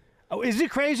crazy. Oh, is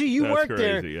it crazy? You That's worked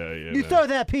there. crazy. Yeah, You throw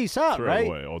that piece out, Throw right? it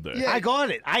away all day. Yeah. I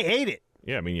got it. I ate it.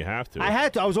 Yeah, I mean, you have to. I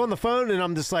had to. I was on the phone, and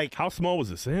I'm just like, how small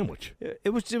was the sandwich? It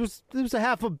was a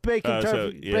half a bacon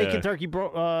turkey, bacon turkey,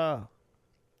 Bravo,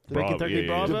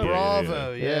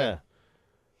 Bravo. Yeah.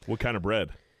 What kind of bread?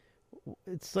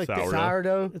 It's like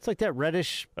sourdough. It's like that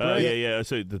reddish. Oh yeah.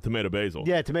 So the tomato basil.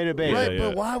 Yeah, tomato basil. Right,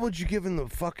 but why would you give him the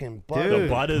fucking butter? The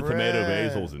butter tomato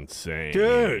basil is insane,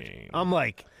 dude. I'm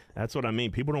like. That's what I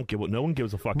mean. People don't give. No one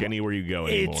gives a fuck anywhere you go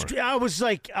anymore.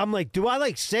 I'm like, do I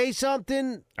like say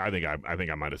something? I think I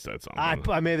might have said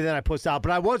something. Maybe then I pushed out,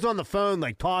 but I was on the phone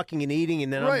like talking and eating,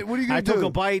 and then what are you gonna do? I took a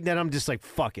bite, and then I'm just like,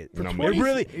 fuck it.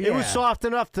 It It was soft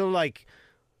enough to like,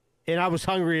 and I was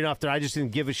hungry enough that I just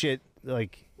didn't give a shit.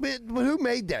 Like, but who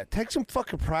made that? Take some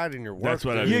fucking pride in your work. That's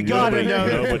what I mean. You gotta know.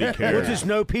 Nobody cares. Well, just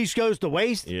no piece goes to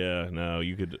waste. Yeah, no,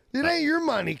 you could. It ain't your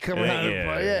money coming out of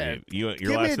it. Your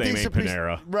last name ain't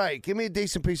Panera. Right. Give me a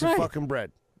decent piece of fucking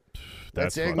bread.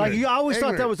 That's ignorant. Like, I always thought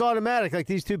that Ignorant. was automatic. Like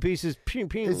these two pieces. Pew,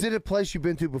 pew. Is it a place you've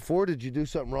been to before? Did you do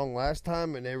something wrong last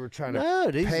time and they were trying to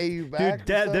pay you back?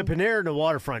 Dude, the Panera in the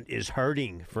waterfront is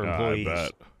hurting for employees. I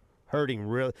bet. Hurting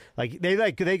really.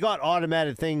 They got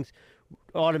automated things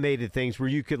where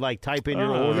you could like type in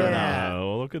your order.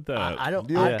 Oh, look at that. I don't.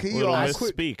 Little I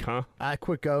misspeak, huh? I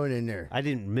quit going in there. I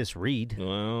didn't misread.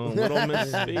 Well, little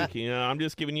misspeak. You know, I'm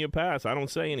just giving you a pass. I don't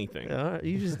say anything.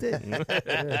 You just did.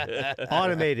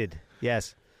 Automated.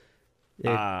 Yes.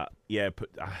 I don't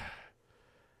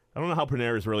know how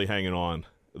Panera's really hanging on.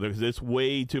 There's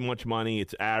way too much money.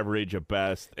 It's average at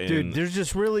best. And dude, there's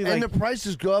just really and like, the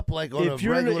prices go up like on a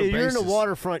regular basis. If you're in the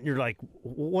waterfront, you're like,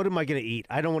 what am I going to eat?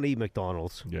 I don't want to eat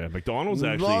McDonald's. Yeah, McDonald's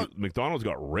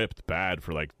got ripped bad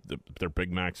for like their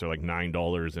Big Macs are like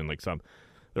 $9 and like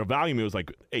their value meal was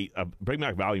like a Big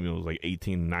Mac value meal was like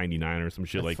 $18.99 or some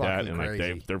shit like that, and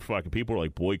crazy. like they're fucking people are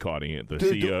like boycotting it. The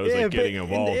Dude, CEOs getting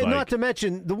involved. And not to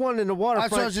mention the one in the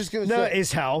waterfront. That's what I was just gonna say.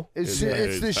 Is hell. It's the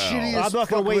shittiest. I'm not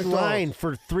going to wait in fucking line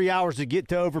for 3 hours to get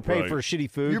to overpay Right. for shitty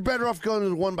food. You're better off going to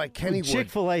the one by Kennywood.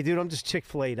 Chick-fil-A, dude. I'm just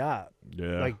Chick-fil-A'd up.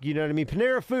 Yeah. Like, you know what I mean?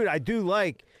 Panera food, I do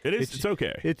like. It's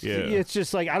okay. It's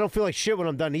just like I don't feel like shit when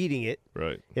I'm done eating it.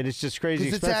 Right. And it's just crazy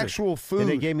 'Cause it's expensive. actual food. And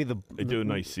they gave me They do a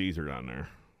nice Caesar down there.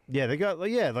 Yeah, they got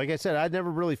like I said, I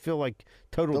never really feel like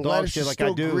total The dog lettuce shit is like I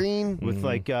still do green. with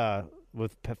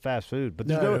with fast food. But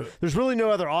No. there's really no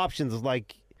other options.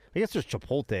 Like I guess there's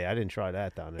Chipotle. I didn't try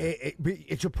that down there.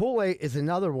 Chipotle is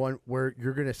another one where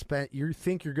you're going to spend. You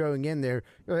think you're going in there.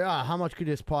 You're like, how much could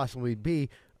this possibly be?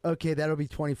 Okay, that'll be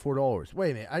 $24. Wait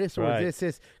a minute, I just ordered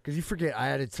this because you forget I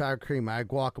added sour cream, I had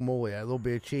guacamole, I had a little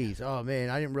bit of cheese. Oh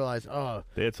man, I didn't realize. Oh,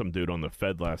 they had some dude on the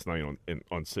Fed last night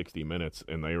on 60 Minutes,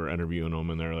 and they were interviewing him,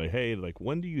 and they're like, "Hey, like,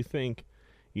 when do you think,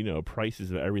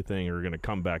 prices of everything are going to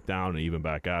come back down and even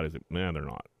back out?" Is it? Man, they're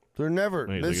not. They're never.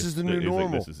 He's This like, is the new he's like,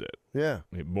 normal. this is it. Yeah.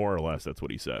 I mean, more or less, that's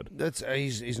what he said. That's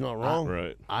he's not wrong.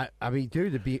 Right. I mean,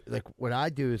 dude, to be like, what I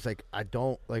do is like, I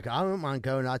don't mind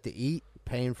going out to eat,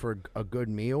 paying for a good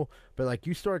meal, but like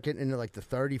you start getting into like the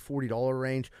 $30-$40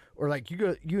 range, or like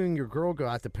you and your girl go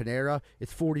out to Panera,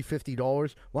 it's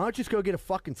 $40-$50. Why don't you just go get a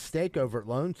fucking steak over at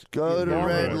Loans? Go to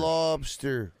Red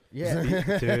Lobster.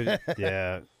 Yeah, dude.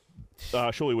 Yeah.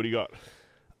 Shirley, what do you got?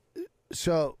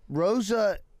 So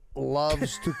Rosa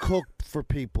loves to cook for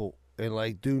people and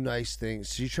like do nice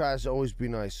things. She tries to always be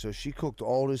nice. So she cooked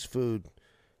all this food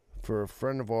for a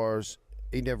friend of ours.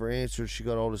 He never answered. She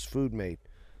got all this food made,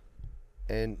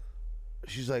 and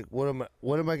she's like, "What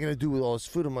am I gonna do with all this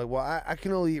food?" I'm like, "Well, I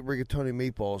can only eat rigatoni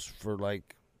meatballs for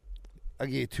like, I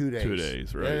get 2 days. 2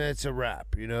 days, right? And it's a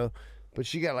wrap, you know." But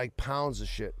she got like pounds of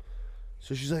shit.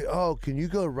 So she's like, "Oh, can you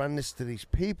go run this to these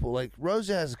people?" Like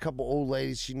Rosa has a couple old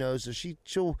ladies she knows, so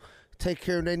she'll take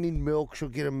care of them. They need milk. She'll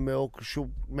get them milk. She'll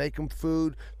make them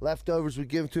food. Leftovers we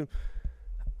give them to them.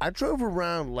 I drove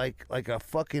around like a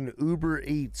fucking Uber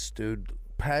Eats, dude,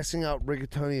 passing out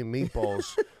rigatoni and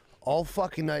meatballs all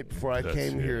fucking night before I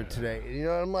came here today. And, you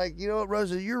know, I'm like, you know what,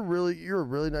 Rosa, you're a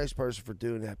really nice person for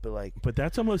doing that, but like, but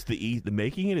that's almost the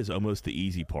making it is almost the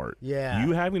easy part. Yeah,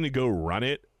 you having to go run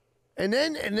it. And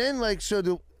then like,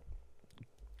 so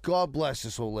God bless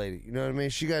this old lady. You know what I mean?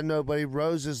 She got nobody.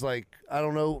 Rose is like, I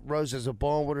don't know. Rose has a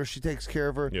bond with her. She takes care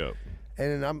of her. Yeah.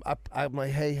 And then I'm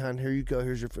like, "Hey, hon, here you go.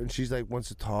 Here's your friend." She's like, wants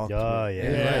to talk to Oh, me. yeah.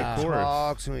 And Yeah, like, of course.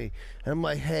 talks to me. And I'm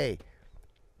like, "Hey,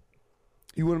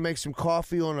 you want to make some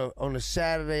coffee on a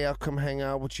Saturday? I'll come hang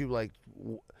out with you." Like,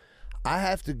 I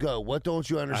have to go. What don't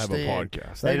you understand? I have a podcast.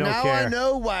 Like, They don't now care. I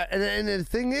know why. And the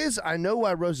thing is, I know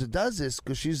why Rosa does this,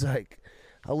 because she's like,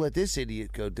 "I'll let this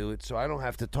idiot go do it, so I don't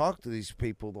have to talk to these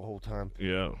people the whole time."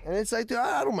 Yeah. And it's like, dude,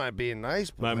 I don't mind being nice,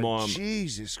 but My like, mom.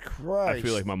 Jesus Christ. I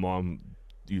feel like my mom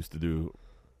used to do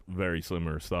very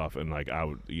similar stuff, and like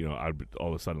I'd all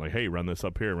of a sudden like, "Hey, run this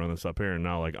up here," and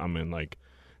now like I'm in like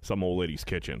some old lady's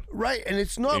kitchen. Right, and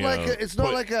it's not You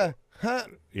like know, huh?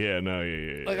 Yeah, no,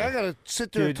 yeah. Like I gotta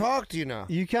sit there and Dude, talk to you now.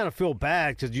 You kind of feel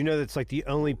bad because you know that's like the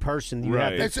only person you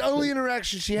Right. have. It's the only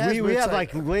interaction she has. We but it's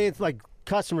have like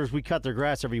customers. We cut their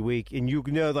grass every week, and you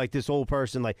know, like this old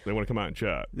person, like They want to come out and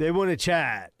chat. they want to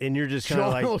chat, and you're just kind of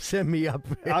Sean like, will send me up.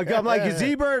 I'm like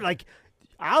Z-Bird, like.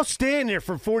 I'll stand there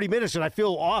for 40 minutes and I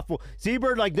feel awful.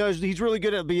 Z-Bird like knows he's really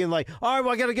good at being like, all right,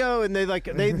 well, I gotta go, and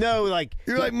they know like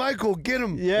You're like, Michael, get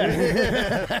him.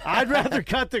 yeah. I'd rather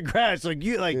cut the grass like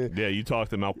you like Yeah, you talk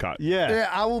to Melcott. yeah. Yeah,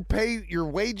 I will pay your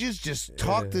wages. Just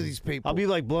talk to these people. I'll be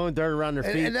like blowing dirt around their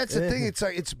feet. and that's the thing. It's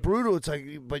like it's brutal. It's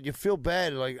like, but you feel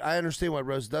bad. Like I understand why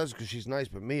Rose does because she's nice,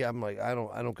 but me, I'm like, I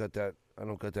don't got that. I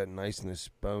don't got that niceness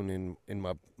bone in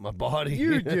my body.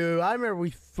 You do. I remember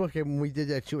when we did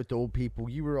that shit with the old people.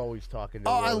 You were always talking to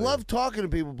Oh, them. I love talking to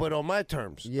people, but on my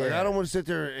terms. Like, Yeah. I don't want to sit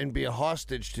there and be a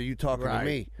hostage to you talking to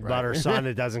me. about her son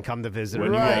that doesn't come to visit her.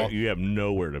 When Right. you have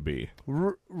nowhere to be,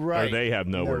 Right. or they have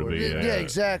nowhere to be. Yeah,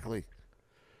 exactly.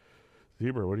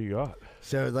 Zebra, what do you got?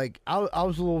 So, like, I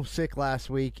was a little sick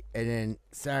last week, and then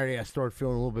Saturday I started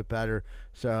feeling a little bit better.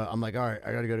 So I'm like, all right,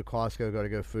 I got to go to Costco, got to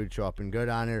go food shopping. Go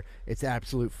down there. It's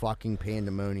absolute fucking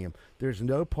pandemonium. There's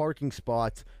no parking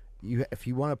spots. If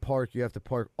you want to park, you have to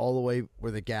park all the way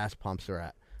where the gas pumps are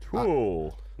at.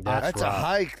 Cool. That's a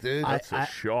hike, dude. That's a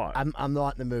shot. I'm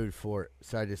not in the mood for it,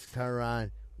 so I just turn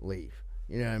around, leave.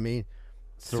 You know what I mean?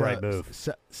 It's the right move.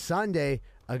 Sunday,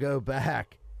 I go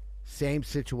back, same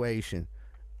situation,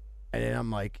 and then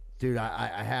I'm like, dude,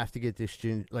 I have to get this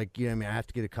ginger. Like, you know what I mean? I have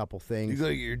to get a couple things. You go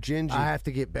to your ginger. I have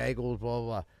to get bagels, blah, blah,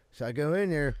 blah. So I go in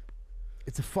there.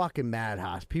 It's a fucking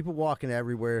madhouse. People walking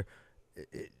everywhere.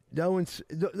 No one's.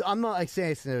 I'm not like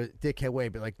saying it's in a dickhead way,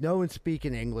 but like no one's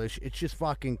speaking English. It's just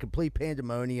fucking complete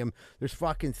pandemonium. There's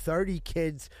fucking 30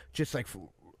 kids just like,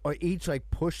 or each like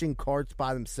pushing carts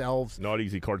by themselves. Not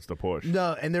easy carts to push.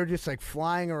 No, and they're just like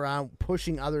flying around,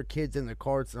 pushing other kids in the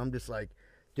carts, and I'm just like,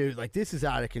 dude, like this is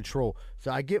out of control.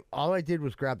 So all I did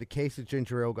was grab the case of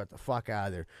ginger ale, got the fuck out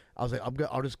of there. I was like,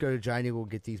 I'll just go to Giant Eagle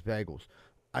and get these bagels.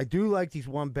 I do like these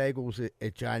one bagels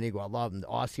at Giant Eagle. I love them. The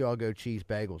Asiago cheese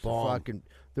bagels.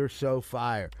 They're so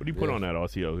fire. What do you put on that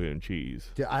Asiago and cheese?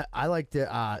 I like the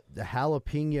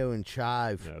jalapeno and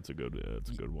chive. Yeah, that's a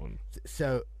good one.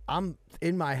 So I'm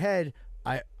in my head.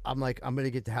 I'm like, I'm gonna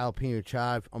get the jalapeno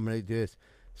chive. I'm gonna do this.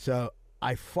 So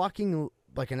I fucking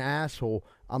like an asshole.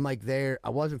 I'm like there. I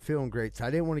wasn't feeling great, so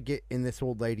I didn't want to get in this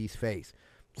old lady's face.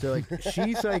 So like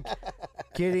she's like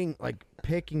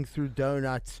picking through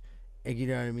donuts. And you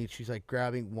know what I mean? She's like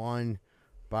grabbing one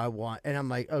by one. And I'm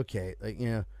like, okay, like, you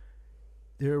know,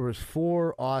 there was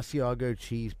 4 Asiago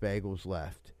cheese bagels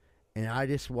left. And I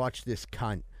just watched this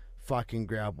cunt fucking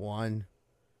grab 1,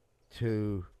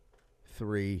 2,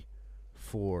 3,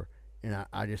 4. And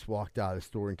I just walked out of the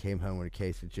store and came home with a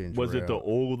case of ginger Was it the ale.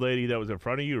 old lady that was in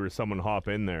front of you, or did someone hop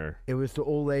in there? It was the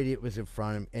old lady that was in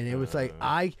front of him. And it was like,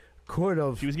 I could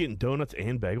have. She was getting donuts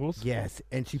and bagels? Yes.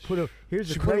 And she put here's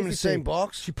the She crazy put them in the same thing.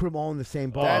 box? She put them all in the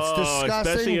same box. That's Oh,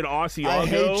 disgusting. especially in Asiago. I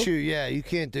hate you. Yeah, you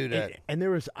can't do that. And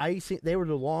there was icing. They were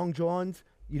the Long Johns.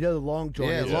 You know the Long John.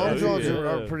 Yeah, is Long right? Johns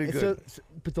are pretty And good.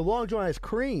 but the Long John has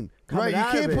cream. Right, coming you out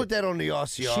of can't it. put that on the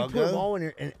She put them Asiago. all in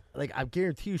there, and like I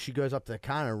guarantee you, she goes up to the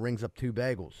counter and rings up 2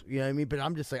 bagels. You know what I mean? But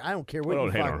I'm just like, I don't care what. Well,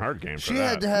 you don't hate fucking- on her game for She that.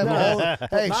 had to have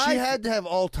hey, My- she had to have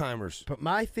Alzheimer's. But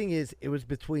my thing is, it was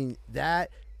between that.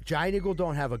 Giant Eagle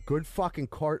don't have a good fucking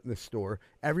cart in the store.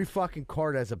 Every fucking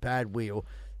cart has a bad wheel.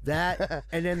 That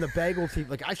and then the bagels.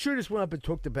 Like I should have just went up and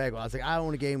took the bagel. I was like, I don't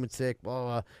want to get him sick. Blah,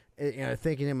 blah, blah. You know,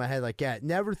 thinking in my head like that,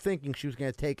 never thinking she was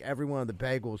going to take every one of the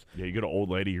bagels. Yeah, you get an old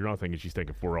lady, you're not thinking she's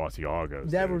taking 4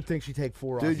 Asiagos. Never dude. think she'd take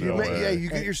 4 Dude, off. you way.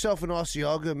 get yourself an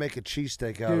Asiago and make a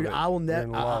cheesesteak out of Dude, it. I will You're never.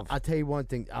 in love. I'll tell you one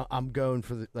thing. I'm going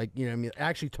for the you know. What I mean,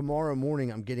 actually, tomorrow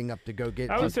morning I'm getting up to go get.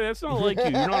 I would say that's not like you.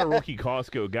 You're not a rookie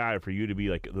Costco guy for you to be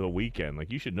like the weekend.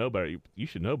 Like you should know better. You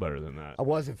should know better than that. I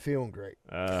wasn't feeling great.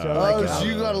 So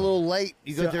you got a little late.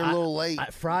 You got there a little late.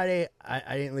 Friday,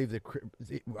 I didn't leave the crib.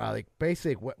 Like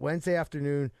basically Wednesday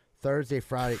afternoon, Thursday,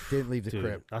 Friday, didn't leave the Dude,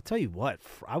 crib. I'll tell you what.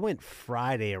 I went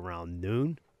Friday around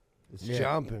noon. It's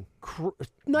jumping.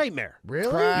 Nightmare.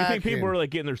 Really? You think people are like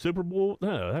getting their Super Bowl?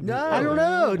 No, I don't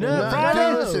know. No,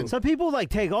 Friday. listen. Some people like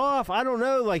take off. I don't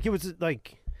know. Like it was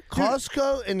like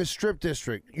Costco in the Strip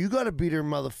District, you got to be there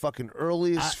motherfucking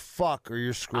early as fuck, or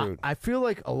you're screwed. I feel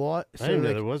like a lot. So I didn't know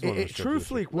like, there was one in the Strip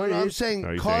truthfully, District. what No, it I'm is- saying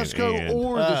Are you Costco saying and?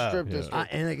 or the Strip yeah. District.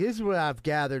 and like this is what I've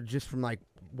gathered just from like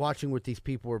watching what these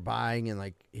people are buying and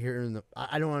like hearing the.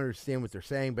 I don't understand what they're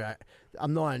saying, but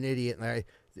I'm not an idiot. And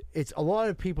it's a lot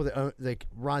of people that like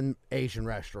run Asian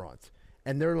restaurants,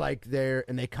 and they're like there,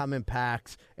 and they come in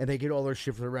packs, and they get all their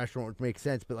shit for the restaurant, which makes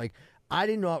sense. But like, I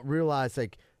did not realize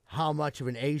like how much of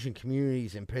an Asian community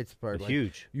is in Pittsburgh. It's Like,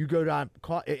 huge. You go down,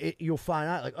 you'll find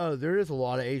out like, oh, there is a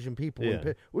lot of Asian people, in Yeah.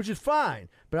 Pittsburgh, which is fine.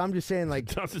 But I'm just saying, like,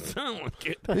 Doesn't sound like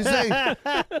it. He's saying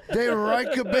they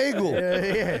like a bagel.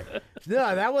 yeah.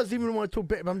 No, that wasn't even one too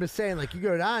big. I'm just saying, like, you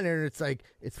go down there and it's like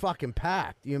it's fucking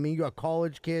packed. You know what I mean? You got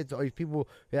college kids, all these people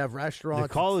who have the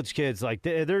restaurants. college kids. Like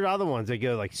there are other ones that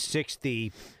go like 6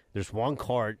 deep. There's one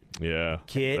cart. Yeah,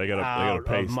 Get they gotta out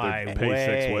pay, of my they pay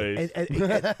 6 way. ways.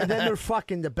 And then they're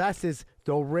fucking. The best is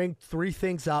they'll ring 3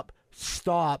 things up,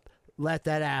 stop, let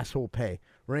that asshole pay.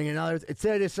 Ring another.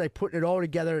 Instead of just like putting it all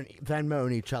together and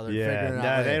Venmoing each other. and Yeah, figuring it no,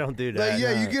 out they later. don't do Like, that.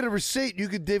 yeah, no. you get a receipt, you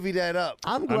could divvy that up.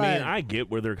 I'm I glad. mean, I get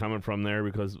where they're coming from there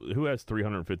because who has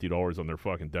 $350 on their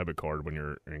fucking debit card when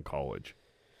you're in college?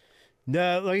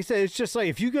 No, like I said, it's just like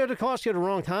if you go to Costco at the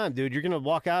wrong time, dude, you're gonna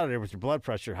walk out of there with your blood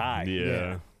pressure high.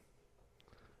 Yeah.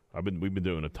 We've been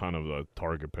doing a ton of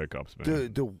Target pickups,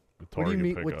 man. The what do you Target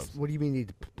mean? pickups. What do you mean? You need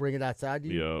to bring it outside?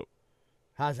 You? Yeah.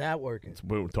 How's that working?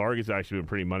 But Target's actually been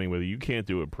pretty money with it. You can't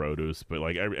do it produce, but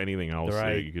like anything else,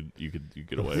 Right. you could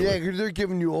get away Yeah, with. 'cause they're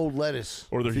giving you old lettuce.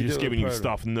 Or they're if you just do it giving you produce.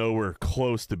 stuff nowhere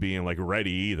close to being like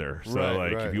ready either. So Right,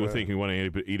 like right, if you right. think you want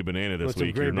to eat a banana this Want some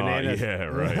week, you're green not. bananas. Yeah,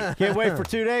 right. Can't wait for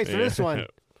 2 days for this Yeah. one.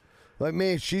 Like,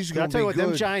 man, she's I'll going to tell you be what, good.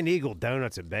 them Giant Eagle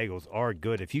donuts and bagels are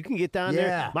good. If you can get down Yeah.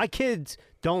 there, my kids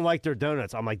don't like their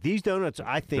donuts. I'm like, these donuts,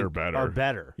 I think, They're better. are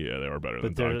better. Yeah, they are better But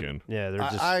than they're, Dunkin'. yeah, they're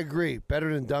just. I agree.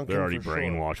 Better than Dunkin'. They're already for sure.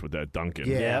 brainwashed with that Dunkin'.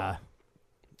 Yeah.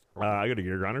 I got a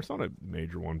gear grinder. It's not a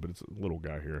major one, but it's a little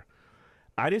guy here.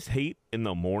 I just hate in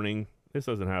the morning. This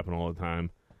doesn't happen all the time.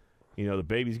 You know, the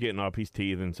baby's getting up. He's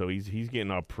teething, so he's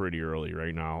getting up pretty early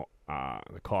right now.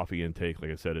 The coffee intake, like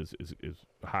I said, is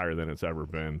higher than it's ever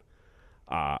been.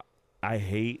 I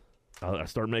hate. I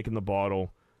start making the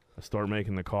bottle. I start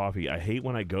making the coffee. I hate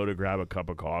when I go to grab a cup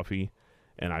of coffee,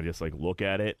 and I just like look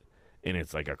at it, and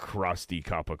it's like a crusty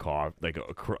cup of coffee, like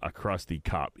a crusty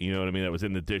cup. You know what I mean? That was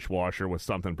in the dishwasher with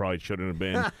something probably shouldn't have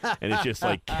been, and it's just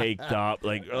like caked up,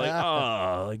 like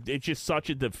it's just such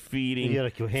a defeating You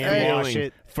gotta hand wash feeling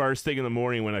it. first thing in the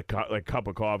morning when a cup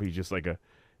of coffee is just like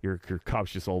your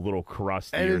cup's just a little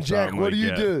crusty. And or then, Jack, something what like do you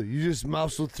that. do? You just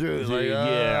muscle through it. Like,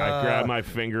 I grab my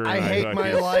finger. And I hate fucking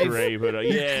my life. scrape it.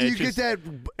 Yeah, you it's get just- that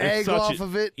it's egg such off a-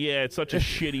 of it. Yeah, it's such a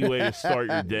shitty way to start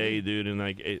your day, dude. And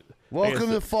like, Welcome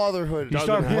to fatherhood. You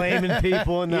start blaming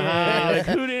people in the yeah, house.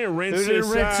 like, who didn't rinse Who didn't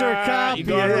this rinse their out? cup? You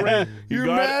gotta Yeah. rinse. You're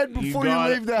mad before you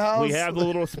leave the house. We have the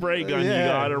little spray gun. Yeah. You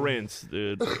gotta rinse,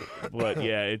 dude. But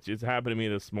yeah, it's happened to me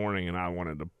this morning, and I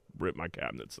wanted to rip my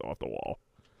cabinets off the wall.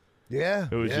 Yeah.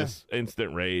 It was yeah. just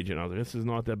instant rage, and I was like, this is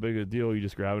not that big a deal. You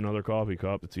just grab another coffee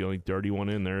cup. It's the only dirty one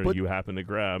in there that But- you happen to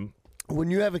grab. when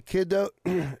you have a kid though,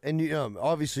 and you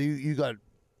obviously you got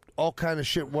all kind of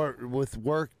shit with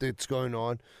work that's going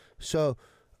on, so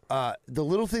the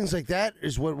little things like that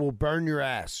is what will burn your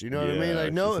ass. You know what I mean? Like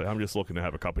I'm just looking to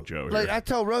have a cup of Joe. Like here. I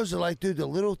tell Rosa, like, dude, the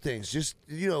little things, just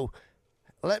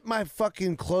let my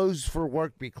fucking clothes for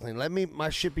work be clean. Let my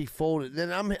shit be folded.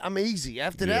 Then I'm easy.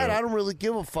 After that, I don't really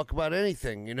give a fuck about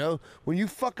anything. When you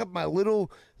fuck up my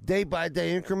little day by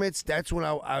day increments, that's when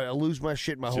I lose my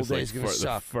shit. My whole day is gonna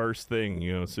suck. The first thing,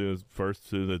 as soon as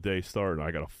the day started,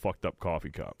 I got a fucked up coffee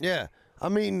cup. Yeah, I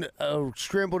mean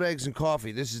scrambled eggs and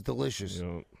coffee. This is delicious.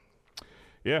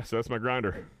 Yeah, so that's my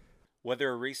grinder.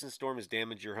 Whether a recent storm has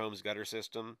damaged your home's gutter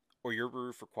system or your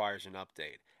roof requires an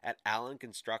update, at Allen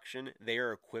Construction, they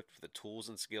are equipped with the tools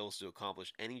and skills to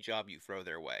accomplish any job you throw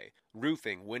their way.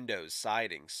 Roofing, windows,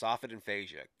 siding, soffit and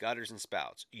fascia, gutters and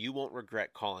spouts. You won't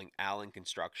regret calling Allen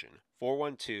Construction.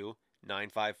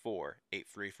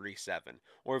 412-954-8337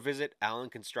 or visit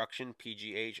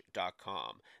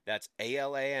allenconstructionpgh.com. That's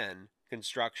ALAN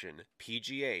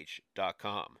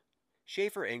constructionpgh.com.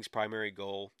 Schaefer Inc.'s primary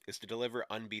goal is to deliver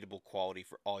unbeatable quality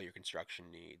for all your construction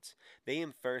needs. They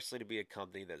aim firstly to be a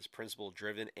company that is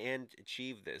principle-driven and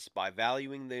achieve this by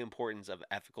valuing the importance of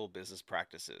ethical business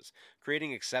practices,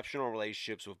 creating exceptional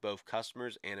relationships with both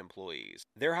customers and employees.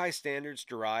 Their high standards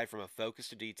derive from a focus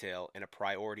to detail and a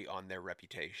priority on their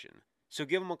reputation. So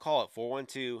give them a call at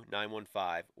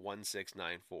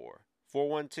 412-915-1694.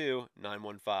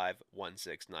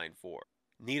 412-915-1694.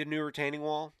 Need a new retaining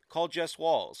wall? Call Just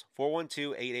Walls,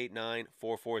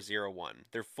 412-889-4401.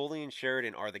 They're fully insured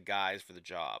and are the guys for the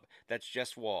job. That's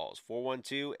Just Walls,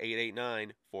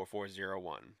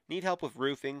 412-889-4401. Need help with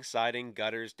roofing, siding,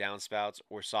 gutters, downspouts,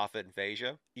 or soffit and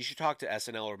fascia? You should talk to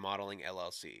SNL Remodeling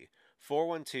LLC,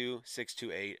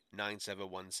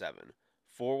 412-628-9717.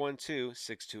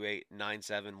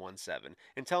 412-628-9717,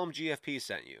 and tell them GFP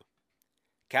sent you.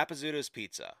 Capizzuto's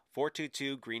Pizza,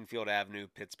 422 Greenfield Avenue,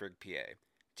 Pittsburgh, PA.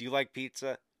 Do you like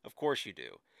pizza? Of course you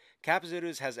do.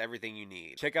 Capizzuto's has everything you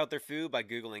need. Check out their food by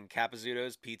Googling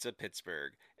Capizzuto's Pizza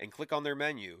Pittsburgh and click on their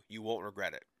menu. You won't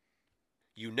regret it.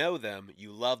 You know them,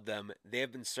 you love them. They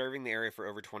have been serving the area for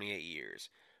over 28 years.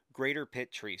 Greater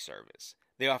Pitt Tree Service.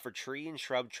 They offer tree and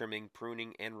shrub trimming,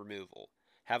 pruning, and removal.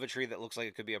 Have a tree that looks like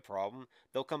it could be a problem?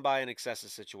 They'll come by and assess the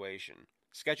situation.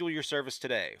 Schedule your service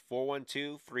today,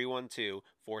 412-312-4651.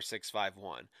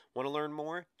 Want to learn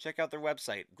more? Check out their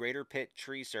website,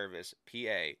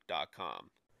 greaterpitttreeservicepa.com.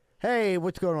 Hey,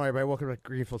 what's going on, everybody? Welcome to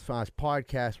Greenfield's Finest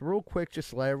Podcast. Real quick,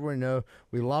 just to let everyone know,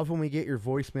 we love when we get your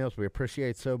voicemails. We appreciate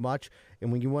it so much.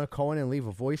 And when you want to call in and leave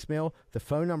a voicemail, the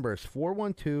phone number is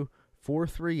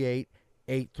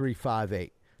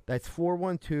 412-438-8358. That's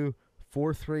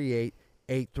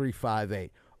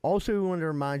 412-438-8358. Also, we want to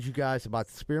remind you guys about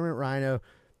the Spearmint Rhino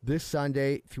this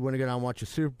Sunday. If you want to go down and watch the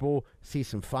Super Bowl, see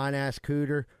some fine-ass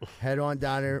cooter, head on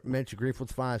down there, mention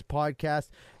Greenfield's Finest Podcast.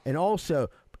 And also,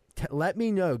 let me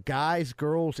know, guys,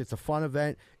 girls, it's a fun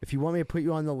event. If you want me to put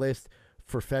you on the list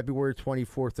for February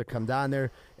 24th to come down there.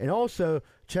 And also,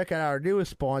 check out our newest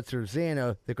sponsor,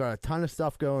 Xano. They've got a ton of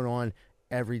stuff going on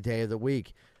every day of the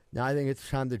week. Now I think it's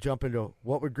time to jump into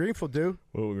What Would Greenfield Do?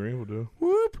 What would Greenfield do?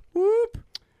 Whoop, whoop.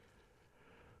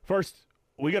 First,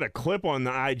 we got a clip on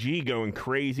the IG going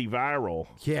crazy viral.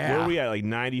 Yeah. Where are we at? Like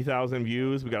 90,000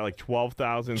 views. We got like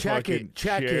 12,000 fucking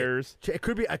shares. It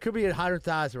could be at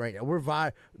 100,000 right now. We're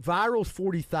viral's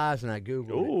 40,000. I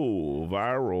googled. Ooh,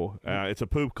 viral. It's a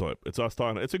poop clip. It's us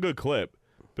talking. It's a good clip,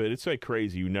 but it's like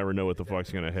crazy. You never know what the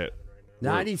fuck's gonna hit.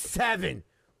 97.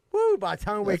 Woo! By the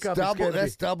time we wake up,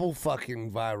 that's double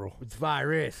fucking viral. It's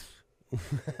virus.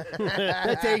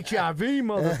 That's HIV,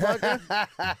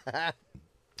 motherfucker.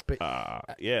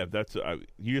 Yeah, that's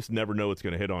you just never know what's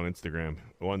going to hit on Instagram.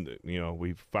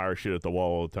 We fire shit at the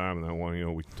wall all the time, and then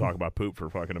we talk about poop for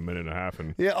fucking a minute and a half,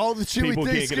 and all the shit we think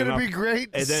is going to be great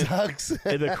and then, sucks.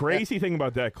 And the crazy thing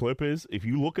about that clip is, if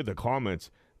you look at the comments,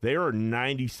 they are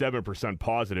 97%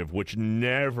 positive, which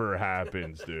never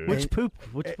happens, dude. Which poop?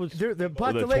 Which was the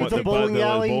bowling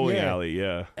alley? Bowling alley,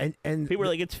 yeah. And people were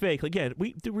like, it's fake. Like, yeah,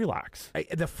 relax.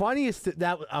 The funniest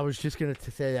that I was just gonna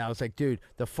say that I was like, dude,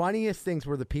 the funniest things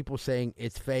were the people saying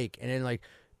it's fake, and then like,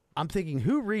 I'm thinking,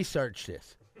 who researched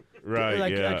this? Right,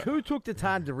 like who took the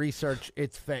time to research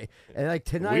it's fake? And like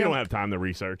tonight, we don't have time to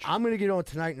research. I'm going to get on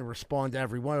tonight and respond to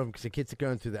every one of them because the kids are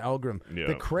going through the algorithm. Yeah.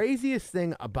 The craziest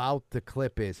thing about the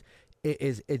clip is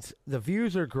it's the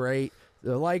views are great,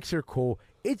 the likes are cool.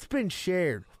 It's been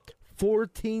shared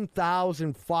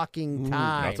 14,000 fucking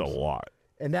times. That's a lot.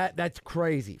 And that's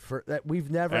crazy for that.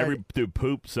 We've never dude,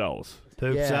 poop sells.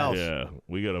 Poop sells. Yeah,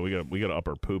 we gotta up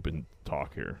our poop and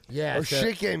talk here. Yeah, Our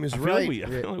shit game is I feel right. like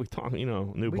I feel like we talk,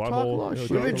 new We talk a butthole. lot of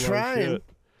shit. We've been trying.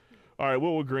 All right,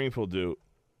 what would Greenfield do?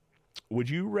 Would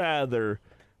you rather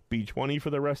be 20 for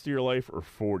the rest of your life or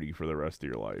 40 for the rest of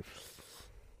your life?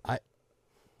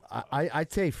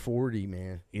 I'd say 40,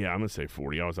 man. Yeah, I'm gonna say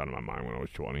 40. I was out of my mind when I was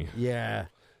 20. Yeah.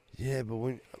 Yeah, but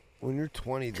when you're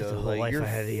 20 the though, whole like life you're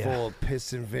ahead of you. full of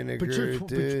piss and vinegar, But you're,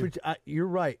 dude. you're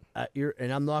right.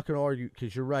 And I'm not going to argue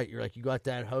because you're right. You're like, you got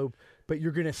that hope, but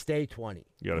you're going to stay 20.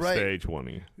 You gotta Right. stay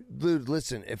 20. Dude,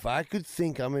 listen, if I could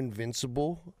think I'm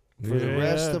invincible for the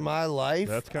rest of my life,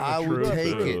 That's kinda I true, would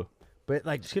take too. it. But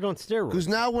like, Just get on steroids. Because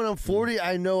now when I'm 40,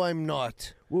 I know I'm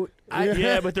not. well,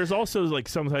 Yeah, but there's also like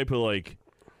some type of like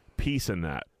peace in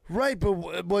that. Right,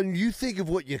 but when you think of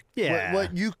what you Yeah.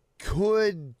 what you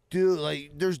could do,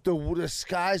 like there's the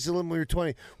sky's the limit when you're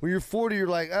 20. When you're 40, you're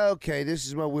like, oh, okay, this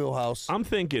is my wheelhouse. I'm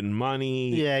thinking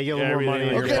money. Yeah, you get a little more money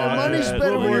in everything your like Okay, the that. money's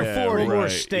better when you're 40. More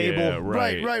right, stable. yeah,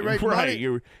 Right, right.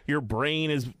 Money- Your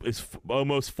brain is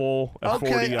almost full at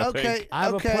 40. I think.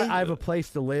 I have a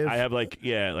place to live. I have like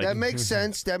that makes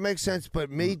sense. That makes sense. But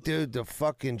me, dude, the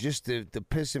fucking the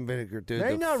piss and vinegar, dude. There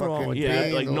ain't the nothing wrong fucking with yeah,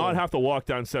 pain, like oh. not have to walk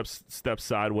down steps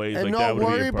sideways and like not that would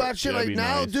worry be about shit. that'd Like be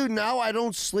now, nice. dude. Now I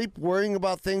don't sleep worrying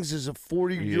about things as a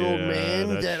 40-year-old Yeah, man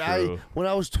that's that true. when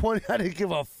I was 20, I didn't give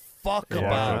a fuck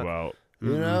about.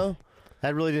 You know,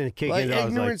 that really didn't kick like in. I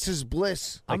was ignorance is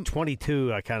bliss. like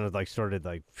 22. I kind of like started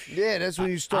like. Yeah, that's when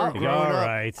you start All growing up.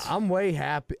 right. I'm way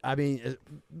happy. I mean,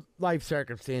 life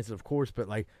circumstances, of course, but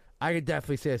like I could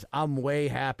definitely say this. I'm way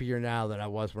happier now than I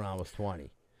was when I was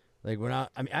 20. Like when I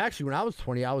mean, actually, when I was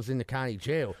 20, I was in the county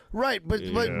jail. Right, but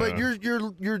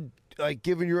you're like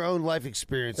giving your own life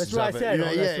experiences. That's what of I it. said. You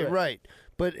know, Oh, that's yeah, right. right.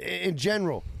 But in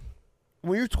general,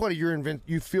 when you're 20,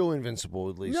 you feel invincible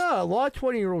at least. No, a lot of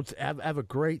 20-year-olds have a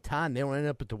great time. They don't end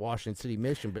up at the Washington City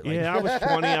Mission, but like, Yeah, I was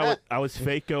 20. I was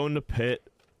fake going to Pitt.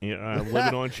 Living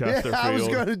on Chesterfield. Yeah, I was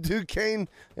going to Duquesne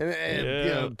and yeah, you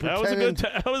know, that was a good.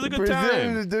 That was a good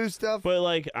pretending time. to do stuff. But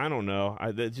like, I don't know.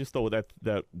 That's just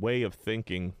that way of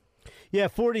thinking. Yeah,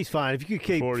 40's fine. If you could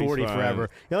keep 40 40's fine. forever.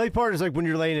 The only part is like when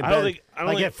you're laying in I bed, don't think- I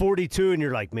don't think- at 42, and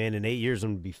you're like, man, in 8 years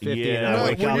I'm gonna be 50, Yeah, and I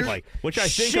wake when up you're- like, Which I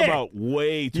think shit! about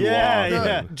way too Yeah, often.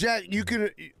 yeah. Jack, you can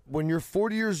when you're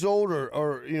 40 years old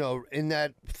or you know in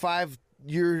that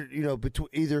 5-year between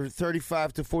either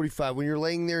 35 to 45 when you're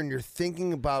laying there and you're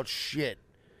thinking about shit.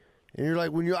 And you're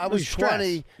like, I was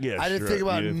 20, Yeah, I didn't think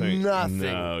about nothing.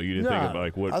 No, you didn't think about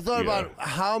like what. I thought yeah. about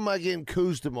how am I getting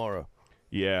coos tomorrow.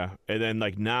 Yeah, and then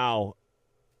like now,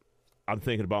 I'm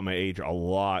thinking about my age a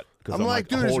lot. Cause I'm like,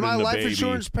 dude, is holding my the life baby,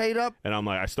 insurance paid up? And I'm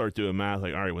like, I start doing math.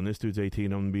 Like, all right, when this dude's 18,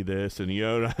 I'm gonna be this, and you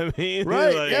know what I mean?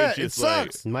 Right? Like, Yeah, it's it just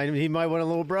sucks. Like, he might want a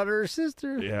little brother or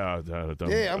sister. yeah,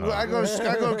 I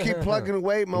go keep plugging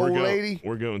away, my old lady.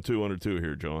 We're going 2 under 2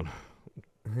 here, John.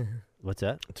 What's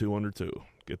that? 2 under 2.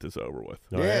 Get this over with.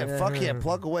 Yeah, fuck yeah,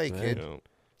 plug away, kid.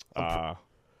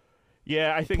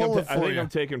 Yeah, I think Pull it I for think ya. I'm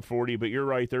taking 40, but you're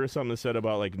right. There is something said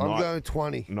about like I'm going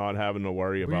 20. not having to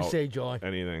worry what do you about say, John?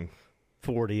 anything.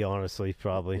 40, honestly,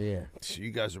 probably. Yeah. You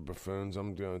guys are buffoons.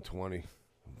 I'm going 20.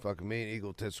 Fucking me and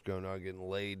Eagle Tits going out getting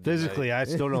laid. Physically, tonight. I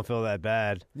still don't feel that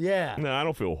bad. Yeah. No, I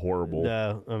don't feel horrible.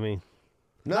 No, I mean,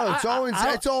 No,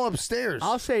 it's all upstairs.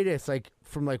 I'll say this, like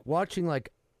from like watching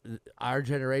like our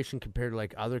generation compared to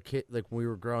like other kids, like when we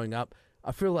were growing up,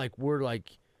 I feel like we're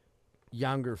like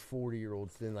younger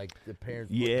 40-year-olds than like the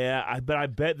parents. Yeah, but I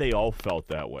bet they all felt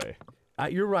that way.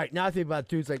 You're right. Now I think about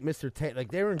dudes like Mr. Tate, like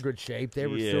they were in good shape. They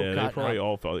were still they cutting probably up.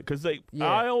 all felt it because they. Yeah.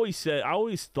 I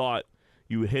always thought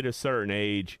you hit a certain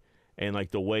age and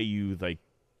like the way you like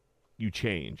you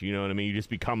change. You know what I mean? You just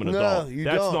become an No, adult. you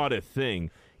That's don't. not a thing.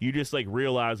 You just like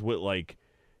realize what like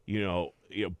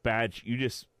bad.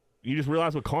 You just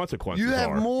realize what consequences You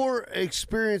have are. more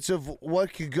experience of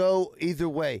what could go either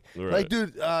way. Right. Like,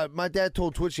 dude, my dad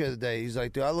told Twitch the other day, he's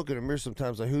like, dude, I look in the mirror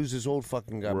sometimes like, who's this old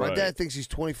fucking guy? My Right. dad thinks he's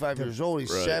 25 years old.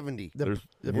 He's Right. 70. There's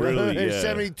He's really, yeah.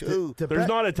 72. There's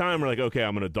not a time where like, okay,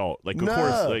 I'm an adult. Like, of No.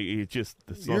 course, like it's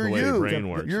not You're the way you. your brain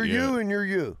works. You're yeah. you and you're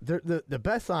you. The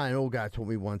best line an old guy told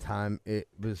me one time, it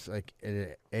was like at an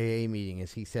AA meeting,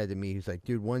 is he said to me, he's like,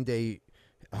 dude, one day,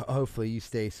 hopefully you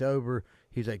stay sober.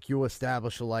 He's like, you'll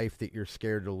establish a life that you're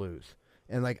scared to lose.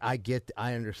 And like, I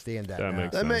understand that. That now.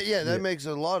 makes sense. That makes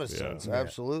a lot of Yeah. sense. Yeah.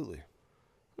 Absolutely.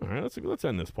 All right, let's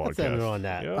end this podcast. let's end it on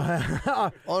that. Yeah.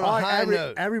 On a All right, high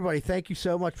note. everybody, thank you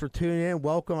so much for tuning in.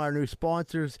 Welcome our new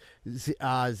sponsors,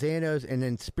 Xanos and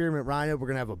then Spearmint Rhino. We're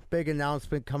going to have a big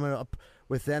announcement coming up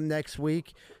with them next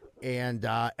week. And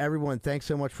everyone, thanks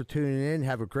so much for tuning in.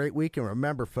 Have a great week. And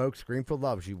remember, folks, Greenfield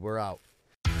loves you. We're out.